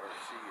granddaughter.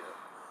 She,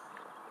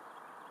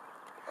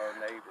 our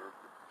neighbor,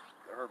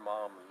 her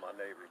mom and my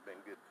neighbor have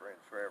been good friends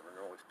forever, and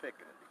they're always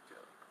picking at each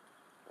other.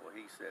 Well,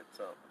 he said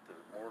something to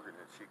Morgan,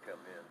 and she come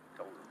in and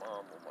told her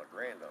mom, well, my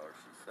granddaughter,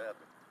 she's 7.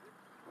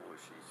 Boy,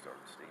 she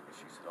started steaming.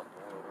 She said, I'm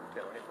going over and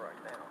telling him right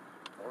now.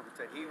 Morgan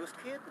said, he was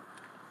kidding.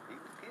 He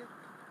was kidding.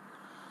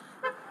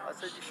 I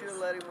said, you should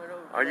have let him went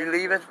over. Are you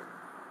leaving?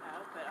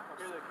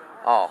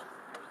 Oh.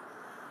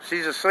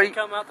 She's asleep?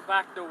 Come out the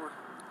back door.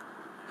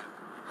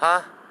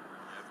 Huh?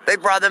 They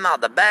brought them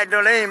out the back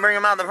door. They didn't bring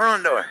them out the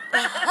front door.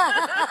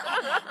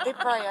 They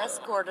probably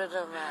escorted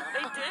him out.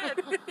 They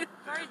did.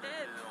 Probably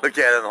did. Look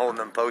at them holding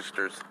them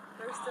posters.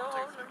 They're still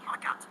holding them.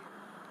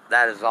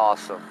 That is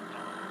awesome.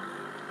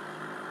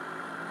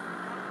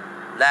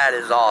 That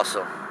is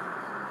awesome.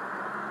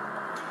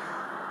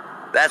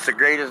 That's the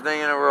greatest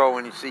thing in the world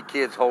when you see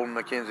kids holding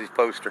Mackenzie's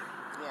poster.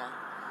 Yeah.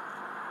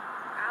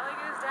 Allie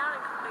goes down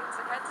and completes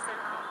the headstand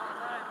all the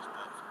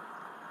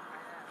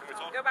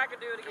time. Go back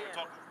and do it again.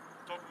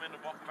 Talk them into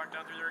walking back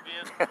down through there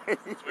again, so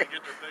we can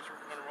get their picture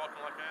when they're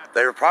walking like that.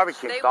 They were probably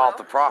kicked off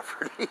the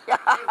property.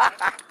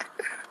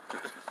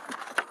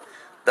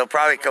 They'll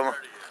probably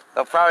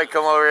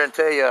come over and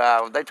tell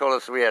you. They told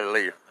us we had to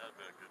leave.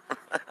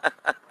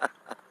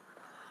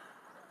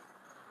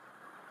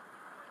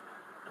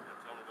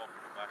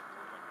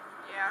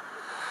 Yeah.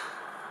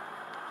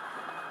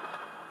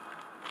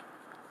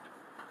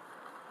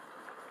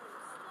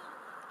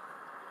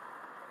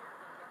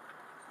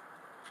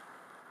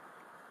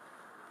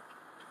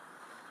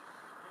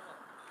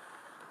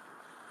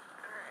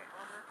 Alright,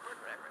 well, record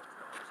whatever it's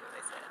going to, see what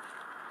they said.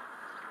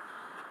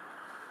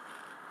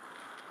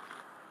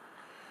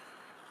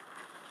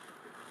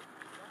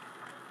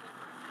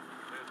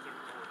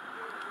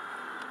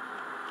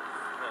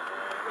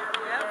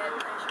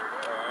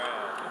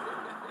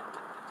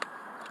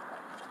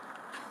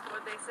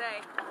 What'd they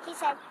say?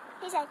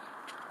 He said,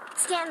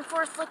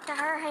 Stanforth looked at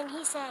her and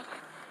he said,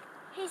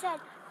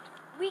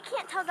 we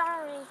can't tell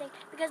Donald anything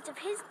because of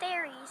his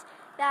theories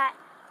that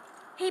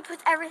he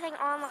puts everything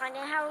online,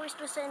 and how are we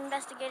supposed to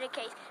investigate a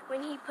case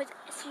when he puts...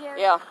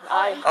 Yeah,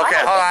 Okay,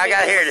 hold on, I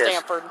gotta hear this.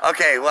 Stanford.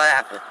 Okay, what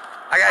happened?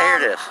 I gotta hear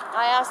this.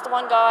 I asked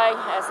one guy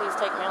as he's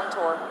taking me on the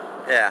tour,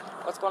 Yeah,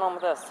 what's going on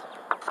with this?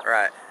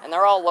 right. And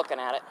they're all looking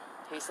at it.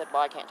 He said,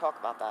 well, I can't talk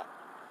about that.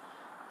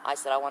 I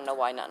said, I want to know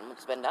why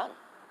nothing's been done.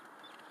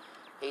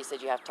 He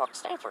said, you have to talk to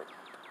Stanford.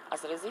 I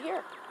said, is he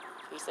here?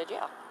 He said,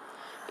 yeah.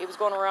 He was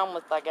going around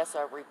with, I guess,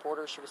 a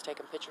reporter. She was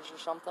taking pictures or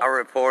something. A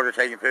reporter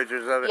taking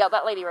pictures of it? Yeah,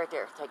 that lady right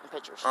there taking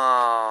pictures.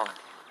 Oh.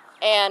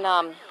 And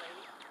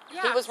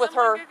Yeah, he was with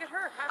her someone go get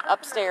her. Have her come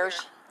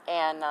upstairs, over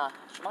and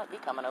she might be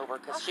coming over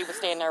because she was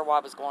standing there while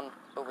I was going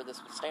over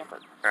this with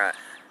Stanford. Right.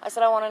 I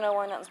said, I want to know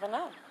why nothing's been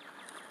done.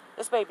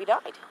 This baby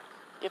died.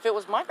 If it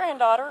was my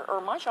granddaughter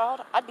or my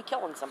child, I'd be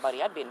killing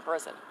somebody. I'd be in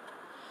prison.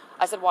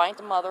 I said, why ain't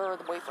the mother or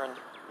the boyfriend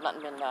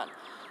nothing been done?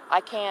 I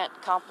can't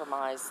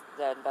compromise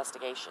the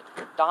investigation.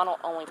 Donald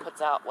only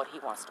puts out what he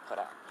wants to put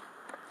out.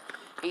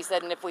 He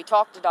said, and if we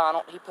talk to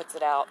Donald, he puts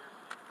it out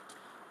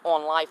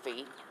on live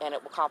feed, and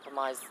it will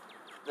compromise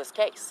this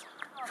case.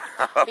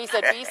 Okay. He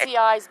said,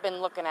 BCI's been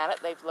looking at it.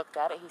 They've looked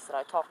at it. He said,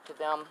 I talked to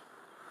them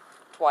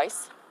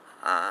twice.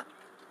 Uh-huh.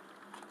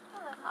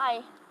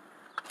 Hi.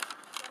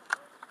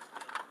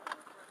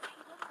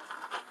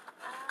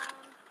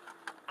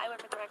 I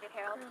work with the Record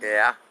Herald.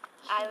 Yeah.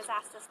 I was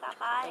asked to stop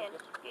by and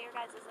get your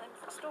guys'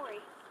 story.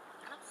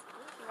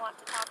 If you want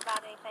to talk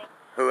about anything.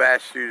 Who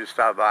asked you to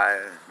stop by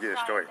and get a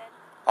Brian story? did.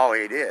 Oh,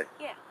 he did?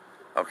 Yeah,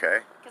 Okay.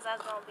 because I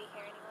was going to be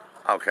here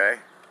anyway. Okay.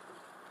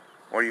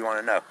 What do you want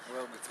to know?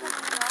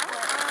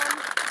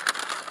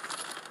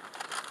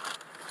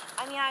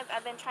 I mean,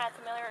 I've been trying to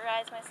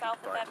familiarize myself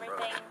with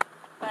everything,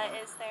 but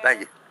is there...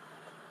 Thank you.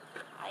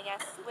 I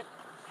guess,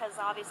 because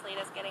obviously it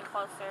is getting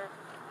closer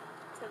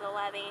to the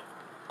levee.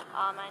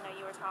 I know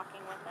you were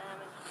talking with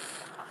them and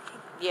talking.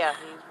 Yeah,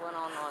 he went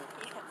on.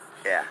 Yes.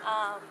 Yeah.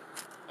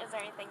 Is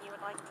there anything you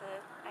would like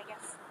to, I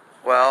guess,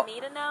 Well, me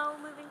to know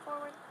moving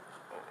forward?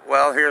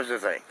 well, here's the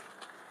thing.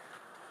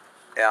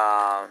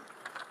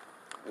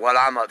 What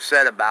I'm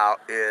upset about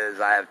is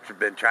I have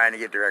been trying to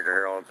get the Record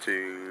Herald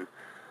to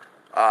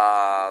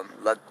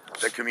let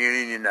the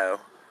community know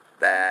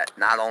that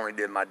not only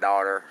did my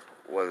daughter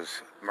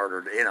was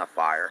murdered in a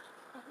fire,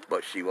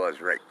 but she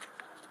was raped.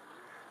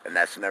 And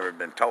that's never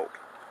been told,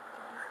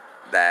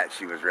 that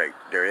she was raped.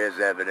 There is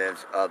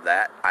evidence of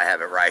that. I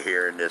have it right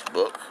here in this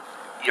book.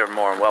 You're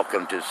more than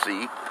welcome to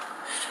see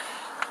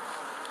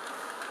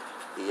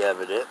the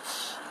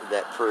evidence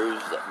that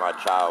proves that my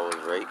child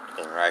was raped,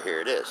 and right here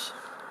it is.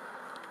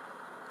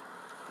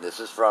 This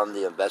is from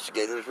the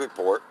investigator's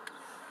report,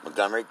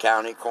 Montgomery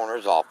County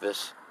Coroner's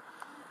Office.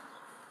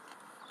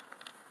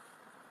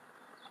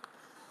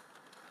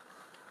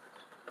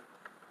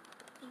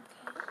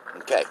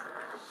 Okay.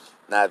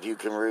 Now, if you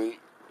can read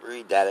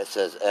that, it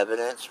says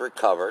evidence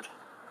recovered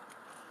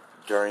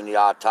during the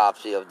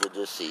autopsy of the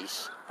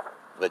deceased.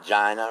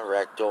 Vagina,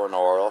 rectal, and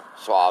oral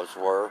swabs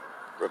were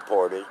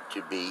reported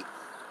to be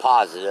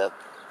positive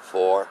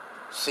for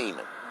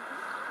semen.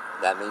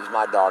 That means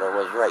my daughter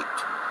was raped.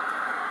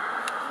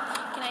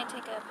 Can I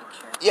take a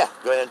picture? Yeah,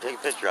 go ahead and take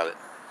a picture of it.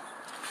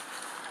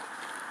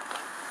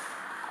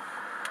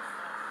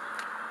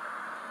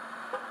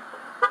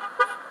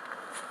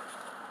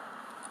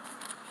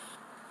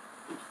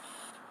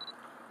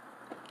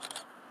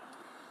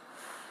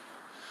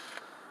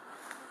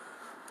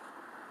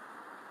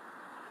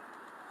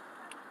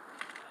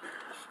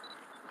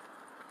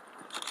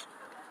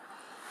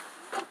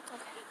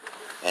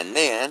 And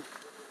then,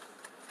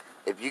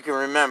 if you can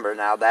remember,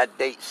 now that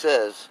date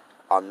says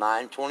on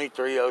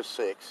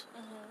 9/23/06,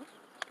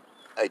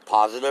 a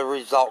positive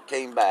result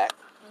came back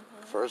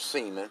for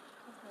semen,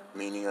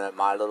 meaning that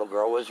my little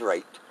girl was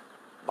raped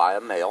by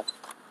a male.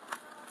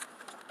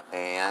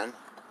 And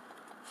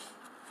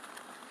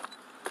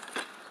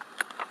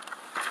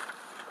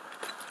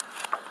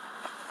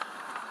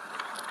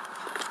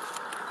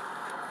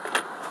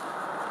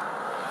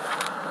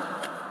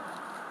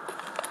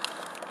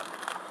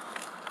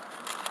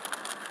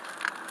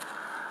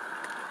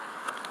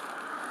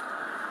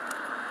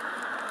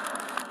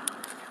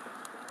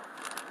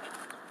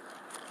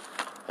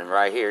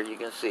right here you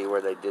can see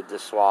where they did the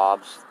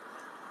swabs,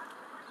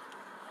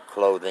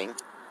 clothing.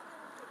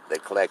 They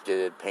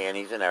collected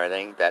panties and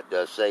everything. That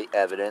does say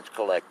evidence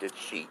collected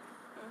sheet.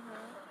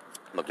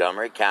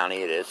 Montgomery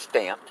County, it is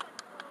stamped.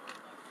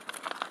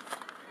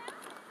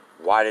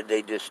 Why did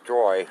they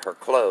destroy her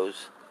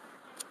clothes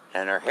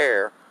and her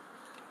hair?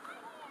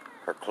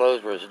 Her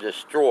clothes was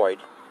destroyed.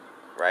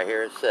 Right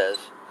here it says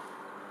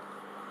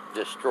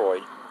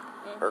destroyed.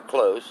 Her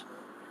clothes,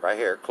 right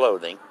here,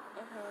 clothing.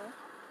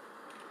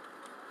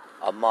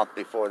 A month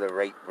before the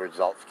rape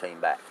results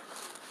came back.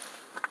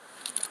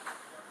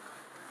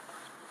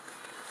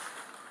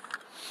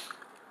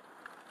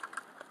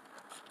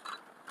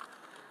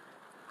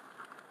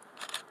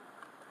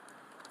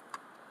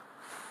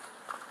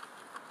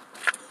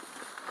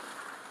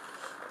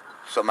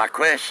 So my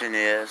question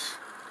is,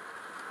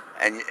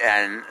 and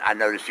I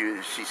noticed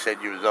she said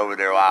you was over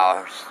there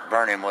while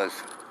Vernon was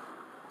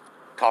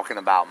talking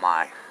about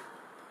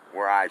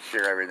where I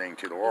share everything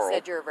to the world. You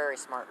said you're a very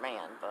smart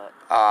man, but...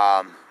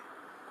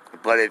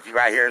 But if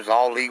right here is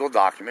all legal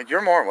documents,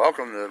 you're more than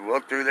welcome to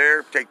look through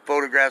there, take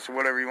photographs of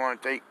whatever you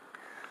want to take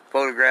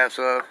photographs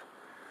of.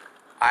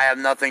 I have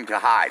nothing to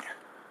hide.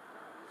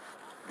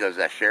 Does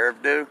that sheriff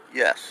do?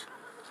 Yes.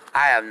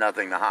 I have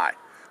nothing to hide.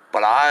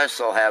 But I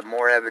also have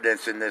more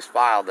evidence in this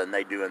file than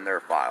they do in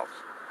their files.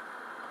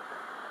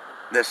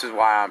 This is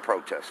why I'm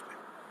protesting.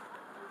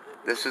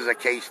 This is a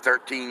case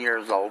 13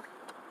 years old.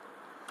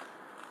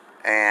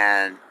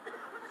 And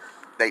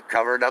they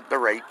covered up the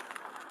rape.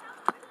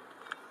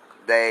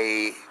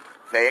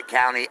 Fayette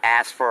County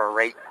asked for a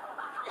rape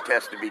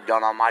test to be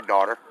done on my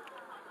daughter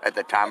at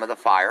the time of the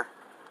fire.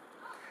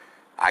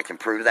 I can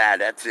prove that.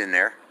 That's in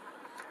there.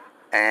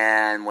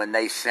 And when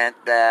they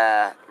sent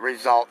the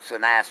results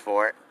and asked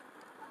for it,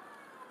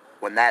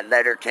 when that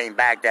letter came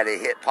back that it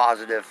hit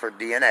positive for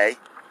DNA,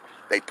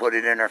 they put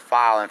it in their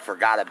file and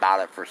forgot about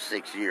it for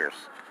 6 years.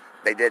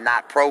 They did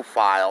not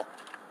profile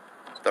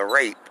the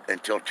rape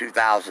until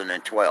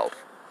 2012.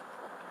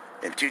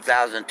 In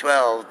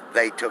 2012,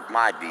 they took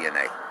my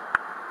DNA.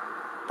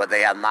 But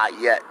they have not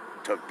yet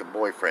took the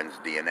boyfriend's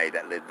DNA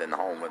that lived in the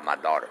home with my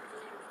daughter.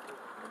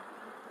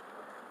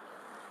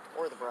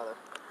 Or the brother.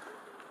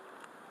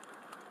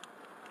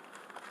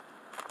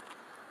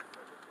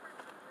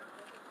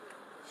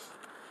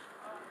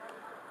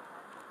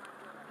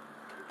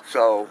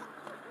 So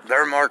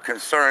they're more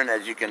concerned,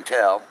 as you can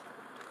tell,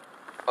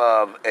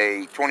 of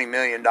a $20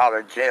 million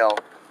jail,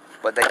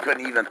 but they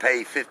couldn't even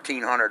pay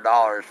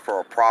 $1,500 for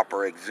a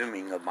proper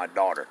exhuming of my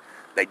daughter.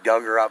 They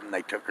dug her up and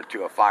they took her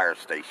to a fire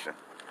station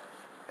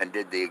and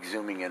did the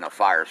exhuming in a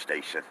fire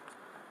station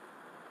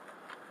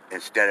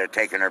instead of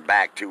taking her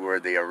back to where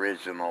the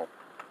original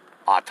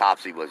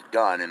autopsy was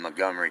done in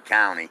Montgomery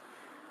County.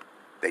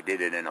 They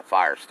did it in a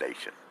fire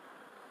station.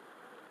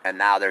 And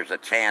now there's a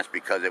chance,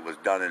 because it was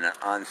done in an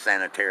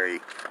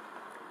unsanitary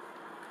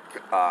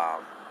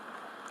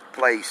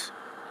place,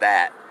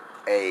 that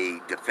a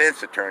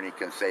defense attorney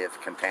can say it's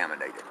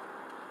contaminated.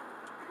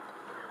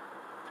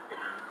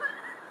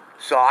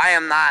 So I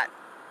am not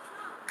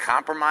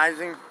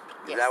compromising.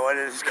 Is that what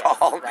it is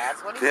called?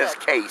 That's what he this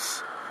said.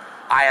 Case.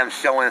 I am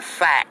showing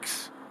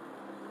facts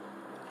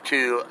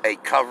to a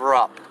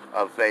cover-up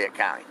of Fayette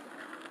County.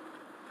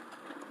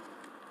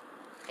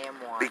 And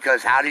why?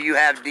 Because how do you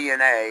have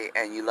DNA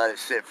and you let it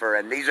sit for,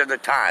 and these are the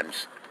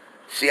times.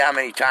 See how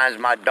many times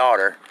my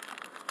daughter,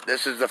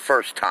 this is the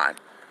first time,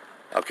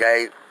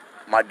 okay?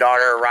 My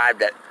daughter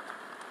arrived at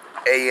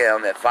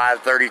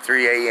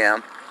 5:33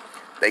 a.m.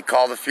 They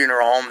called the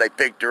funeral home. They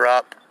picked her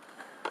up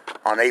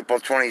on April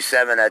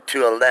 27 at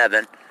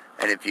 2:11.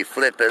 And if you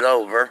flip it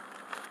over,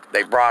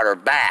 they brought her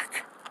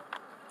back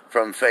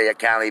from Fayette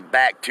County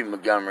back to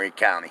Montgomery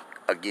County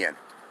again.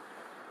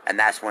 And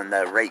that's when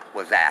the rape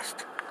was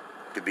asked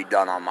to be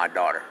done on my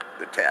daughter,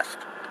 the test.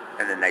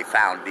 And then they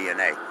found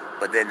DNA.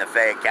 But then the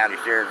Fayette County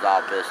Sheriff's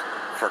Office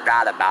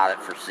forgot about it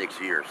for 6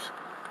 years.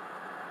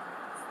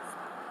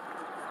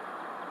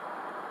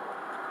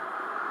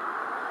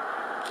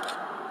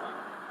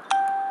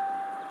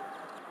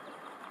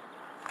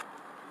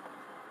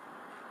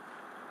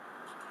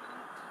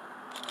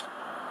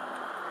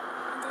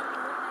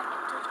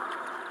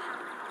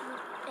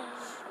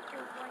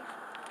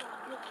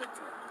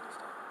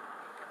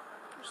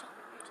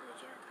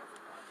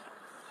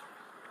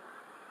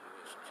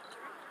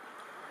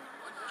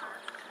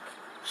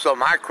 So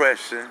my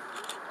question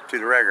to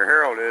the Record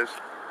Herald is,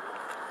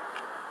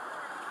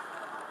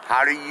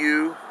 how do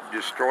you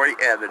destroy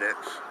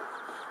evidence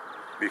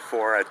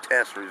before a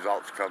test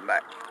results come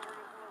back.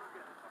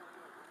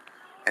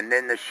 And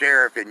then the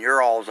sheriff in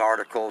your all's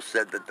article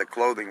said that the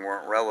clothing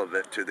weren't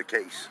relevant to the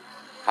case.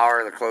 How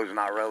are the clothes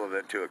not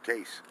relevant to a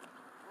case?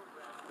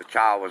 The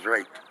child was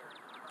raped.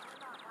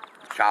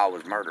 The child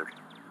was murdered.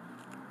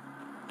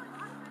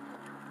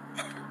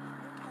 I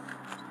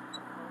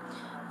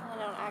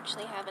don't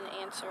actually have an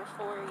answer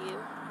for you,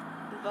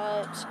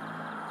 but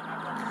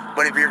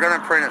if you're going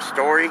to print a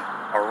story,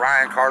 or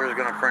Ryan Carter's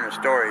going to print a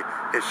story,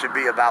 it should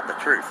be about the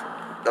truth.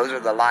 Those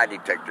are the lie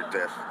detector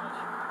tests.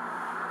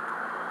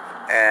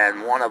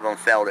 And one of them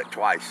failed it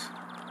twice.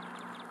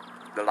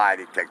 The lie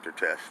detector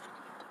test.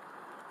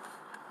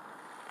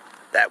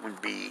 That would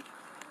be...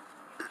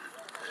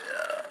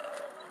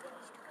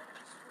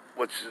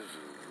 what's his...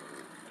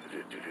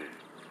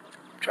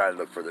 trying to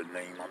look for the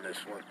name on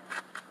this one.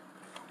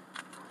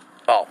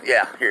 Oh,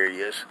 yeah, here he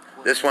is.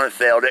 This one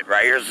failed it.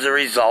 Right here's the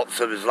results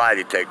of his lie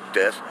detector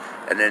test.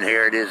 And then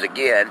here it is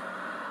again,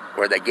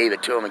 where they gave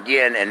it to him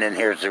again, and then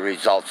here's the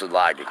results of the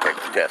lie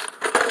detector test.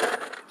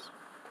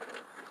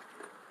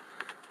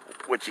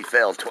 Which he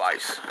failed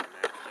twice.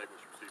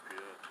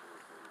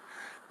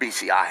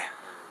 BCI.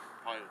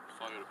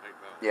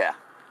 Yeah.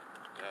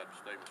 Had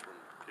statements from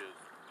kids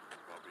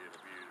about being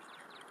abused.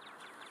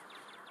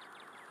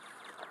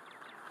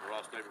 Her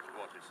last statement was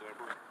what,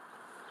 December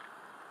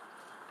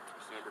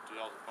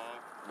 2005?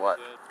 What?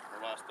 Her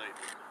last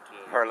statement.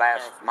 Her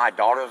last, my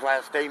daughter's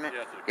last statement?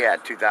 Yeah,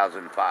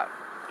 2005,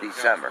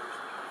 December.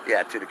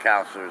 Yeah, to the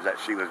counselors that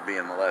she was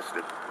being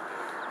molested.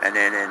 And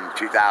then in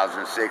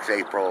 2006,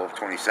 April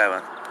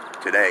 27th,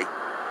 today,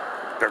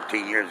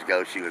 13 years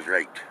ago, she was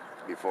raped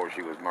before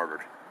she was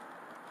murdered.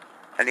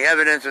 And the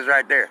evidence is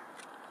right there.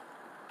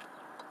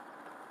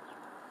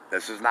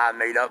 This is not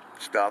made up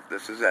stuff.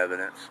 This is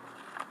evidence.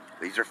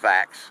 These are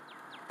facts.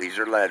 These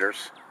are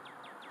letters.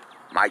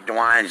 Mike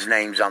DeWine's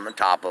name's on the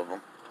top of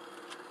them.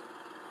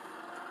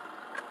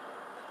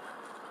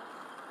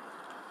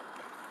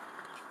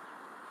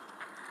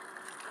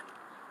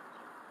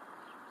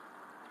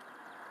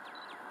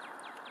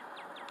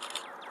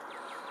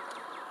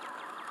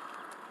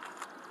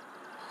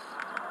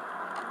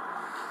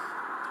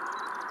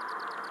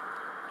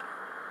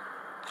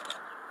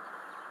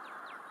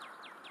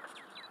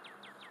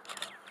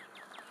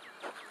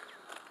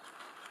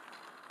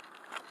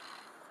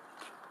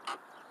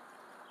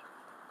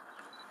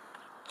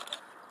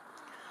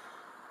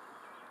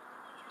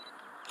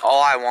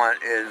 All I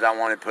want is I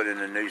want to put in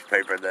the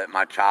newspaper that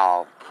my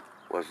child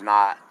was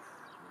not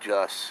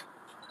just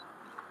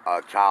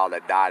a child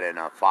that died in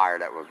a fire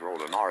that was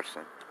rolled in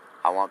arson.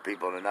 I want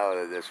people to know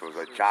that this was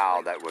a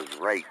child that was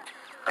raped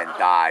and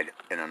died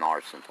in an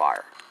arson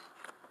fire.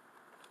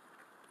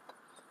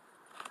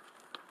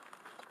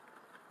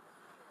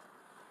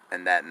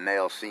 And that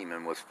male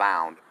semen was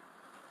found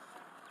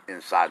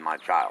inside my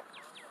child.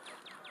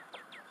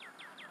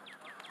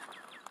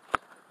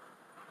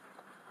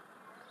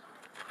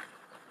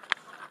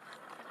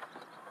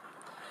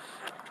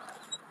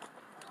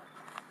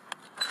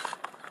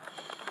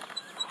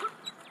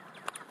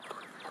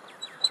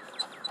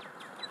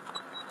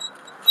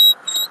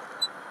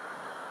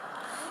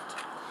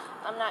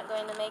 I'm not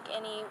going to make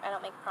I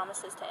don't make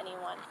promises to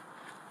anyone,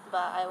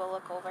 but I will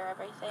look over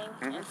everything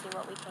and see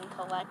what we can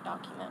collect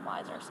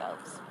document-wise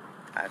ourselves.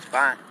 That's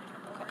fine.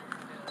 Okay.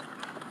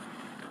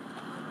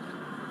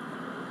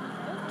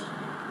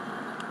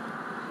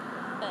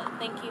 But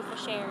thank you for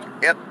sharing.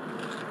 Yep.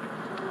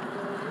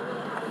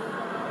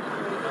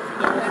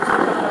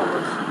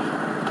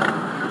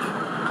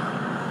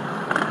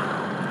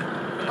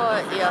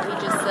 But yeah, he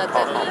just said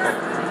that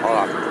he's... Hold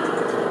on.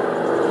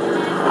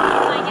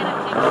 Can I get a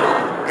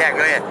picture? Yeah,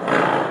 go ahead.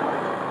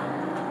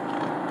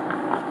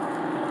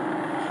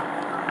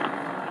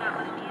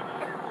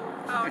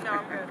 Oh, no,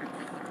 I'm good.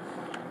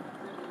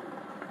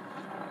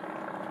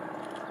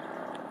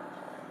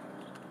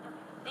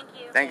 Thank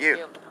you. Thank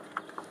you.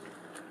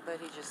 But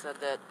he just said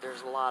that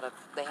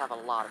they have a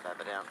lot of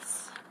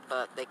evidence,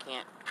 but they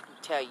can't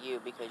tell you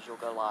because you'll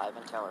go live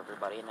and tell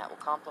everybody, and that will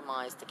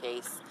compromise the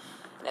case.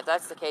 And if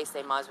that's the case,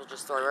 they might as well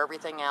just throw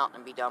everything out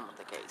and be done with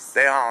the case.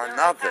 They don't have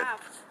nothing.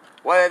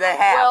 What do they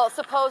have? Well,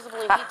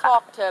 supposedly he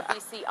talked to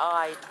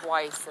BCI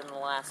twice in the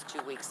last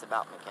 2 weeks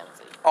about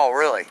Mackenzie. Oh,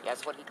 really?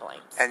 That's what he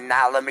claims. And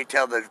now let me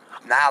tell the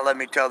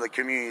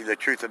community the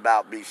truth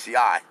about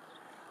BCI.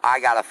 I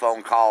got a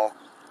phone call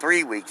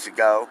 3 weeks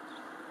ago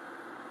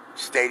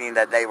stating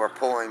that they were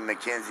pulling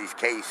Mackenzie's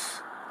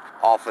case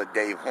off of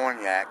Dave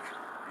Hornyak's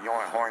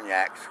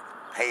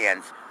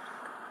hands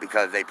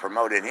because they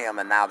promoted him,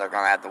 and now they're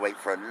going to have to wait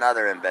for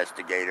another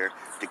investigator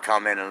to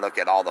come in and look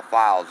at all the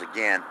files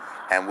again,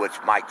 and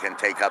which might can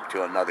take up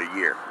to another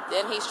year.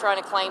 Then he's trying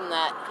to claim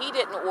that he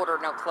didn't order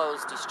no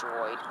clothes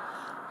destroyed.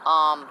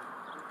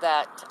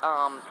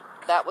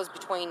 That was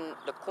between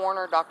the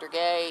coroner, Dr.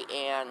 Gay,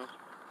 and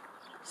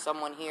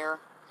someone here,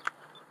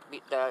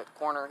 the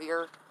coroner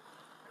here.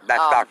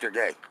 That's Dr.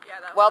 Gay.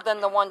 Well, then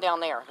the one down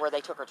there where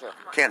they took her to.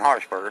 Ken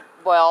Harshberger.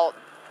 Well,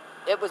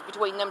 it was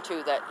between them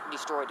two that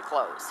destroyed the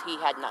clothes. He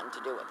had nothing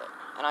to do with it.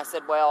 And I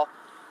said, well,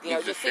 you know, it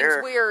He's the just seems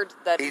sheriff. weird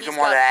that He's the got,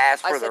 one that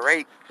asked I for the said,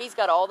 rape. He's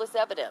got all this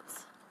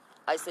evidence.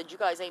 I said, you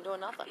guys ain't doing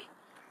nothing.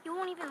 You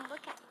won't even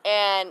look at it.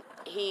 And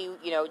he,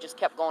 you know, just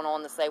kept going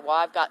on to say, well,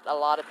 I've got a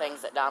lot of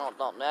things that Donald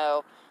don't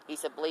know. He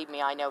said, believe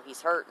me, I know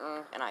he's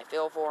hurting, and I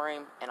feel for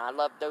him, and I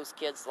love those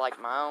kids like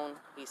my own.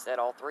 He said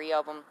all 3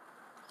 of them.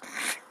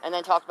 And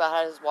then talked about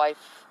how his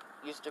wife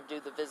used to do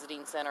the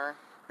visiting center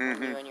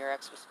when you and your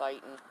ex was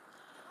fighting.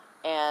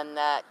 And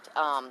that,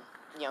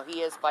 you know,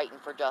 he is fighting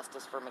for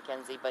justice for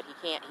Mackenzie, but he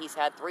can't. He's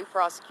had 3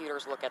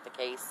 prosecutors look at the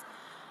case,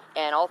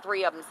 and all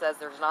 3 of them says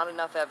there's not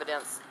enough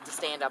evidence to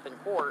stand up in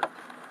court.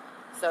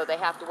 So they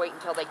have to wait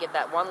until they get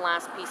that one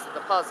last piece of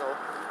the puzzle.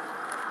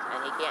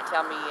 And he can't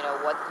tell me, you know,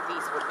 what the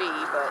piece would be,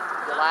 but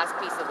the last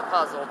piece of the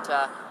puzzle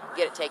to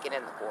get it taken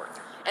in the court.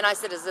 And I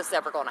said, is this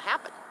ever going to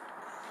happen?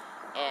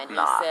 And he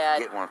said...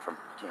 Get one from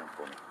Jim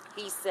for me.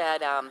 He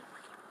said,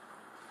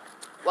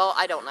 well,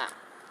 I don't know.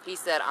 He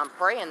said, I'm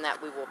praying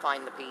that we will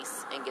find the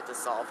piece and get this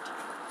solved.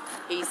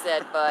 He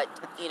said, but,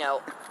 you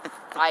know,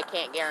 I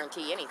can't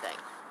guarantee anything.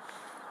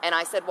 And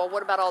I said, well,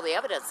 what about all the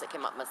evidence that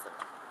came up missing?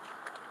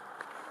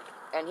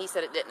 And he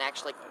said it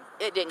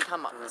didn't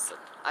come up missing.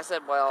 I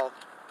said, well,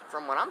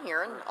 from what I'm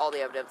hearing, all the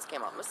evidence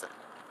came up missing.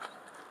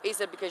 He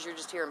said, because you're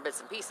just hearing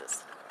bits and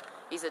pieces.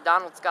 He said,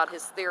 Donald's got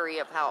his theory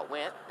of how it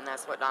went, and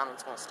that's what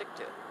Donald's going to stick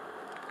to.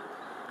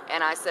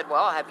 And I said,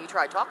 well, have you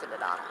tried talking to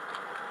Donald?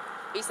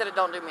 He said, it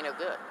don't do me no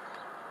good.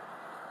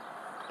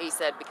 He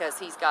said, because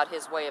he's got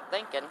his way of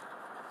thinking,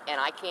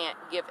 and I can't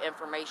give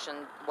information,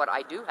 what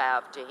I do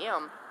have, to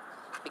him,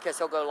 because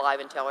he'll go live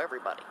and tell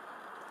everybody.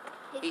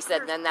 He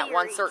said, then that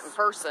one certain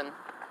person,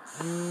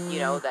 you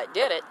know, that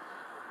did it,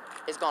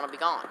 is going to be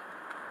gone,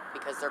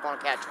 because they're going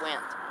to catch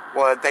wind.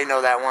 Well, if they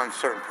know that one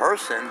certain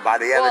person by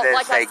the evidence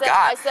like they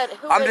got.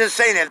 I'm just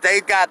saying, if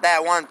they've got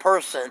that one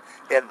person,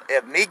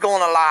 if me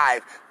going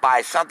alive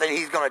by something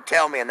he's going to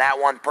tell me and that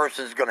one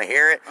person's going to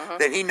hear it,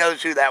 then he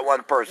knows who that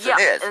one person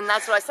is. And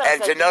that's what I said.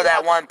 And to know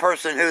that one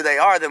person who they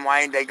are, then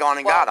why ain't they gone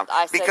and got them?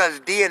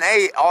 Because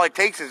DNA, all it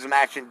takes is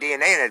matching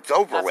DNA and it's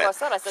over with. That's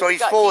what I said. So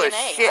he's full of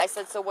DNA. shit. I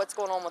said, so what's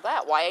going on with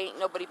that? Why ain't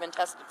nobody been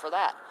tested for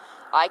that?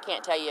 I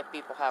can't tell you if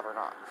people have or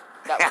not.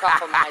 That would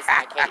compromise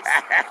my case.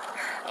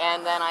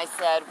 And then I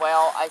said,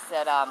 well,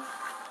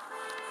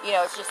 you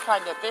know, it's just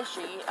kind of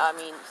fishy. I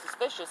mean,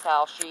 suspicious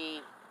how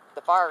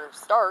the fire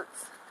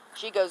starts.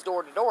 She goes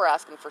door to door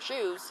asking for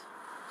shoes.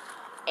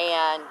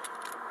 And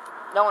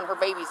knowing her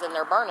baby's in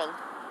there burning.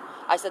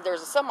 I said,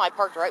 there's a semi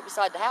parked right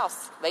beside the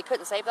house. They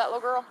couldn't save that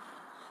little girl.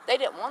 They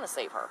didn't want to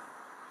save her.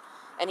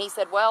 And he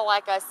said, well,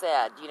 like I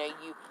said, you know,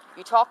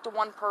 you talk to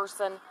one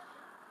person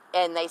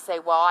and they say,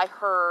 well, I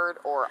heard,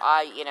 or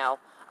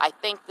I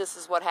think this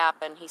is what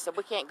happened. He said,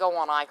 we can't go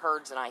on I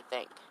heards and I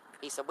think.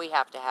 He said, we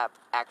have to have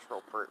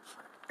actual proof.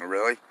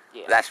 Really?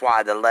 Yeah. That's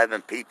why the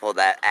 11 people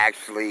that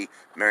actually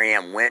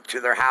Marianne went to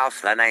their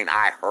house, that ain't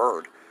I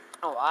heard.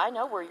 Oh, I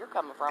know where you're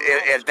coming from.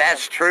 If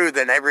that's true,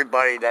 then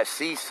everybody that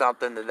sees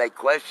something that they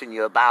question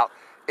you about,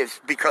 it's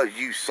because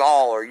you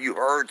saw or you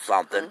heard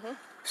something.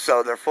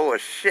 So they're full of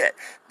shit.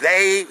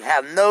 They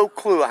have no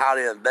clue how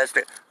to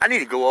investigate. I need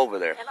to go over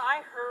there. And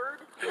I heard.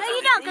 No,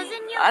 you don't, because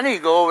then you... I need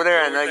to go over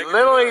there and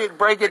literally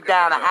break it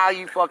down to how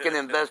you fucking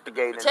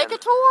investigate it. Take a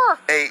tour.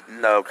 Hey,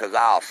 no, because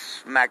I'll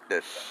smack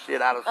the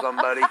shit out of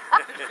somebody.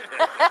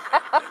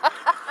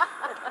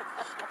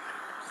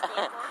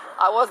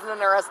 I wasn't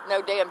interested in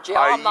no damn jail.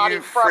 I'm not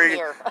even from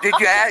here. Did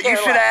you you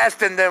should have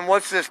asked him then,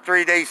 what's this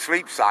 3-day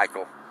sleep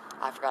cycle?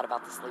 I forgot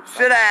about the sleep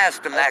cycle. Should have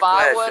asked him that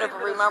question. If I would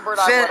have remembered,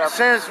 I would have.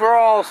 Since we're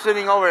all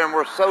sitting over here and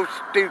we're so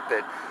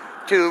stupid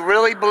to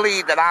really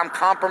believe that I'm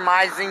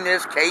compromising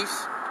this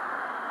case.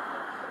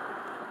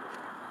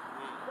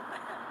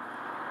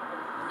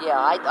 Yeah,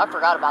 I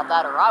forgot about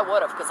that, or I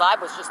would have, because I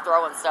was just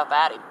throwing stuff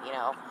at him, you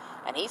know.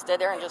 And he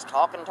stood there and just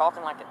talking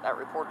like that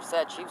reporter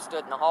said. She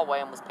stood in the hallway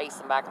and was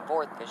pacing back and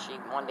forth because she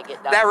wanted to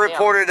get done. That with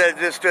reporter that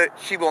just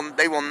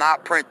they will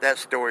not print that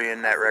story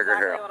in that Record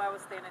Herald.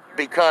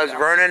 Because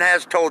Vernon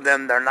has told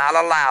them they're not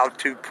allowed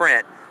to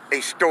print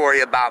a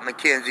story about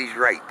Mackenzie's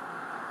rape.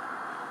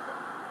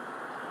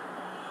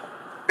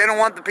 They don't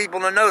want the people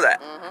to know that.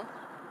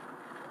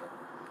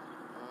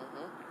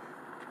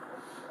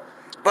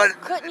 But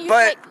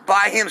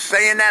by him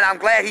saying that, I'm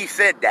glad he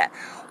said that.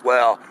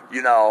 Well,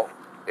 you know,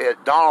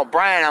 Donald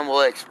Branham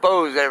will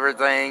expose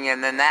everything,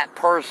 and then that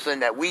person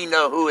that we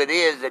know who it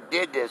is that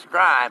did this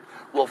crime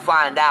will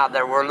find out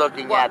that we're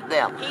looking at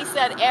them. He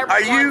said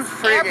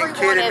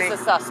everyone is a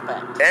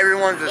suspect.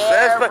 Everyone's a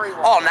suspect?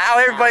 Oh, now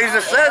everybody's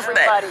a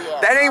suspect.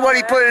 That ain't what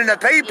he put in the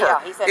paper.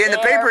 Yeah, he said in the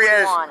paper he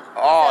has,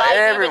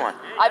 everyone.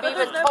 I've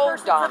even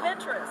told Donald.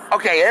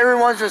 Okay,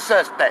 everyone's a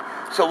suspect.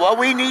 So what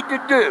we need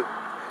to do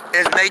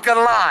is make a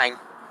line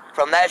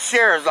from that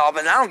sheriff's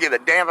office. I don't give a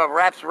damn if it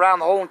wraps around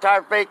the whole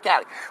entire Fayette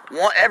County.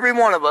 Every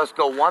one of us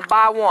go one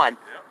by one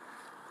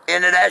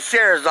into that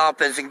sheriff's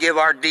office and give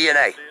our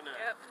DNA.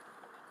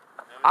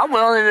 I'm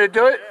willing to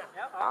do it.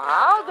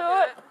 I'll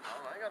do it.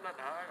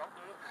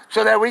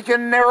 So that we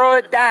can narrow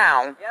it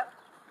down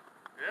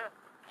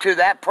to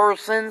that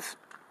person's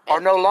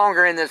are no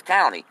longer in this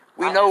county.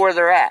 We know where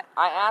they're at.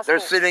 I asked. They're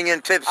sitting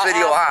in Tip City,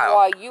 I asked Ohio.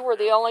 why you were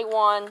the only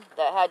one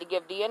that had to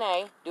give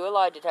DNA, do a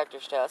lie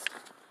detector's test,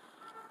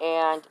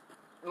 and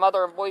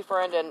mother and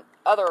boyfriend and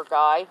other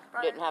guy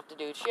didn't have to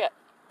do shit.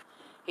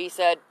 He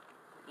said,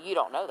 "You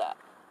don't know that."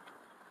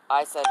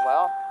 I said,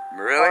 "Well,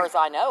 Really? as far as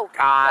I know,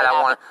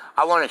 God,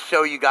 I want to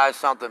show you guys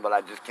something, but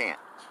I just can't.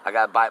 I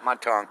gotta bite my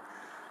tongue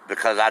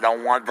because I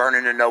don't want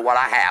Vernon to know what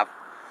I have.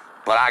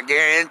 But I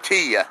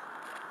guarantee you,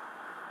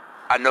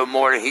 I know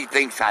more than he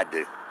thinks I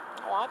do.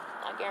 Oh,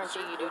 I guarantee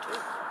you do too."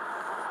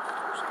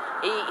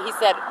 He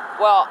said,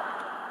 "Well,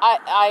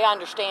 I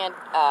understand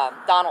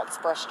Donald's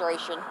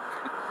frustration."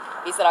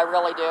 He said, "I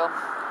really do."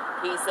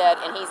 He said,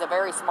 and he's a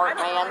very smart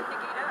man.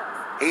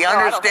 He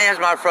understands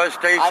my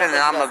frustration, and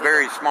I'm a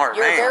very smart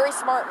man. You're a very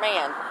smart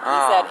man, he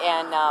said,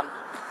 and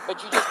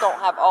but you just don't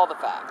have all the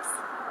facts.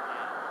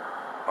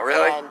 Oh,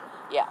 really? And,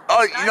 yeah.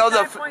 Oh, you know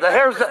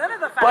here's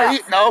the. But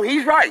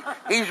he's right.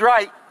 He's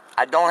right.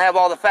 I don't have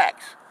all the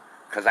facts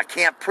because I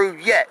can't prove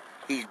yet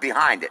he's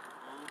behind it.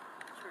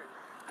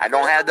 I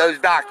don't have those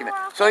documents.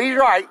 So he's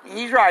right.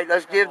 He's right.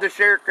 Let's give the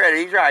sheriff credit.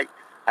 He's right.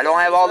 I don't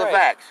have all the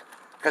facts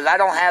because I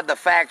don't have the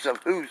facts of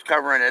who's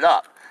covering it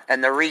up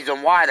and the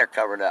reason why they're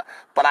covering it up.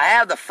 But I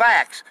have the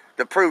facts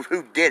to prove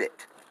who did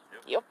it.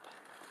 Yep.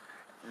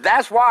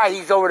 That's why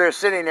he's over there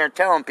sitting there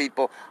telling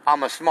people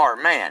I'm a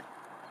smart man.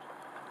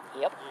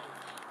 Yep.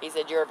 He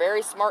said, "You're a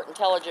very smart,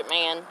 intelligent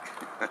man."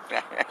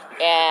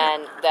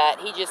 And that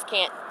he just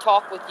can't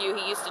talk with you.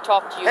 He used to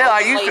talk to you. Hell,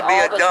 I used to be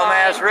a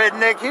dumbass time.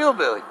 redneck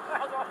hillbilly.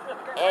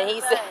 And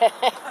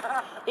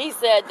he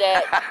said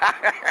that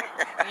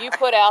you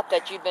put out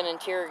that you've been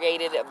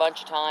interrogated a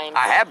bunch of times.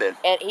 I have been.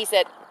 And he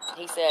said,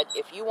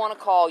 if you want to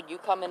call you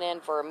coming in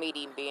for a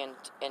meeting being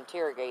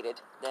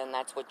interrogated, then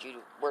that's what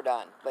we're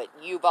done. But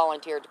you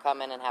volunteered to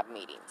come in and have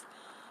meetings.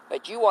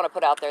 But you want to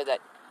put out there that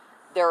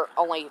they're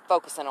only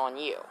focusing on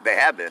you. They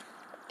have been.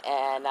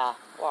 And well,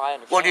 I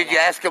understand. Well, did you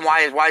ask him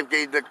why his wife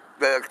gave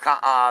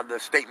the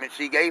statement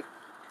she gave?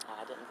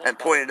 I didn't think. And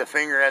pointed the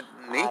finger at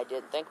me? I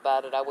didn't think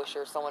about it. I wish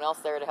there was someone else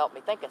there to help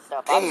me think of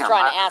stuff. Damn, I was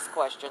trying to ask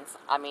questions.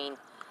 I mean,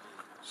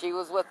 she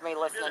was with me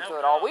listening to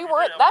it all.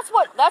 That's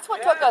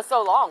what took us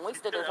so long. We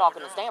stood there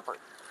talking to Stanford.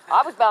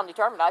 I was bound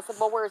determined. I said,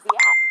 "Well, where's he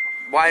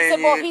at?" Why he didn't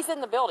said, "Well, you? he's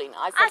in the building."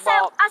 I said,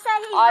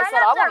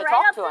 I want to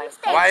talk to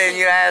him. Why didn't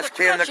you ask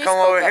him to come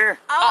over here?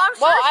 Oh,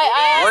 I'm well, sure I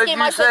asked What did him.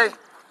 you I say?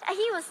 said,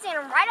 He was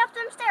standing right up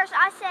them stairs.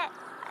 I said,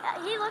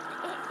 we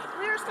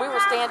were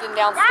standing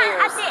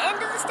downstairs. At the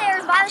end of the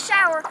stairs by the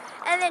shower,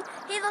 and then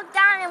he looked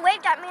down and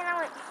waved at me, and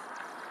I went.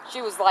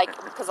 She was like,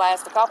 because I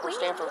asked the cop where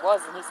Stanford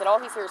was, and he said, "Oh,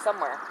 he's here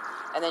somewhere."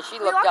 And then she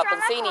looked up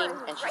and seen him,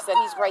 and she said,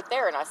 "He's right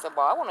there." And I said,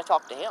 "Well, I want to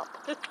talk to him."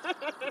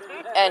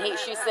 And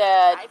she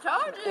said,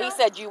 he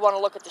said, "You want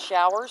to look at the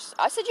showers?"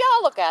 I said, "Yeah,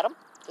 I'll look at them,"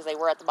 because they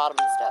were at the bottom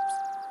of the steps.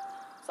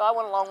 So I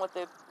went along with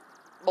the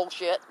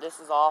bullshit. This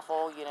is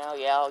awful,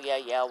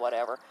 yeah,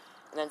 whatever.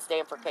 And then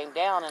Stanford came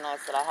down, and I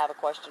said, "I have a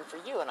question for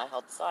you," and I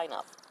held the sign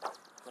up.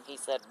 And he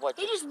said, "What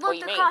do you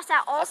mean?" I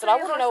said, "I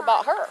want to know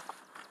about her.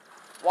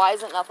 Why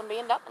isn't nothing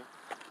being done?"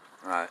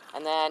 Right.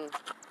 And then,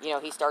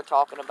 he started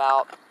talking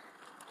about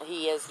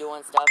he is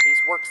doing stuff. He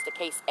works the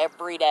case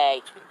every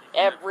day.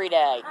 Every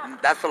day.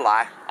 That's a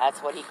lie.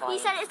 That's what he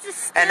claims. He said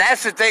it's And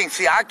that's the thing.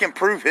 See, I can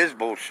prove his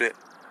bullshit.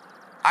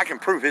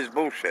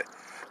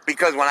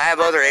 Because when I have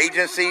other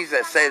agencies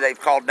that say they've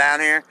called down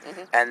here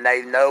and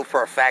they know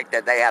for a fact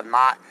that they have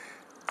not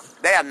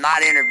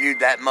interviewed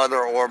that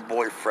mother or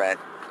boyfriend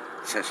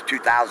since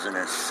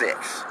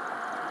 2006.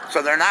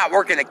 So they're not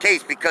working the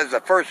case because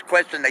the first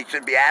question they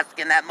should be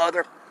asking that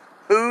mother,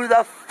 who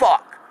the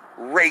fuck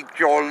raped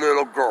your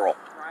little girl?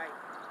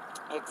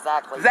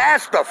 Exactly.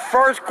 That's the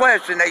first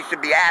question they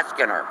should be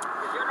asking her.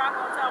 You're not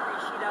going to tell me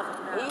she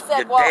doesn't know. He said,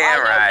 You're "Well, I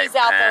damn know right, he's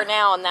out there man.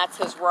 now, and that's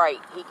his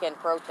right. He can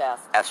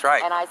protest." That's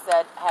right. And I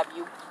said, "Have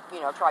you,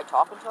 tried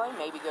talking to him?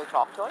 Maybe go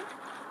talk to him."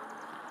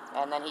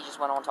 And then he just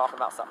went on talking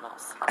about something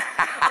else.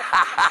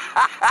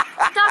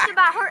 talked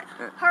about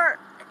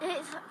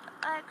his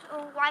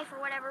ex-wife or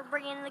whatever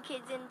bringing the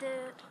kids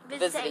into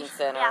Visiting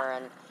center, Yeah.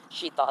 and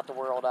she thought the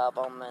world of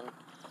him, and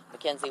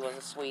Mackenzie was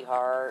a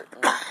sweetheart.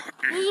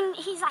 And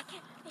He's like,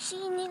 she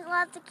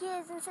loves the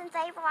kids, and since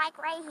they were like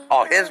right here.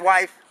 Oh, his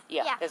wife?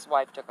 yeah, his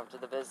wife took him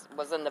to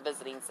was in the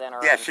visiting center.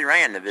 Yeah, and she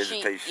ran the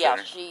visitation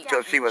center.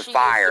 Till she was she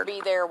fired. Used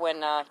to be there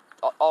when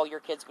all your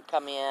kids would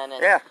come in,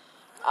 and Yeah.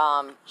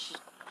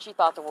 She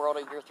thought the world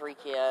of your 3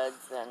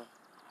 kids, and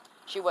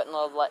she wouldn't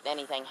have let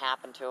anything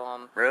happen to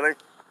them. Really?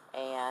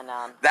 And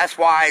that's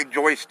why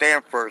Joyce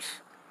Stanford's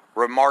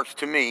remarks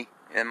to me,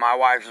 and my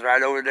wife's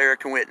right over there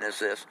can witness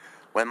this,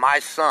 when my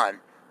son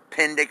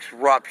appendix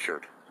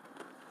ruptured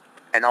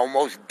and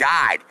almost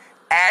died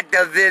at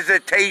the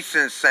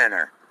visitation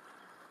center.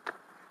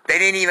 They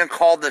didn't even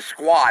call the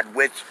squad,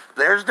 which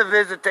there's the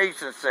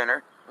visitation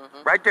center,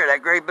 right there,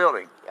 that gray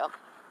building. Yep.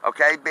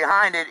 Okay,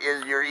 behind it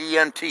is your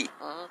EMT.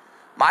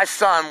 My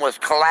son was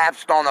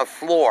collapsed on the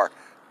floor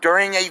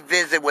during a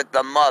visit with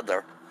the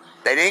mother.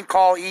 They didn't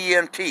call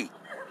EMT.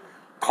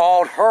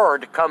 Called her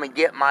to come and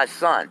get my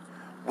son.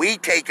 We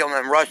take him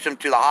and rush him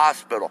to the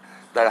hospital.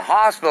 The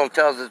hospital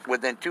tells us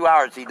within 2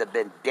 hours he'd have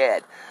been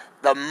dead.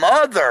 The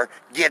mother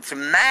gets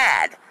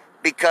mad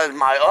because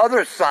my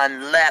other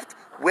son left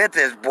with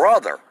his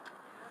brother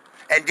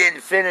and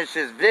didn't finish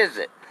his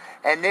visit.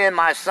 And then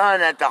my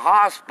son at the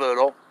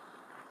hospital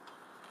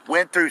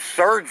went through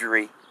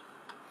surgery,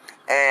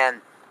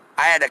 and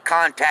I had to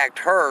contact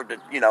her, to,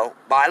 you know,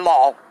 by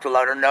law, to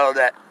let her know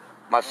that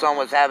my son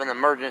was having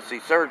emergency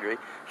surgery.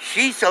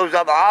 She shows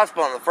up at the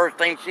hospital, and the first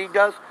thing she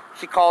does,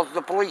 she calls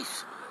the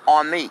police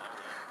on me.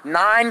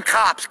 9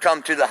 cops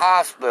come to the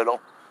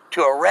hospital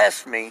to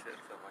arrest me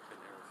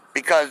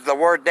because the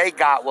word they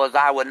got was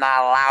I would not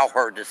allow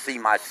her to see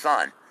my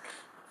son.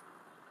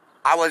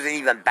 I wasn't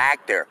even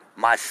back there.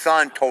 My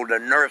son told the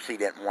nurse he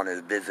didn't want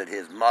to visit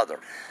his mother.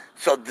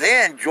 So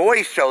then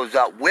Joyce shows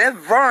up with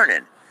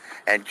Vernon,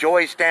 and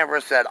Joyce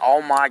Stanford said,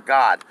 "Oh my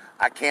God,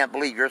 I can't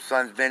believe your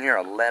son's been here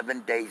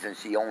 11 days and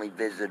she only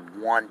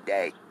visited 1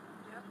 day."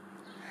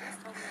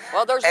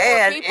 Well, there's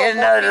and more people, in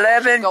the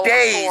 11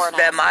 days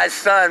that my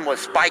son was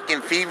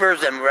spiking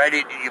fevers and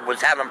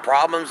was having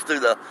problems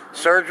through the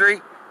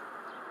surgery,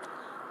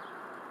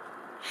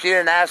 she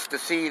didn't ask to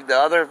see the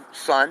other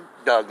son,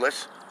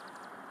 Douglas.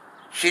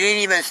 She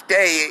didn't even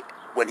stay.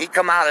 When he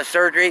come out of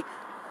surgery,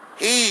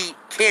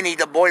 Kenny,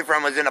 the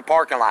boyfriend, was in the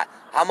parking lot.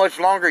 "How much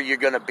longer are you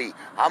going to be?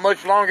 How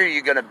much longer are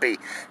you going to be?"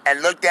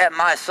 And looked at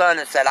my son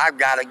and said, "I've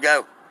got to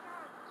go.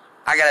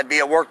 I got to be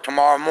at work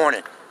tomorrow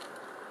morning."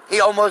 He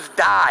almost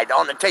died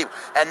on the table.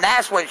 And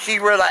that's when she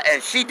realized,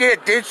 and she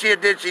did she or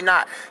did she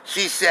not?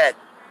 She said,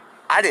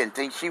 "I didn't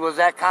think she was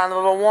that kind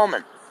of a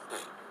woman."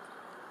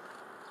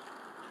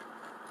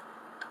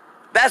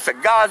 That's a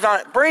God's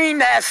on it. Bring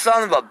that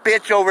son of a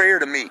bitch over here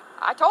to me.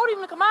 I told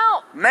him to come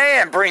out.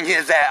 Man, bring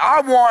his ass.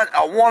 I want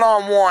a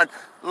one-on-one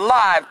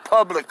live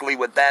publicly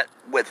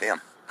with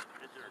him.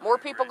 More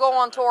people go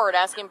on tour and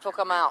ask him if he'll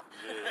come out.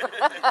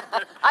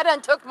 I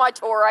done took my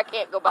tour. I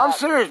can't go back. I'm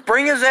serious.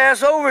 Bring his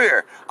ass over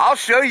here. I'll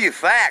show you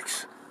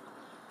facts.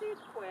 Dude,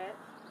 quit.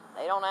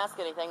 They don't ask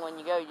anything when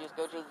you go. You just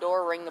go to the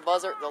door, ring the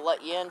buzzer, they'll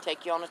let you in,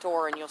 take you on a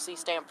tour, and you'll see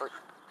Stanford.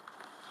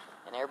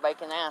 And everybody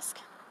can ask.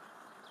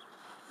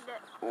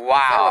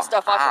 Wow. There was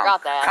stuff I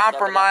forgot to ask.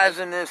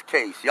 Compromising this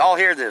case. Y'all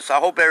hear this. I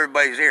hope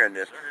everybody's hearing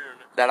this.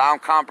 That I'm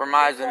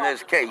compromising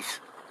this case.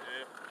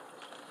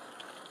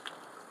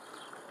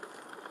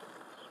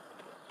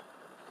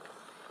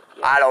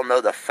 I don't know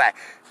the fact.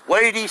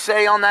 What did he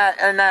say on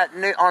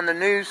on the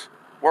news?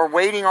 We're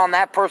waiting on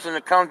that person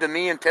to come to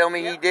me and tell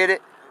me he did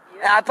it.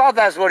 And I thought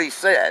that's what he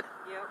said.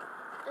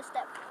 The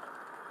step.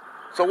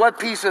 So what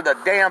piece of the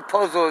damn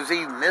puzzle is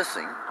he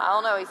missing? I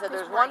don't know. He said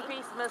there's one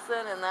piece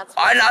missing, and that's.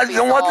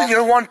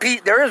 One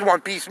piece. There is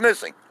one piece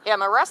missing. Yeah,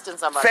 I'm arresting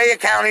somebody. Fayette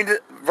County,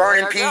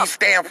 Vernon P.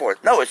 Stanford.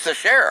 No, it's the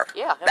sheriff.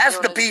 Yeah, that's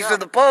the piece of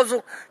the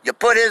puzzle. You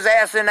put his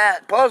ass in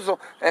that puzzle,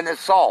 and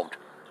it's solved.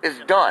 It's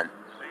done.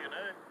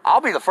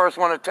 I'll be the first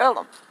one to tell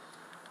them.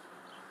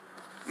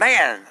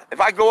 Man, if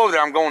I go over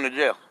there, I'm going to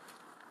jail.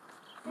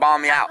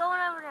 Bomb me out.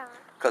 Going over there.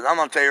 Because I'm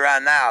going to tell you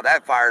right now,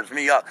 that fires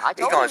me up.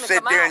 He's going to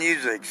sit there out. and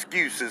use the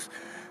excuses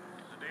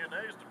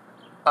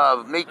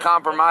of me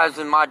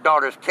compromising my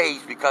daughter's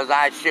case because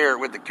I share it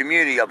with the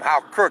community of how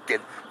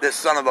crooked this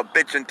son of a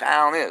bitch in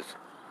town is.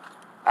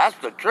 That's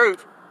the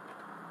truth.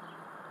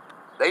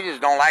 They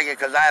just don't like it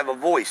because I have a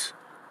voice.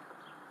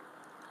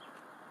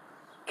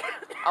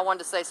 I wanted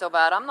to say so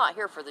bad, I'm not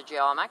here for the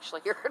jail. I'm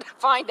actually here to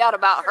find out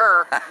about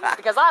her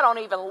because I don't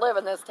even live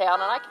in this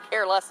town and I can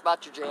care less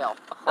about your jail.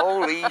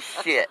 Holy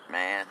shit,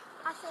 man.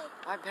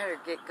 I better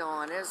get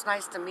going. It was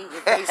nice to meet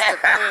you face to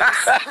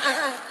face.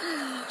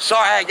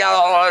 Sorry I got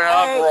all in an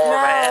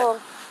uproar, man.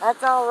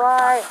 That's all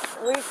right.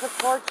 We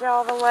support you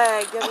all the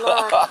way. Good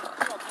luck.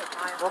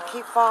 We'll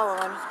keep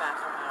following.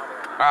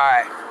 All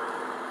right.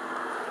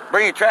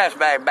 Bring your trash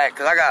bag back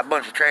because I got a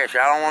bunch of trash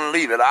here. I don't want to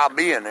leave it. I'll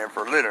be in there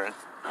for littering.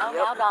 Oh,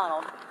 now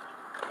Donald.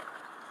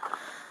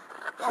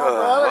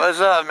 What's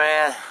up,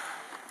 man?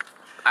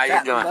 How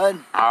you doing?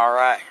 Bud. All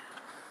right.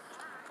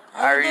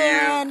 How are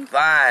you?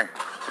 Fine.